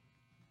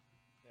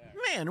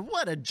 Man,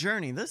 what a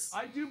journey! This.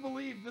 I do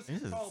believe this is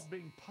This is- called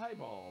being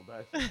piebald.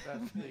 I think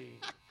that's the.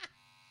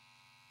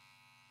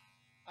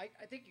 I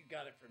think you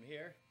got it from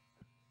here.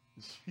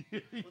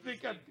 You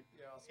think I'm?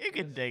 You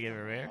can dig it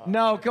from here.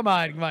 No, come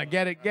on,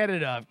 get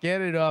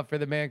it off for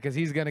the man, because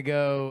he's gonna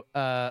go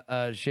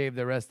shave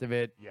the rest of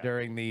it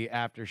during the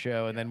after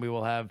show, and then we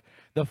will have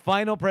the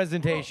final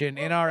presentation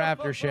in our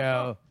after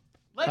show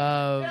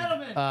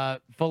of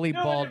fully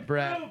bald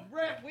Brett.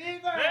 Brett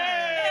Weaver.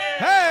 Hey!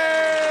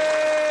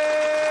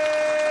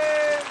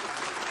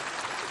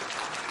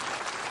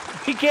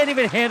 He can't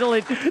even handle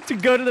it to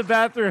go to the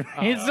bathroom.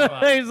 He's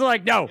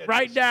like, no,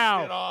 right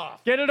now.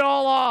 Get it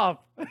all off.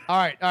 All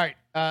right.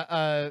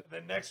 The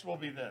next will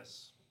be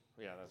this.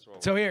 Yeah, that's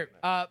what. So here,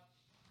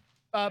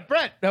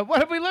 Brett, what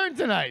have we learned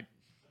tonight?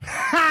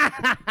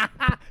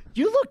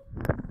 You look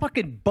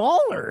fucking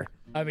baller.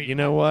 I mean, You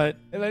know what?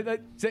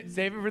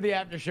 save it for the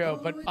after show,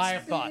 but I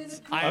have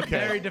thoughts. I have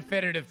very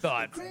definitive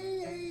thoughts.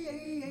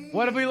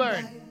 What have we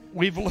learned?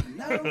 We've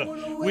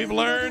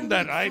learned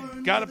that I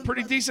got a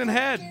pretty decent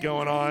head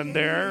going on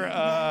there.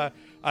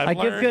 I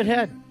give good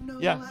head.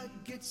 Yeah.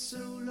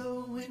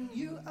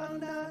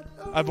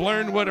 I've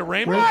learned what a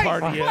rainbow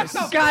party is.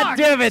 God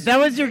damn it! That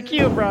was your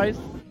cue, Bryce.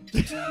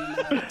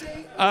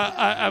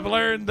 I've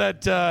learned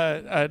that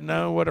I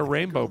know what a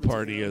rainbow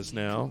party is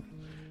now.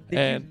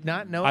 Did you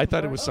not know I it thought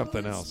it before? was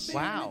something else.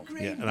 Wow.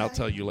 Yeah, and I'll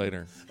tell you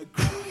later.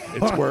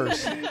 It's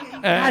worse.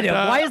 And,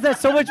 God, why is that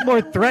so much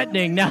more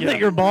threatening now that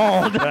you're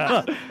bald? And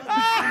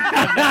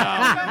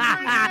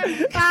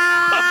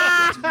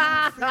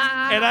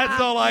that's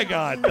all I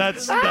got.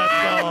 That's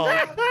all.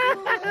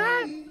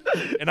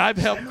 And I've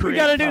helped create. We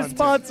got a new content.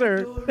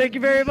 sponsor. Thank you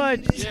very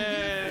much.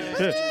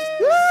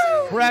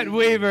 Brett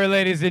Weaver,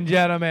 ladies and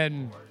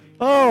gentlemen.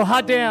 Oh,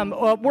 hot damn.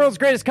 World's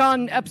Greatest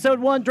Con, episode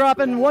 1,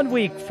 dropping 1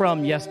 week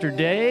from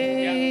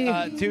yesterday.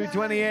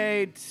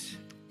 228.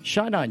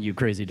 Shine on, you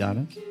crazy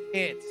Donna.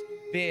 It's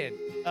been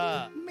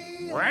a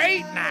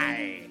great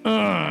night.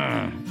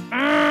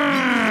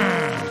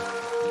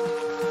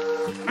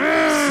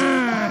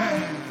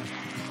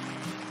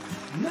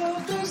 No,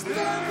 there's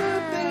never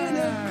been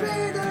a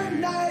greater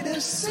night, a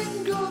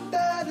single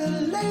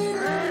battle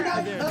later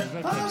night, a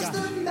pause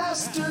the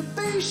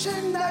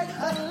masturbation night,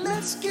 a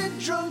let's get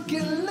drunk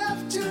and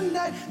laugh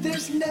tonight.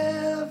 There's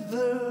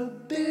never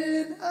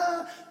been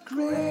a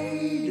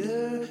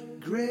greater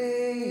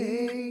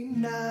great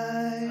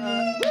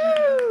night.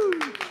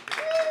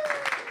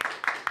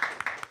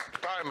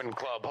 Diamond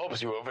Club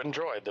hopes you have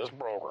enjoyed this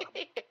program.